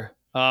Kohler,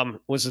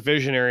 was the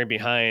visionary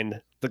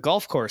behind the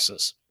golf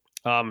courses.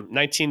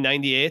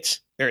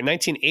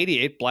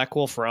 1988 Black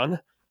Wolf Run,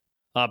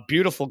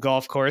 beautiful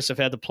golf course. I've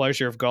had the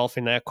pleasure of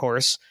golfing that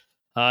course.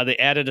 They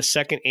added a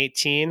second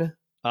 18 in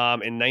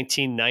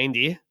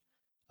 1990.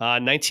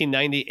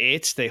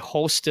 1998 they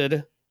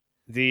hosted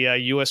the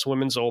U.S.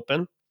 Women's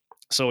Open.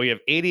 So we have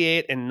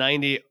 88 and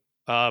 90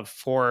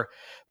 for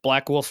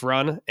Black Wolf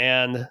Run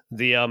and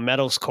the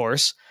Meadows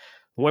course.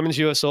 Women's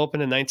U.S.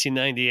 Open in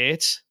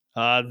 1998.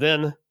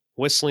 Then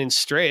Whistling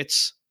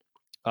Straits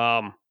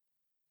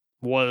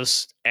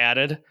was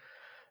added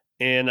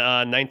in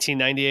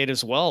 1998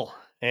 as well.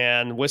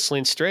 And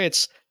Whistling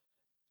Straits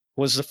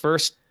was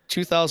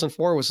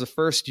 2004 was the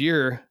first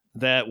year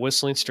that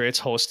Whistling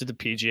Straits hosted the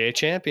PGA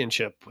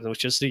Championship,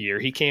 which is the year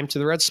he came to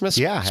the Red Smith.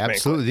 Yeah,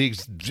 absolutely.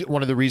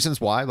 One of the reasons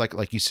why,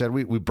 like you said,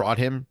 we brought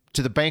him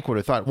to the banquet.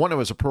 I thought, one, it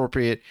was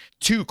appropriate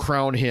to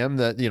crown him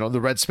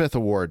the Red Smith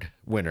Award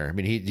winner. I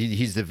mean,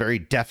 he's the very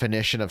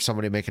definition of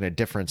somebody making a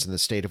difference in the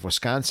state of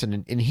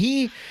Wisconsin.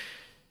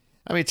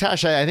 And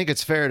Tosh, I think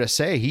it's fair to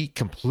say he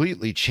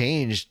completely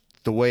changed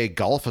the way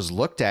golf is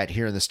looked at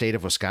here in the state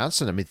of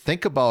Wisconsin. I mean,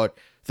 think about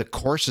the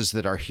courses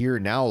that are here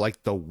now,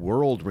 like the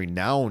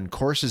world-renowned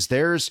courses.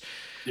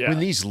 When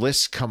these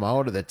lists come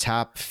out of the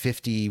top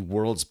 50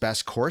 world's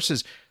best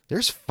courses,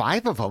 there's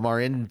 5 of them are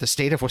in the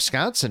state of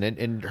Wisconsin.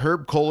 And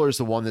Herb Kohler is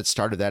the one that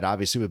started that,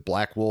 obviously, with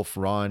Black Wolf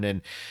Run.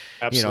 And,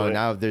 Absolutely.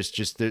 Now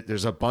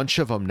there's a bunch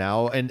of them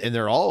now. And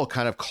they're all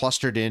kind of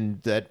clustered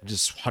in that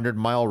just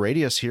 100-mile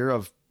radius here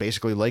of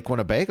basically Lake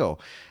Winnebago.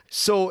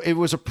 So it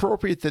was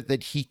appropriate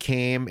that he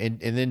came and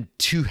then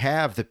to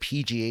have the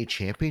PGA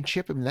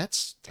Championship. I mean,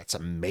 that's a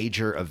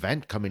major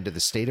event coming to the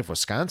state of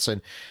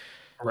Wisconsin.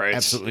 Right.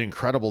 Absolutely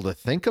incredible to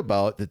think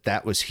about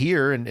that was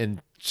here.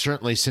 And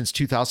certainly since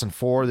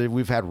 2004, that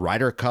we've had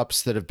Ryder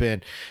Cups that have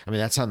been,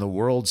 that's on the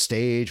world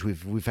stage.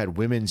 We've had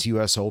women's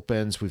US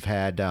Opens. We've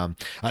had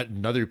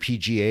another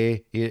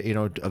PGA,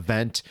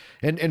 event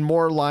and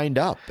more lined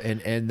up.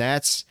 And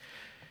that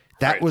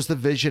was the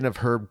vision of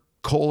Herb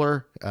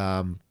Kohler,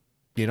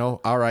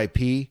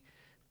 RIP.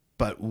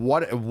 But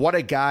what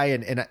a guy.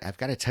 And I've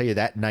got to tell you,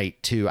 that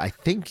night too, I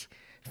think,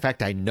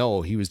 fact, I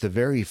know he was the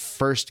very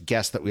first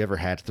guest that we ever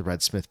had at the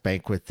Red Smith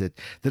banquet that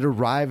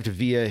arrived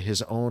via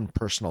his own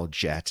personal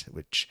jet,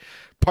 which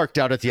parked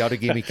out at the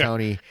Outagamie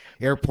County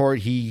Airport.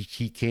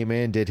 He came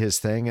in, did his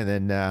thing, and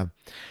then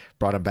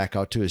brought him back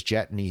out to his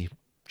jet, and he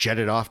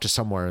jetted off to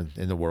somewhere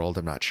in the world.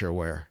 I'm not sure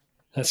where.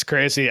 That's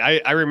crazy.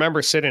 I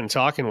remember sitting and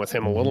talking with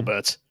him a little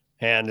bit,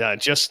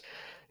 and just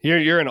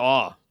you're in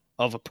awe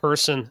of a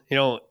person. You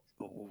know,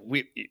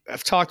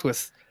 I've talked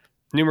with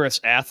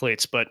numerous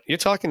athletes, but you're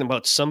talking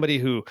about somebody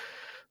who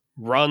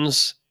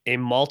runs a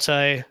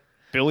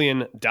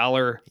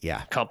multi-billion-dollar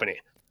company,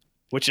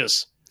 which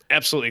is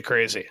absolutely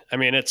crazy. I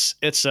mean, it's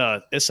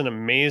an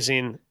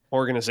amazing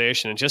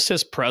organization, and just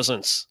his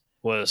presence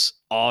was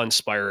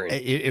awe-inspiring.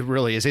 It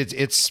really is.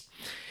 It's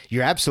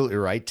you're absolutely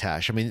right,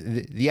 Tash. I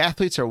mean, the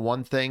athletes are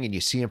one thing, and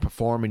you see them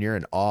perform, and you're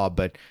in awe.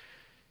 But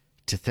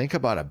to think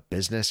about a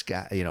business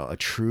guy, you know, a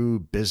true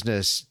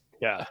business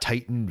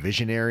titan,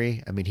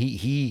 visionary. I mean,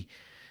 he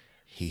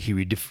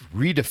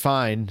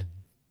redefined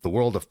the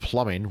world of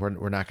plumbing.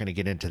 We're not going to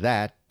get into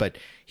that, but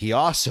he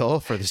also,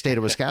 for the state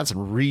of Wisconsin,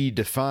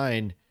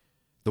 redefined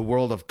the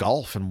world of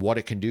golf and what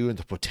it can do and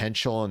the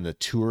potential and the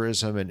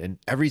tourism and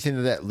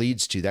everything that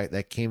leads to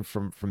that came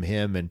from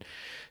him. And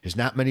there's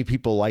not many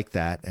people like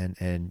that.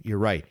 And you're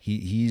right.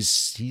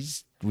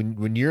 He's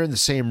when you're in the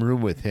same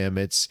room with him,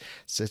 it's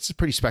a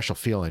pretty special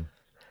feeling.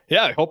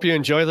 Yeah. I hope you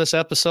enjoy this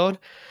episode.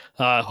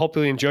 Hope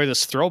you enjoy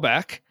this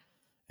throwback,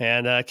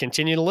 and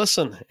continue to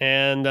listen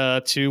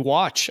and to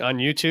watch on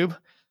YouTube,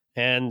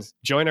 and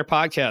join our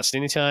podcast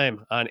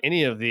anytime on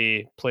any of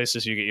the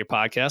places you get your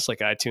podcasts, like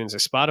iTunes or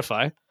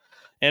Spotify.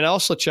 And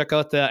also check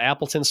out the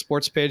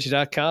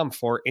appletonsportspage.com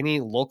for any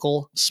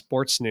local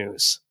sports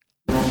news.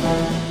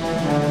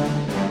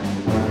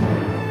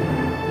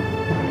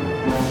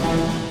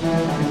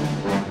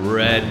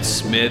 Red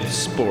Smith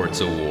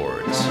Sports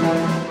Awards.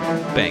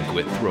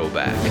 Banquet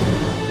Throwback.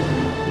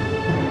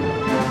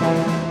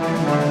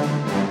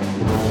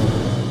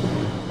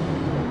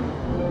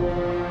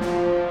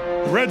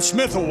 The Red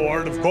Smith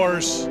Award, of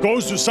course,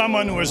 goes to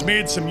someone who has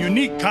made some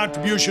unique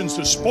contributions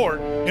to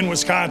sport in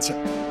Wisconsin,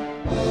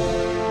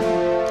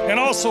 and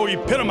also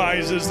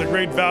epitomizes the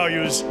great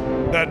values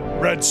that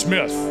Red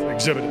Smith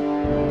exhibited.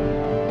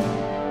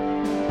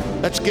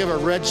 Let's give a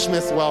Red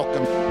Smith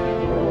welcome.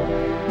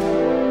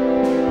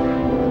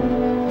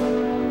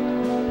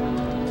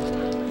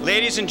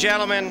 Ladies and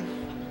gentlemen,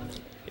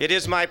 it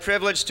is my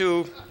privilege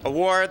to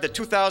award the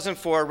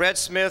 2004 Red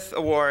Smith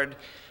Award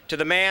to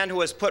the man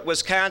who has put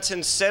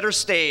Wisconsin center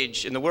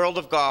stage in the world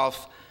of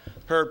golf,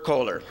 Herb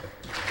Kohler.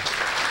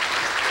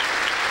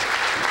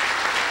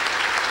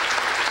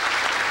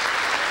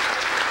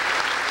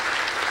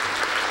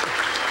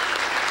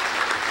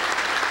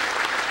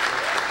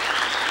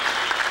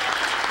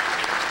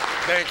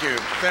 Thank you.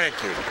 Thank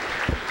you.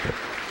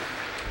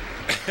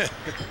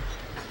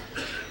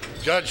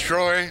 Judge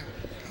Troy,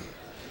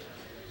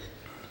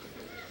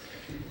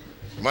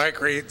 Mike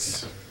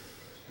Reitz,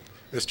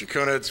 Mr.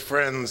 Kunitz,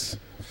 friends,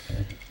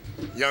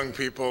 young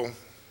people,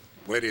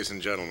 ladies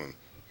and gentlemen.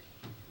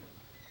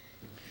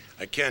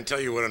 I can't tell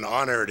you what an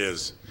honor it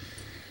is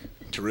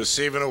to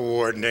receive an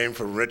award named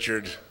for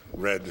Richard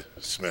Red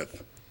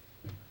Smith.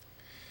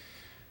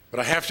 But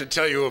I have to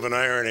tell you of an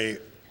irony.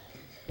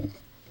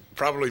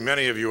 Probably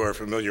many of you are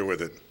familiar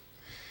with it.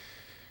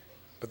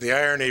 But the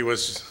irony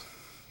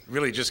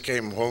really just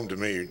came home to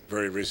me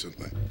very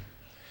recently.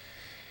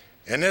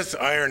 And this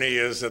irony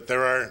is that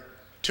there are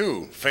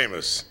two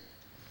famous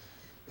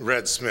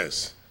Red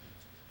Smiths,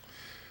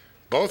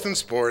 both in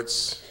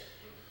sports,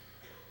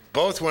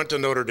 both went to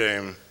Notre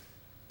Dame,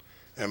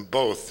 and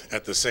both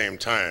at the same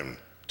time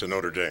to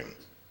Notre Dame.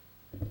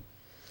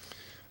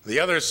 The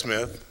other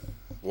Smith,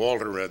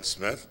 Walter Red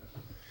Smith,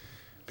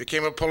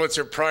 became a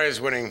Pulitzer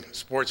Prize-winning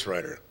sports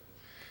writer,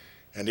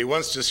 and he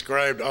once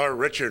described our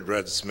Richard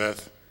Red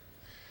Smith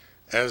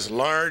as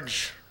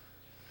large,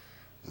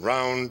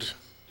 round,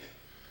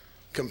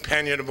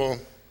 companionable,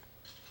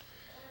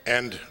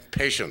 and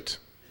patient.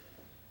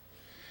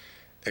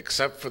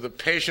 Except for the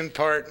patient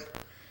part,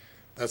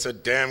 that's a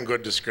damn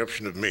good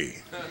description of me.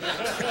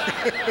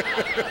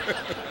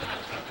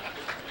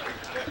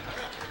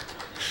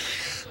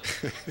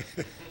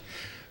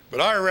 But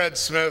our Red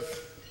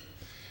Smith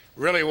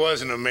really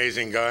was an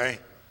amazing guy,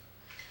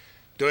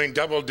 doing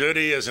double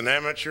duty as an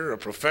amateur, a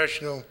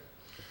professional,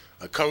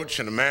 a coach,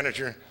 and a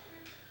manager,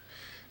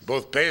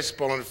 both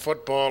baseball and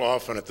football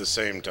often at the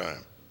same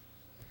time.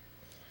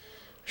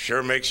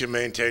 Sure makes you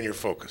maintain your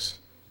focus.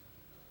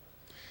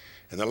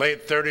 In the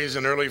late 30s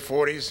and early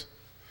 40s,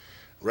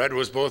 Red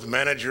was both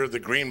manager of the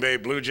Green Bay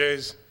Blue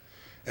Jays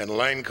and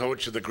line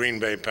coach of the Green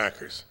Bay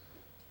Packers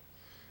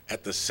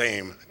at the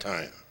same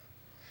time.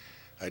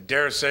 I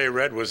dare say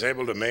Red was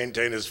able to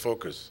maintain his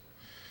focus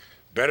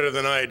better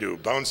than I do,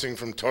 bouncing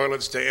from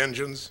toilets to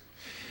engines,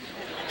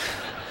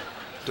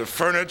 to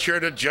furniture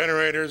to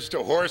generators,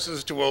 to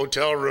horses to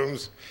hotel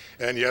rooms,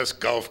 and yes,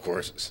 golf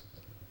courses.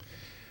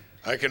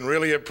 I can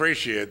really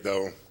appreciate,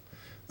 though,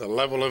 the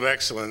level of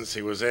excellence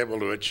he was able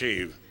to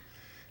achieve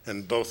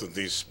in both of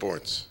these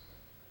sports.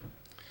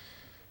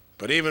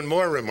 But even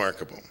more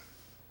remarkable,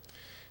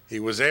 he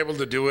was able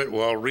to do it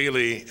while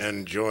really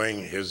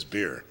enjoying his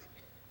beer.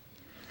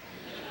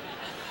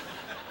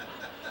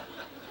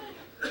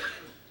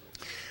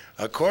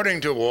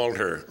 According to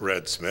Walter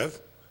Red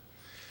Smith,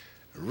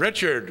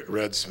 Richard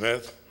Red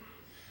Smith,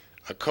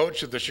 a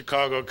coach of the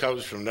Chicago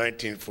Cubs from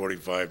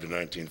 1945 to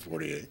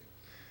 1948,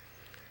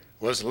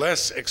 was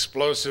less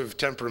explosive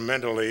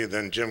temperamentally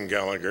than Jim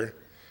Gallagher,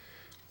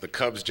 the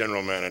Cubs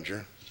general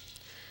manager,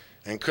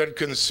 and could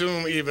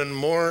consume even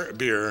more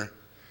beer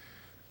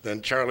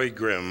than Charlie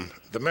Grimm,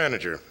 the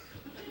manager.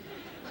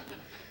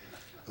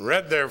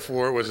 Red,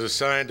 therefore, was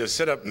assigned to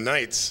sit up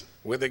nights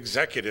with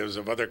executives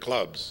of other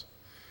clubs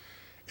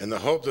in the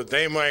hope that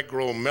they might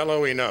grow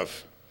mellow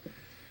enough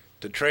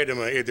to trade him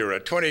either a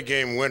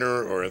 20-game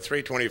winner or a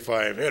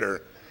 325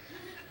 hitter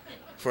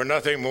for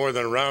nothing more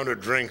than a round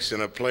of drinks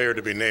and a player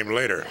to be named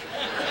later.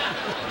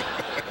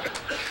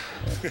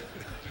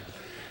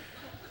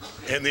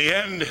 In the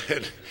end,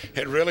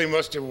 it really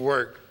must have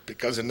worked,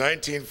 because in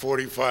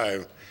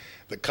 1945,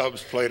 the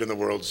Cubs played in the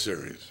World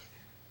Series.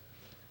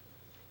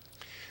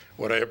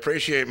 What I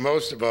appreciate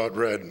most about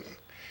Red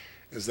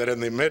is that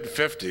in the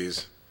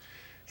mid-50s,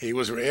 he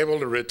was able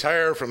to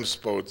retire from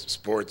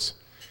sports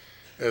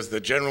as the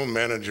general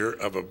manager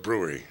of a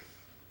brewery.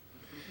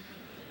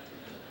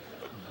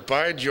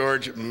 By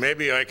George,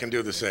 maybe I can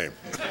do the same.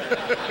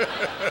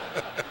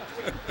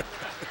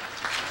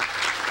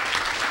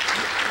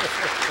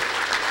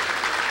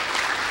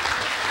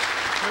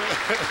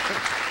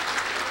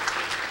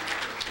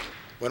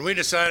 When we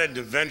decided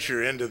to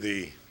venture into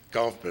the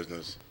golf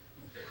business,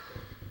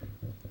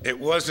 it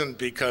wasn't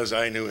because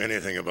I knew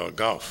anything about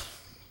golf.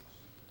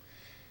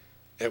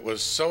 It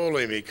was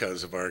solely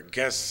because of our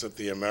guests at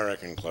the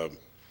American Club,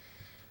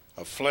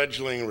 a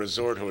fledgling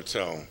resort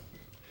hotel,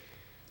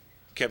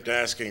 kept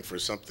asking for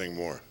something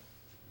more.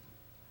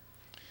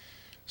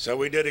 So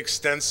we did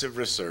extensive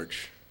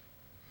research,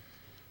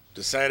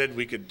 decided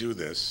we could do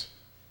this,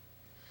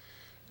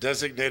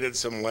 designated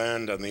some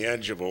land on the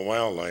edge of a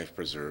wildlife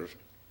preserve,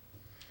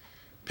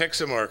 picked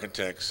some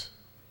architects,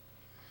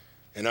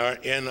 and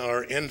in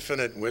our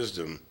infinite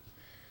wisdom,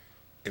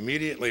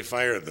 immediately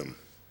fired them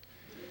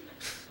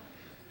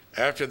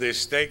after they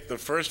staked the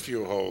first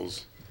few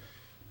holes,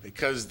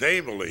 because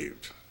they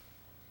believed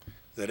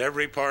that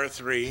every par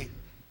 3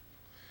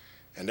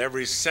 and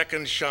every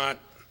second shot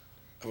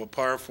of a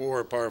par 4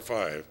 or par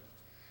 5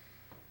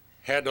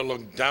 had to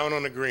look down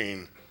on the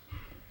green.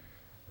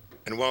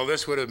 And while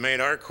this would have made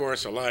our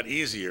course a lot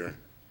easier,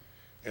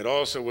 it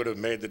also would have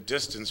made the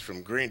distance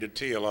from green to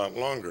tee a lot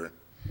longer,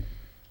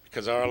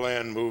 because our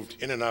land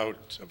moved in and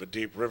out of a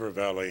deep river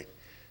valley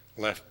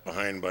left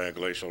behind by a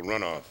glacial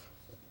runoff.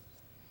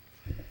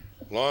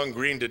 Long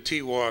green to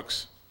tee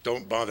walks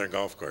don't bother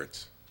golf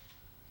carts,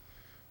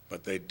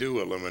 but they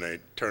do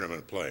eliminate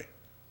tournament play.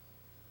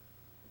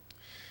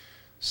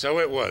 So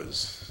it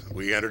was.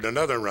 We entered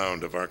another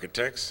round of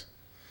architects,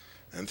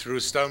 and through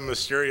some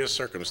mysterious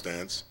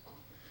circumstance,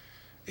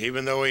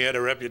 even though he had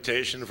a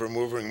reputation for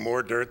moving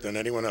more dirt than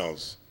anyone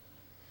else,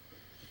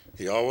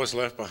 he always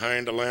left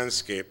behind a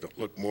landscape that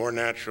looked more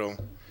natural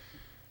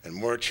and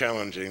more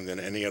challenging than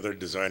any other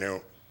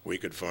designer we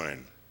could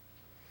find.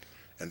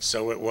 And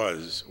so it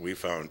was, we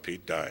found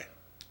Pete Dye.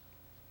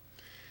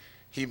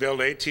 He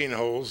built 18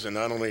 holes, and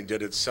not only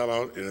did it sell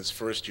out in its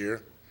first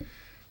year,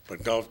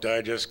 but Golf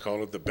Digest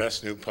called it the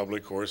best new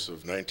public course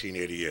of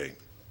 1988.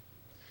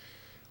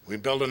 We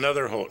built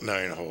another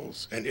 9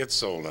 holes, and it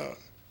sold out.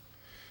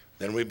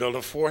 Then we built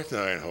a fourth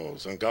 9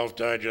 holes, and Golf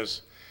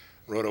Digest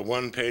wrote a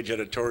 1-page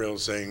editorial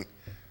saying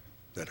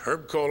that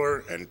Herb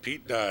Kohler and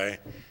Pete Dye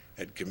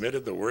had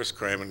committed the worst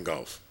crime in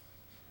golf.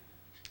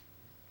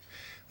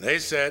 They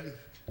said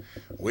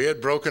we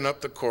had broken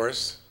up the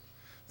course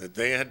that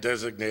they had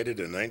designated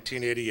in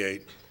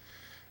 1988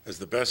 as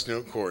the best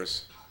new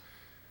course,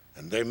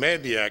 and they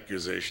made the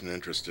accusation,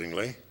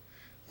 interestingly,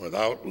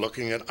 without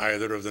looking at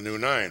either of the new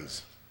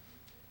 9s.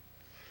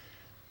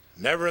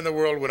 Never in the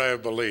world would I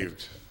have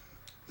believed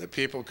that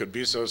people could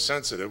be so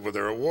sensitive with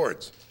their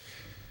awards.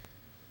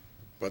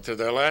 But to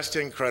their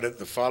lasting credit,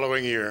 the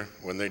following year,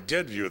 when they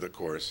did view the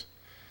course,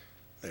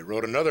 they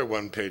wrote another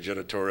 1-page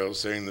editorial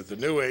saying that the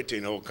new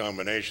 18-hole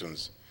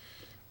combinations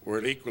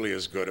were equally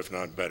as good, if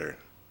not better,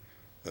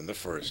 than the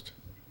first.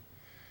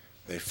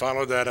 They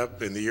followed that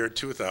up in the year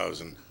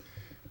 2000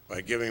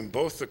 by giving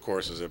both the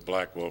courses at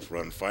Black Wolf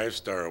Run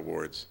 5-star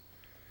awards,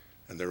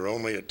 and there were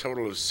only a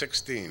total of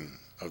 16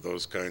 of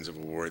those kinds of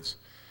awards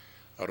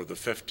out of the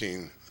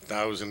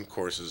 15,000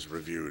 courses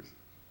reviewed.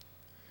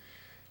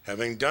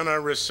 Having done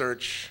our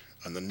research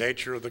on the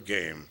nature of the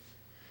game,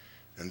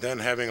 and then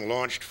having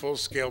launched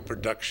full-scale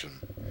production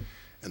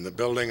in the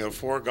building of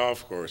 4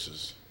 golf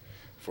courses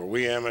for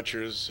we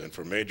amateurs and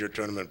for major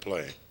tournament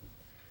play,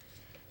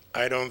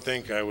 I don't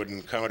think I would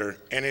encounter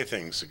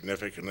anything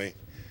significantly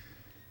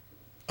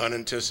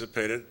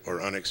unanticipated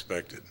or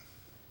unexpected.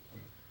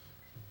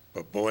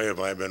 But boy, have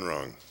I been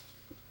wrong.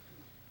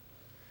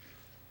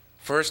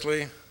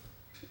 Firstly,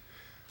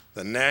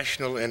 the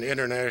national and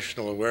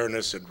international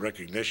awareness and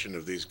recognition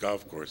of these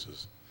golf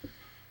courses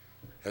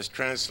has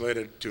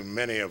translated to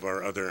many of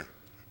our other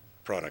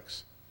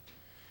products.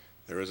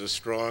 There is a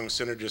strong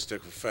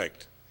synergistic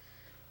effect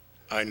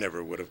I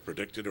never would have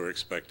predicted or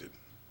expected.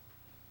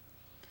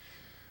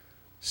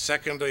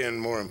 Secondly, and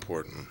more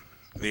important,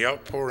 the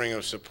outpouring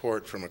of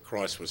support from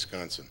across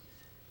Wisconsin.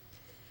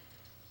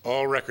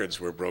 All records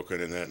were broken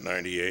in that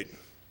 98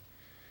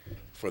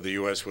 for the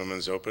U.S.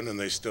 Women's Open, and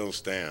they still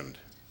stand.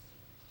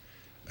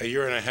 A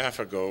year and a half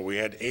ago, we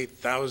had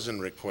 8,000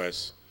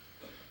 requests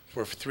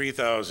for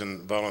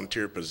 3,000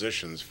 volunteer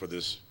positions for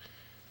this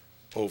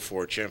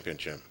 04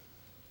 championship.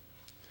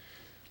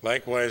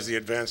 Likewise, the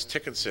advanced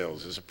ticket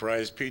sales has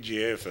surprised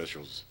PGA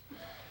officials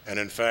and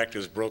in fact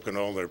has broken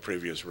all their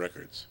previous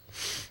records.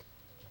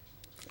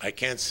 I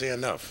can't say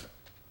enough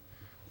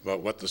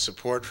about what the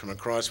support from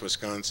across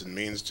Wisconsin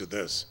means to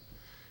this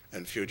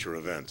and future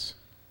events.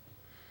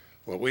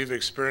 What we've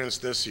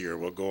experienced this year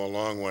will go a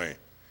long way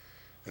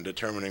in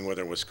determining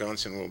whether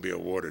Wisconsin will be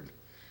awarded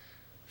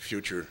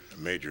future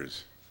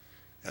majors,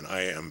 and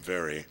I am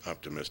very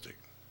optimistic.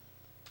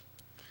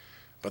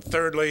 But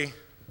thirdly,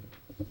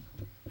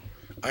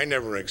 I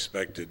never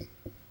expected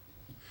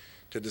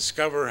to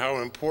discover how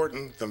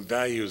important the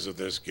values of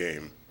this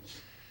game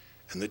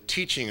and the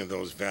teaching of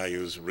those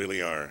values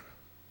really are,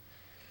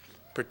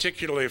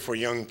 particularly for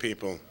young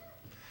people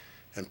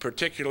and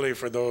particularly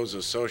for those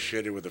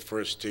associated with the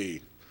first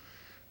tee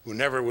who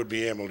never would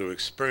be able to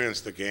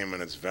experience the game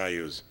and its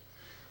values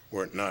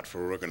were it not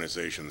for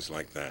organizations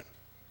like that.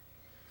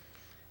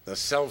 The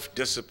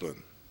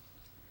self-discipline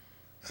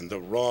and the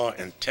raw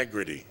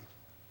integrity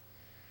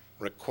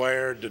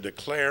required to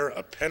declare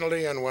a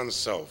penalty on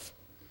oneself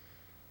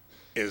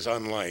is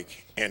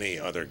unlike any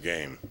other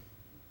game.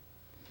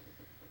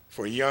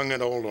 For young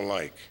and old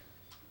alike,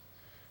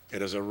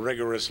 it is a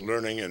rigorous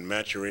learning and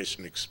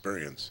maturation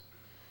experience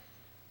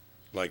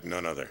like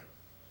none other.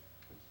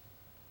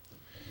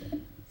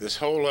 This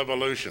whole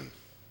evolution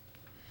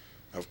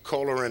of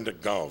Kohler into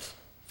golf,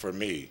 for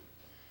me,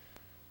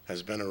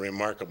 has been a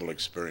remarkable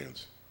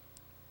experience.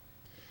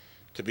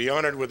 To be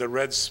honored with the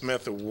Red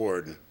Smith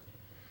Award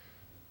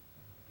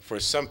for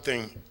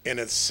something in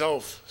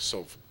itself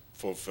so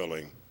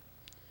fulfilling,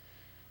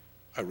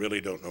 I really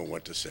don't know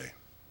what to say.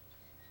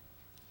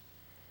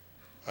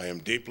 I am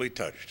deeply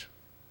touched.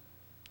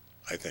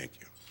 I thank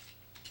you.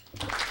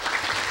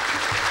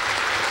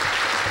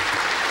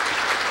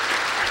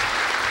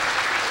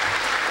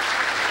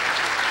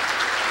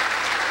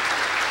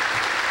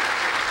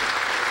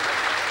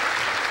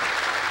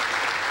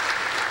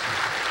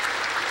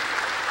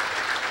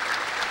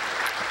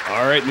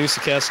 All right,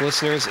 Newscast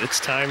listeners,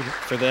 it's time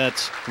for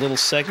that little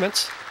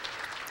segment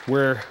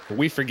where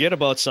we forget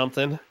about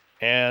something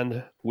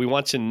and we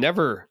want to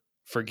never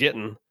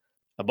forgetting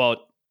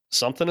about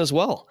something as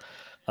well.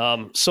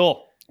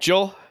 So,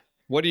 Joe,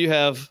 what do you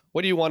have?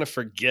 What do you want to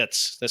forget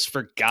that's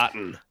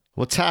forgotten?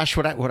 Well, Tosh,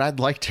 what I'd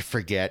like to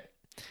forget.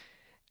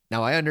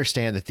 Now, I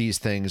understand that these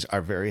things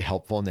are very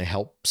helpful and they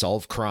help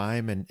solve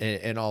crime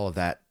and all of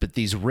that. But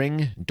these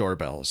Ring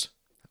doorbells,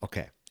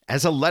 okay,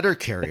 as a letter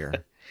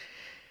carrier,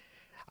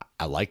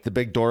 I like the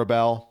big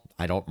doorbell.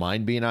 I don't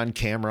mind being on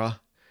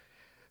camera.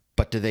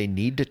 But do they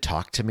need to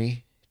talk to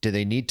me? Do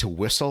they need to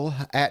whistle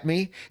at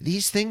me?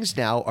 These things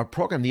now are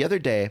programmed. The other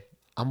day,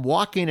 I'm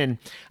walking and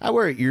I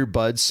wear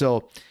earbuds,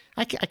 so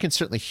I can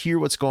certainly hear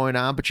what's going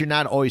on, but you're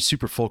not always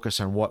super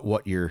focused on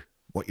what you're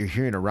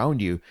hearing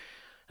around you.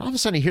 All of a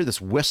sudden, I hear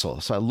this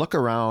whistle, so I look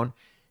around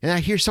and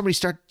I hear somebody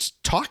start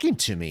talking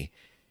to me.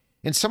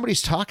 And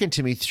somebody's talking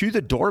to me through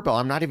the doorbell.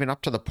 I'm not even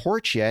up to the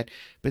porch yet,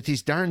 but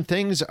these darn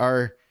things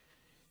are...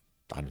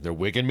 they're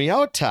wigging me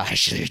out,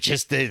 Tosh.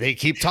 They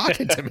keep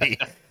talking to me.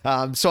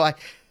 So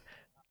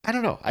I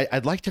don't know.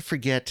 I'd like to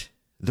forget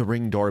the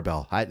Ring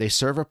doorbell. They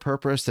serve a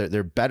purpose.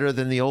 They're better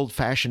than the old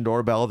fashioned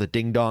doorbell, the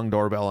ding dong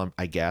doorbell,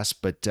 I guess.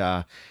 But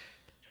I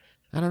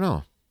don't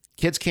know.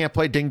 Kids can't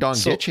play ding dong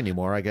ditch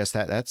anymore. I guess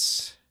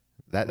that's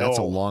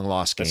a long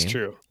lost game. That's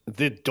true.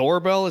 The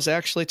doorbell is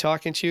actually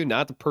talking to you,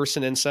 not the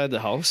person inside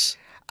the house.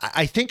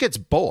 I think it's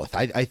both.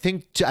 I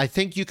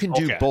think you can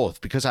do both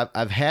because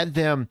I've had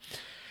them.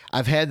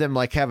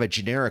 Like have a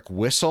generic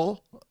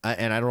whistle,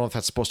 and I don't know if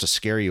that's supposed to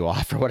scare you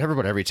off or whatever,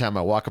 but every time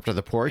I walk up to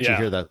the porch, you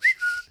hear that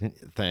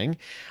thing.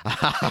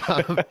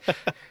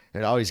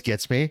 It always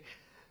gets me.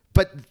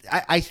 But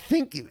I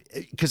think,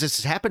 because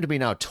it's happened to me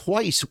now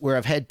twice where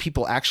I've had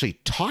people actually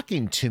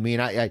talking to me,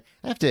 and I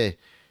have to,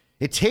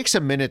 it takes a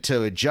minute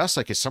to adjust,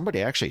 like, is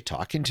somebody actually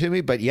talking to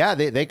me? But yeah,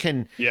 they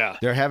can,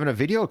 they're having a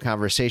video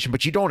conversation,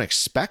 but you don't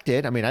expect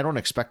it. I mean, I don't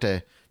expect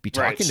to be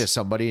talking to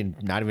somebody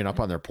and not even up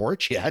on their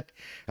porch yet.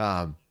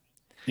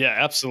 Yeah,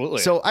 absolutely.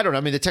 So I don't know.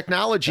 I mean, the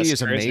technology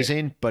is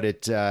amazing, but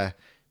it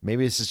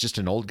maybe this is just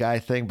an old guy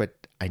thing, but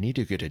I need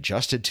to get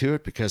adjusted to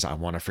it because I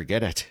want to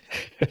forget it.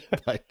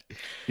 But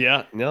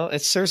yeah, no,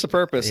 it serves a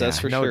purpose. That's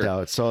for sure. No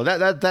doubt. So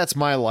that's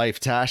my life,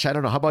 Tash. I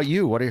don't know. How about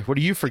you? What are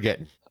you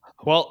forgetting?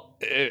 Well,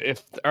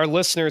 if our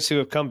listeners who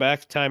have come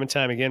back time and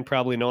time again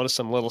probably notice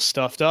I'm a little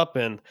stuffed up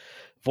and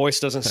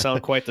voice doesn't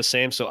sound quite the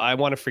same. So I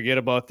want to forget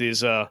about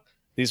these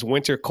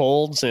winter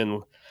colds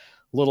and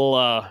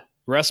little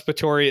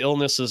respiratory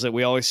illnesses that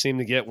we always seem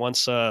to get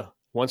once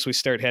we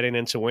start heading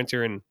into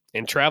winter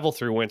and travel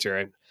through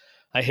winter.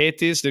 I hate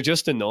these. They're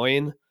just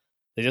annoying.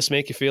 They just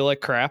make you feel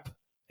like crap,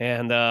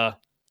 and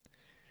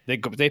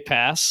they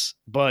pass,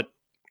 but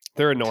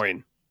they're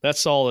annoying.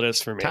 That's all it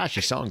is for me. Gosh,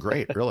 you sound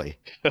great, really.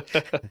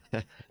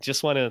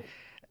 Just want to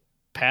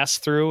pass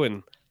through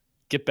and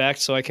get back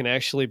so I can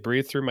actually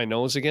breathe through my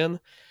nose again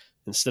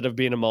instead of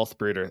being a mouth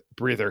breather.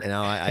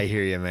 No, I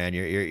hear you, man.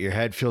 Your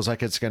head feels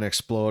like it's going to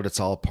explode. It's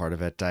all part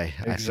of it. I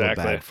feel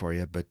bad for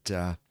you,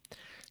 but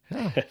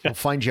we'll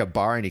find you a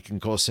bar and you can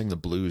go sing the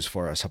blues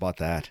for us. How about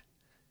that?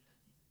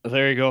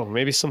 There you go.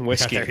 Maybe some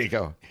whiskey. Yeah, there you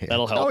go. Yeah.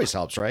 That'll help. It always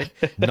helps, right?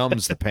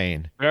 Numbs the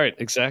pain. Right.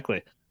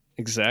 Exactly.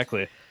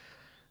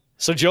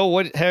 So, Joe,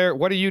 what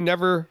are you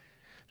never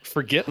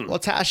forgetting? Well,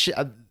 Tash,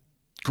 a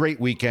great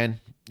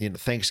weekend.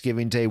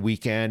 Thanksgiving Day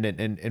weekend,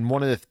 and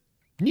one of the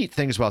neat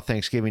things about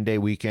Thanksgiving Day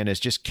weekend is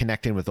just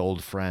connecting with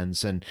old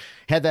friends, and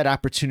had that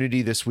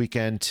opportunity this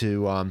weekend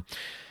to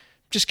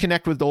just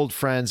connect with old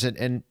friends,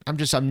 and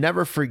I'm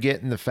never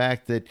forgetting the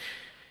fact that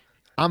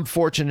I'm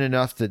fortunate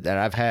enough that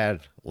I've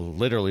had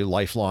literally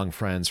lifelong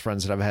friends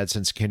that I've had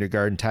since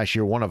kindergarten. Tash,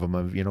 you're one of them.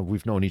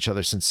 We've known each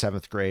other since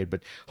 7th grade,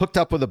 but hooked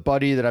up with a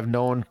buddy that I've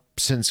known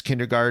since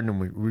kindergarten, and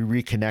we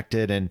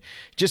reconnected, and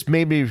just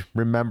made me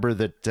remember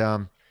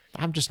that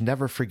I'm just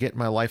never forgetting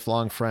my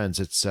lifelong friends.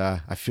 It's I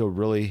feel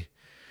really,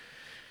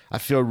 I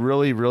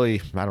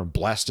don't know,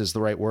 blessed is the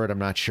right word. I'm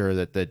not sure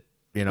that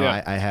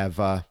I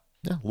have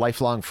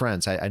lifelong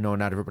friends. I know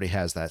not everybody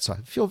has that, so I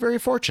feel very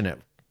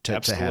fortunate to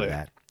have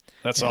that.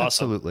 That's awesome.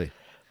 Absolutely.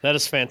 That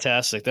is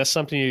fantastic. That's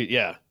something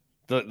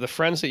the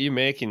friends that you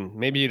make, and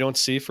maybe you don't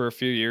see for a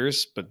few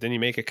years, but then you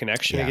make a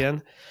connection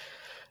again,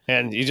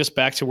 and you're just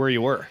back to where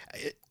you were.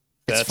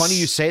 It's funny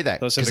you say that,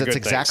 because that's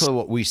exactly things.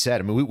 what we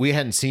said. I mean, we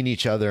hadn't seen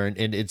each other, and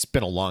it's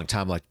been a long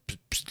time, like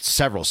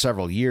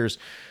several years,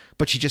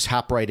 but you just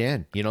hop right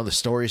in. The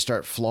stories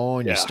start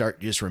flowing. You start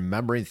just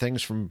remembering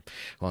things from,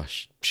 well,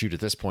 shoot, at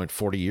this point,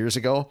 40 years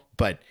ago,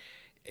 but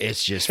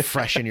it's just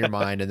fresh in your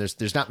mind, and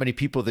there's not many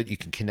people that you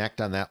can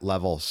connect on that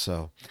level.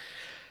 So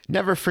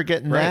never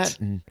forgetting that.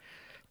 And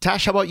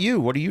Tash, how about you?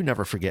 What are you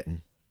never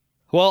forgetting?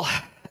 Well,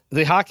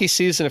 the hockey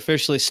season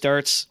officially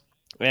starts,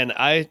 and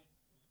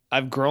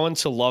I've grown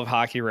to love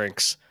hockey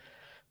rinks.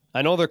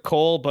 I know they're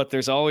cold, but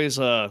there's always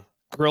a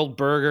grilled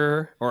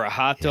burger or a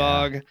hot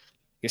dog.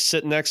 You're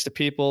sitting next to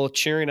people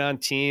cheering on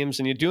teams,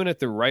 and you're doing it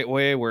the right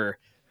way, where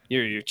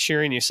you're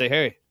cheering. You say,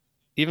 hey,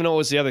 even though it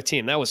was the other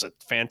team, that was a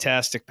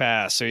fantastic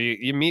pass. So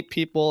you meet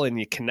people and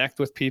you connect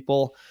with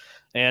people,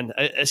 and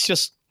it's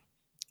just,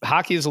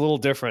 hockey is a little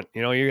different.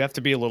 You have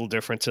to be a little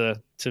different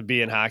to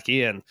be in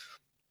hockey, and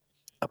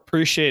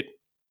appreciate,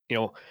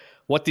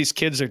 what these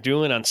kids are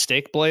doing on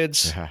stake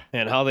blades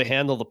and how they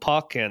handle the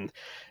puck. And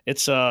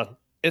it's a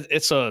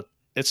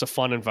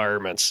fun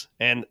environment.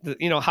 And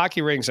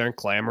hockey rings aren't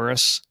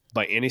glamorous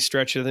by any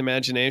stretch of the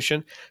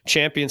imagination.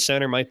 Champion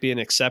Center might be an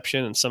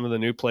exception in some of the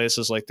new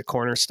places like the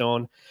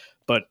Cornerstone,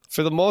 but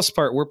for the most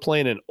part, we're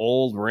playing in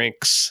old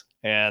rinks,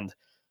 and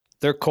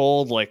they're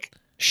cold. Like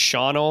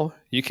Shawano,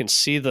 you can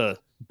see the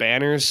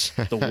banners,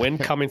 the wind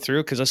coming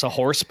through, because it's a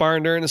horse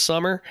barn during the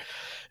summer.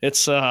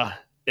 It's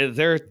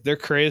they're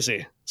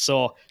crazy.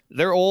 So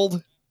they're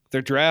old,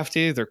 they're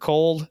drafty, they're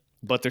cold,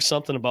 but there's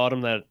something about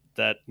them that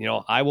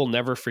I will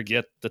never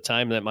forget the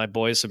time that my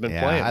boys have been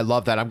playing. I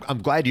love that.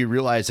 I'm glad you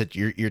realize that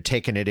you're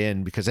taking it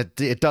in, because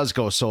it does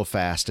go so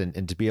fast,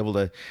 and to be able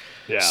to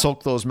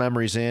soak those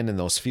memories in, and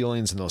those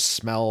feelings and those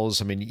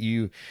smells. I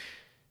mean,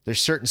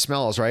 there's certain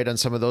smells, right, on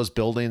some of those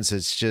buildings.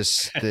 It's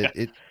just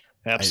that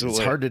absolutely,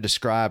 it's hard to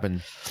describe.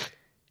 And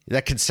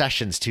that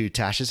concessions too,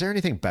 Tash. Is there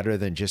anything better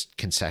than just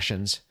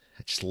concessions?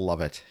 I just love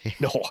it.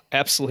 No,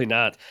 absolutely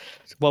not.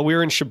 Well, we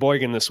were in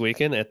Sheboygan this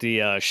weekend at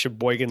the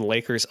Sheboygan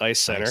Lakers Ice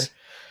Center. Nice.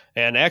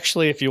 And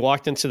actually, if you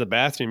walked into the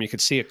bathroom, you could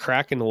see a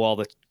crack in the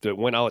wall that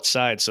went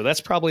outside. So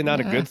that's probably not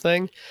a good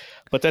thing,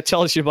 but that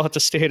tells you about the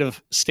state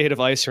of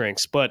ice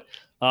rinks. But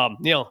a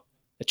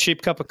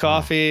cheap cup of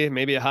coffee,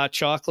 maybe a hot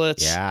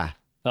chocolate. Yeah.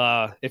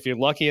 If you're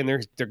lucky, and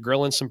they're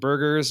grilling some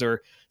burgers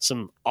or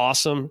some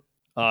awesome.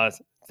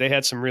 They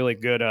had some really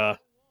good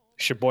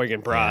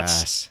Sheboygan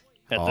brats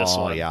at this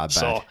one. Yeah, I bet.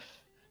 So,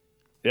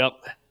 yep.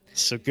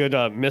 So good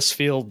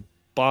Misfield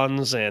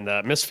buns and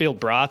Misfield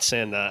brats,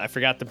 and I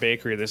forgot the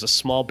bakery. There's a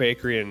small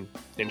bakery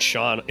in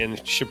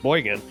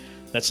Sheboygan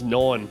that's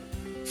known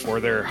for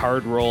their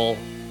hard roll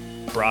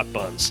brat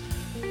buns,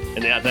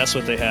 and that's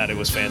what they had. It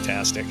was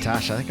fantastic.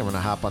 Tosh, I think I'm gonna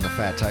hop on the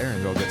Fat Tire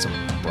and go get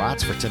some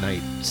brats for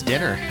tonight's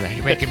dinner.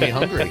 You're making me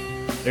hungry.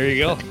 There you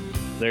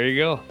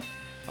go.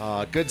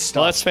 Good stuff.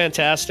 Well, that's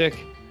fantastic.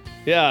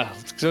 Yeah,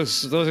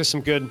 those are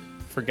some good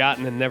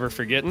forgotten and never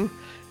forgetting,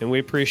 and we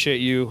appreciate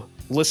you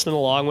listening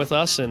along with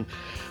us and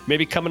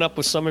maybe coming up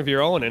with some of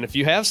your own. And if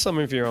you have some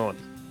of your own,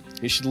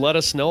 you should let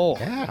us know.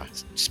 Yeah.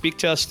 Speak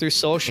to us through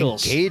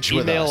socials.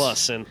 Email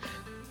us and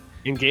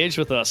engage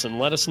with us, and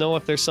let us know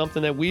if there's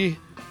something that we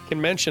can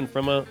mention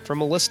from a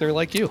listener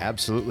like you.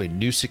 Absolutely.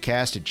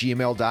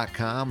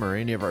 newsacast@gmail.com or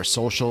any of our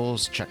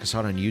socials. Check us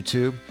out on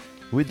YouTube.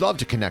 We'd love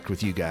to connect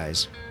with you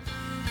guys.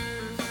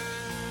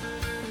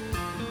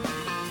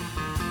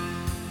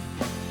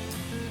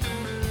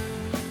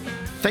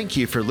 thank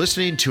you for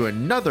listening to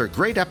another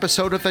great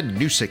episode of the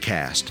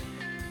NoosaCast.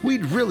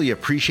 We'd really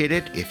appreciate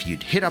it if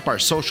you'd hit up our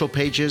social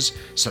pages,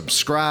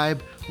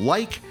 subscribe,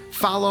 like,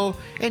 follow,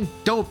 and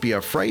don't be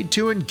afraid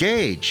to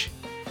engage.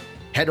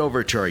 Head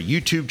over to our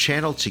YouTube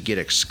channel to get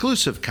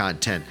exclusive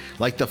content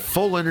like the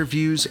full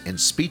interviews and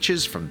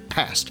speeches from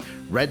past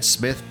Red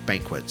Smith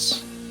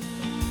banquets.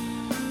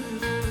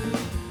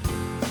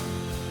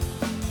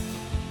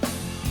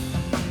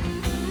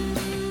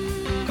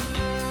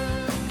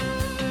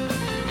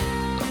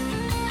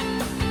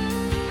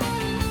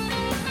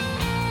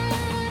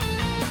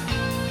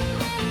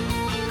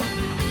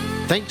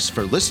 Thanks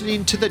for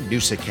listening to the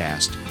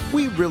NoosaCast.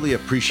 We really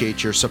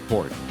appreciate your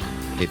support.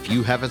 If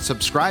you haven't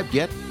subscribed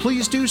yet,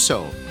 please do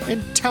so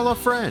and tell a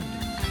friend.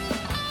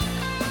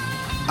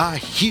 A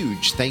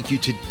huge thank you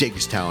to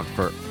Digstown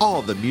for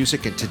all the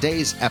music in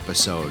today's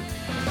episode.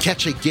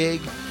 Catch a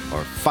gig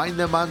or find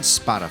them on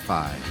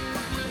Spotify.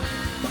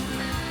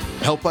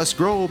 Help us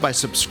grow by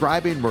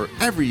subscribing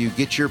wherever you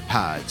get your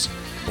pods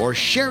or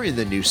sharing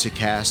the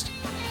NoosaCast.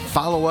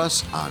 Follow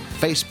us on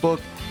Facebook,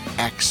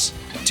 X,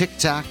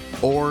 TikTok,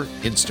 or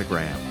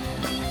Instagram.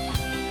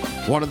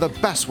 One of the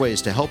best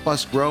ways to help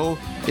us grow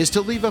is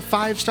to leave a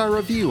 5-star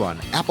review on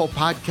Apple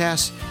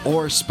Podcasts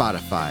or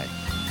Spotify.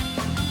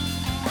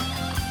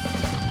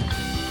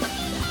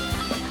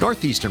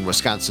 Northeastern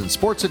Wisconsin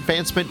Sports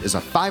Advancement is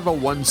a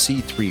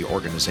 501c3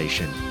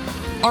 organization.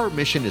 Our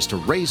mission is to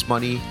raise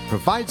money,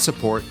 provide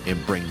support,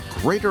 and bring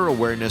greater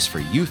awareness for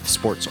youth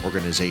sports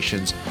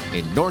organizations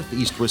in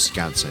Northeast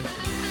Wisconsin.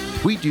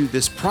 We do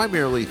this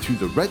primarily through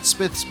the Red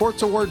Smith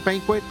Sports Award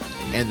Banquet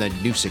and the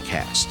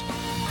NoosaCast.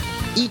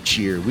 Each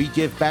year, we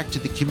give back to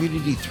the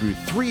community through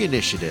 3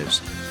 initiatives: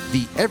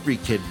 the Every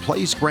Kid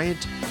Plays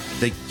Grant,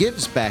 the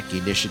Gives Back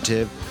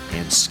Initiative,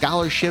 and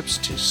scholarships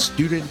to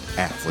student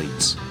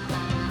athletes.